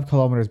gone 5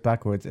 kilometers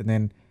backwards and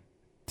then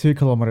 2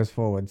 kilometers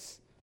forwards.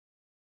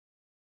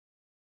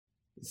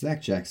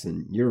 Zach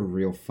Jackson, you're a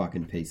real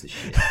fucking piece of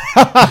shit.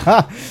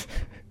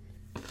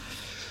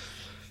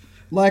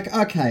 Like,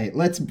 okay,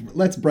 let's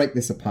break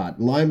this apart.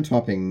 Lime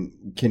topping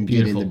can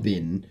Beautiful. get in the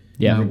bin,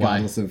 Yeah.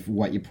 regardless of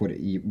what you put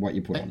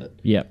on it.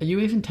 Yeah. Are you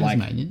even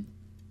Tasmanian?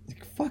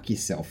 Like, fuck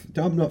yourself.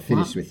 I'm not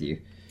finished with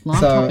you.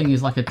 Lime So- topping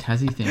is like a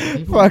Tassie thing.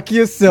 People, Fuck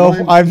yourself,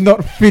 Lime- I'm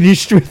not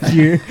finished with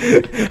you.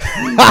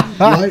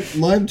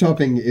 Lime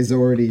topping is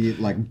already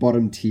like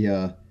bottom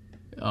tier.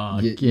 oh,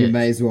 You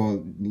may as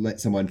well let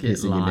someone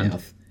piss in your limed.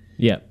 mouth.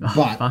 Yeah.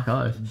 But fuck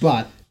off.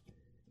 But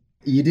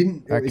you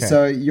didn't. Okay.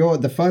 So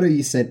the photo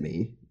you sent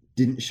me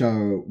didn't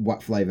show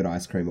what flavored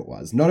ice cream it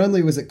was. Not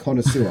only was it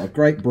connoisseur,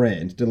 great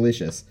brand,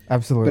 delicious,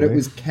 Absolutely. but it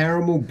was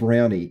caramel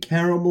brownie,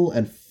 caramel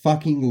and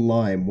fucking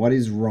lime. What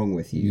is wrong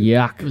with you? It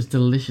Yuck. was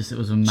delicious. It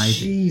was amazing.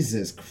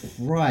 Jesus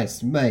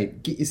Christ,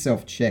 mate, get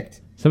yourself checked.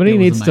 Somebody It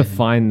was needs to amazing.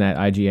 find that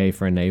IGA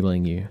for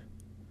enabling you.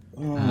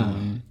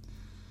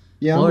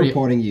 Yeah, I'm Already-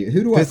 reporting you.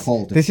 Who do I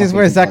call? This is fucking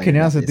where Zach complain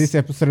announced about that this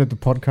episode of the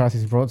podcast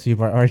is brought to you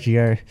by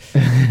RGO.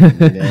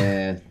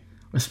 Yeah.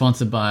 We're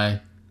sponsored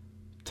by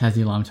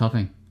Tassie Lime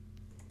Topping.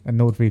 and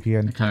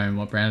NordVPN. I can't remember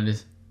what brand it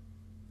is.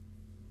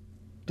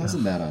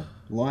 Doesn't matter.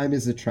 Lime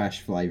is a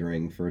trash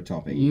flavoring for a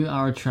topping. You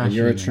are a trash. and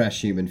you're a human.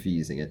 trash human for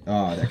using it.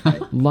 Oh, okay.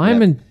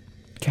 Lime Yep. and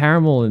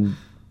caramel and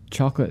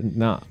chocolate.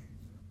 Nah.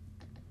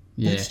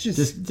 Yeah, That's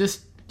just-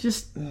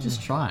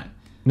 just try it.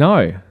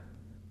 No.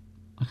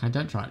 Okay,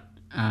 don't try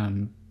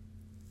it.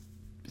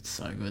 It's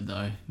so good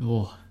though.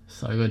 Oh,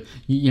 so good.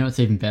 You know what's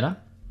even better?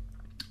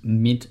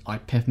 Mint,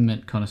 like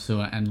peppermint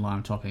connoisseur and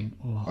lime topping.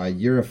 Oh, Oh,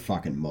 you're a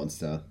fucking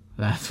monster.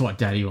 that's what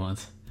Daddy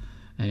wants.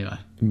 Anyway,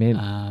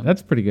 Man,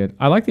 that's pretty good.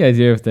 I like the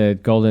idea of the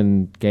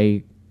golden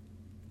gay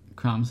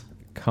crumbs.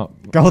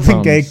 Golden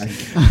crumbs. Gate.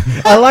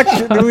 I like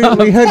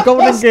we heard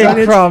Golden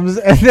Gate crumbs,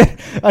 and then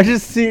I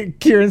just see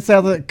Kieran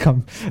sound like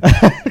come.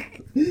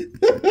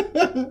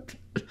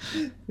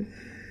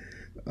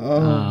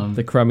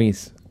 The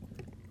crummies.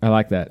 I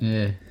like that.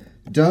 Yeah.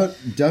 Don't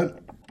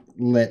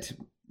let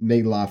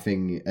me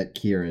laughing at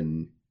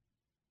Kieran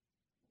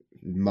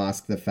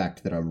mask the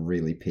fact that I'm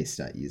really pissed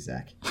at you,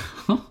 Zach.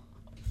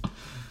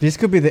 This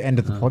could be the end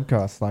of the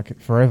podcast, like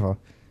forever.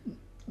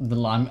 The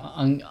lime.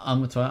 I'm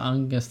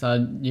gonna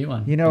start a new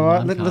one. You know The what?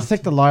 lime Let's cast.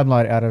 take the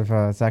limelight out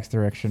of Zach's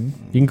direction.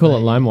 You can call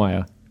it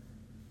LimeWire.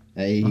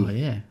 Hey, Oh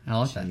yeah, I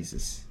like that.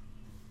 Jesus.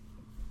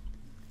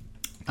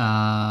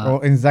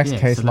 Or in Zach's yeah,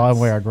 case, so that's-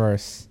 LimeWire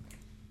gross.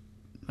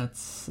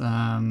 That's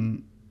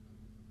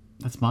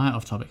my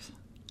off topics.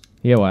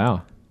 Yeah,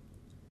 wow.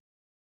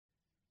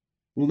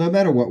 Well, no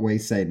matter what we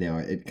say now,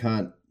 it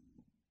can't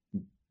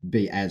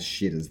be as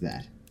shit as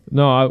that.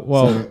 No,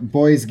 So,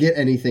 boys, get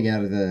anything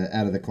out of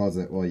the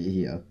closet while you're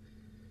here.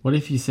 What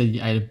if you said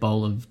you ate a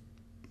bowl of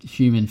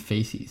human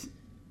feces?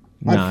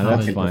 I'd Nah,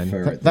 that's fucking fine.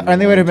 prefer it The than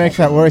only way to lime make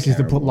that topping worse and is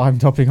to put caramel. lime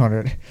topping on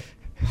it.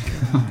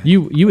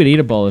 you would eat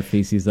a bowl of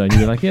feces though, and you'd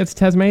be like, yeah, it's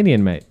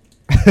Tasmanian, mate.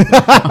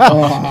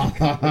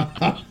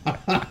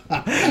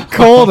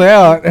 Called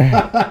out.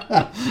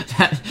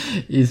 That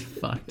is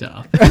fucked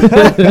up.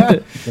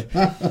 That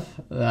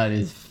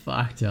is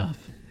fucked up.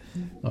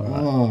 All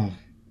right. Oh.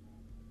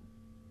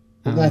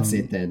 Well, that's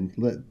it then.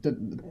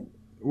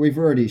 We've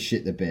already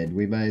shit the bed.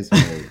 We may as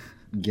well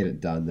get it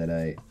done then,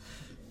 eh?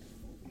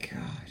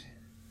 God.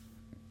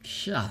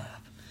 Shut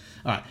up.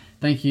 All right.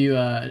 Thank you.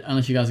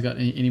 Unless you guys have got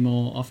any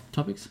more off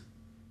topics,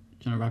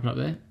 do you want to wrap it up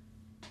there?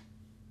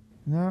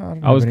 No,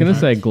 don't I was have going to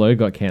any- say Glow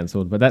got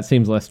cancelled, but that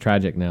seems less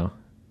tragic now.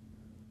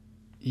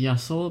 Yeah, I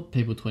saw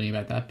people tweeting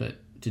about that, but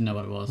didn't know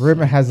what it was.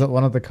 Rumor has it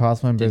one of the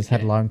cast members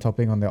had care. lime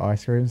topping on their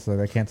ice cream, so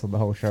they cancelled the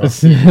whole show.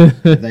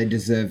 They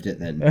deserved it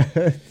then.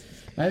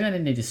 Maybe I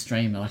didn't need to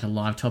stream like a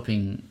live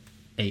topping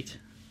eat.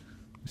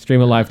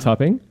 Stream a live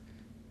topping.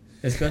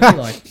 There's got to be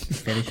like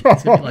fetish.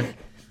 There's got to be like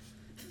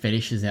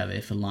fetishes out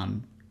there for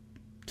lime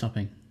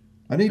topping.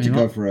 I need to You know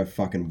go what? for a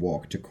fucking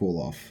walk to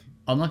cool off.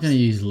 I'm not going to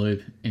use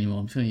lube anymore.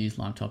 I'm just going to use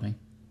lime topping.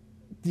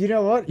 You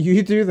know what?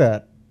 You do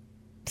that.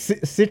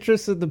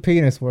 Citrus of the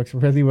penis works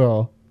really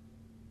well.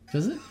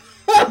 Does it?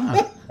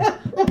 Ah.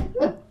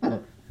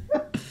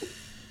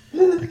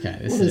 Okay,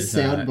 this What a is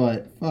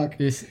soundbite. Fuck.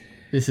 This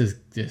is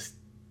just,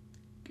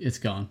 it's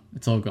gone.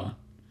 It's all gone.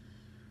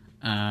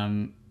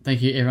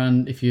 Thank you,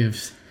 everyone. If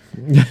you've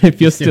If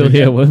you're still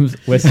here,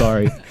 we're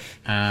sorry.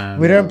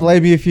 We don't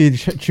blame you if you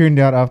tuned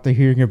out after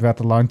hearing about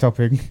the line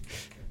topping.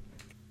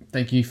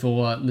 Thank you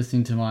for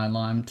listening to my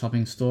lime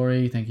topping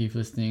story. Thank you for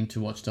listening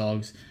to Watch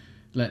Dogs.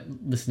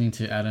 Listening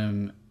to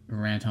Adam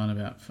rant on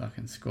about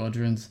fucking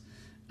squadrons.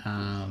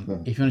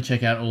 If you want to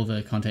check out all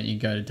the content, you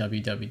can go to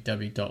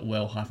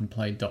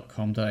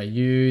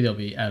www.well-played.com.au. There'll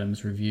be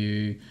Adam's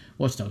review,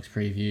 Watch Dogs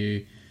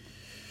preview,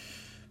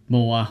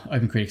 more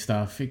Open Critic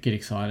stuff. Get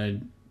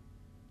excited.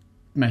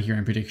 Make your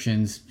own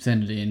predictions.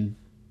 Send it in.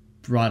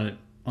 Write it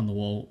on the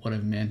wall.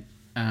 Whatever, man.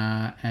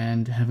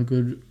 And have a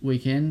good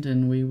weekend,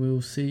 and we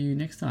will see you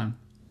next time.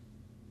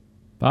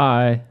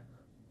 Bye.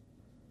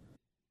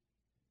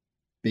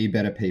 Be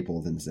better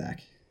people than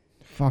Zach.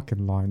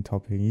 Fucking line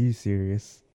topping. Are you serious?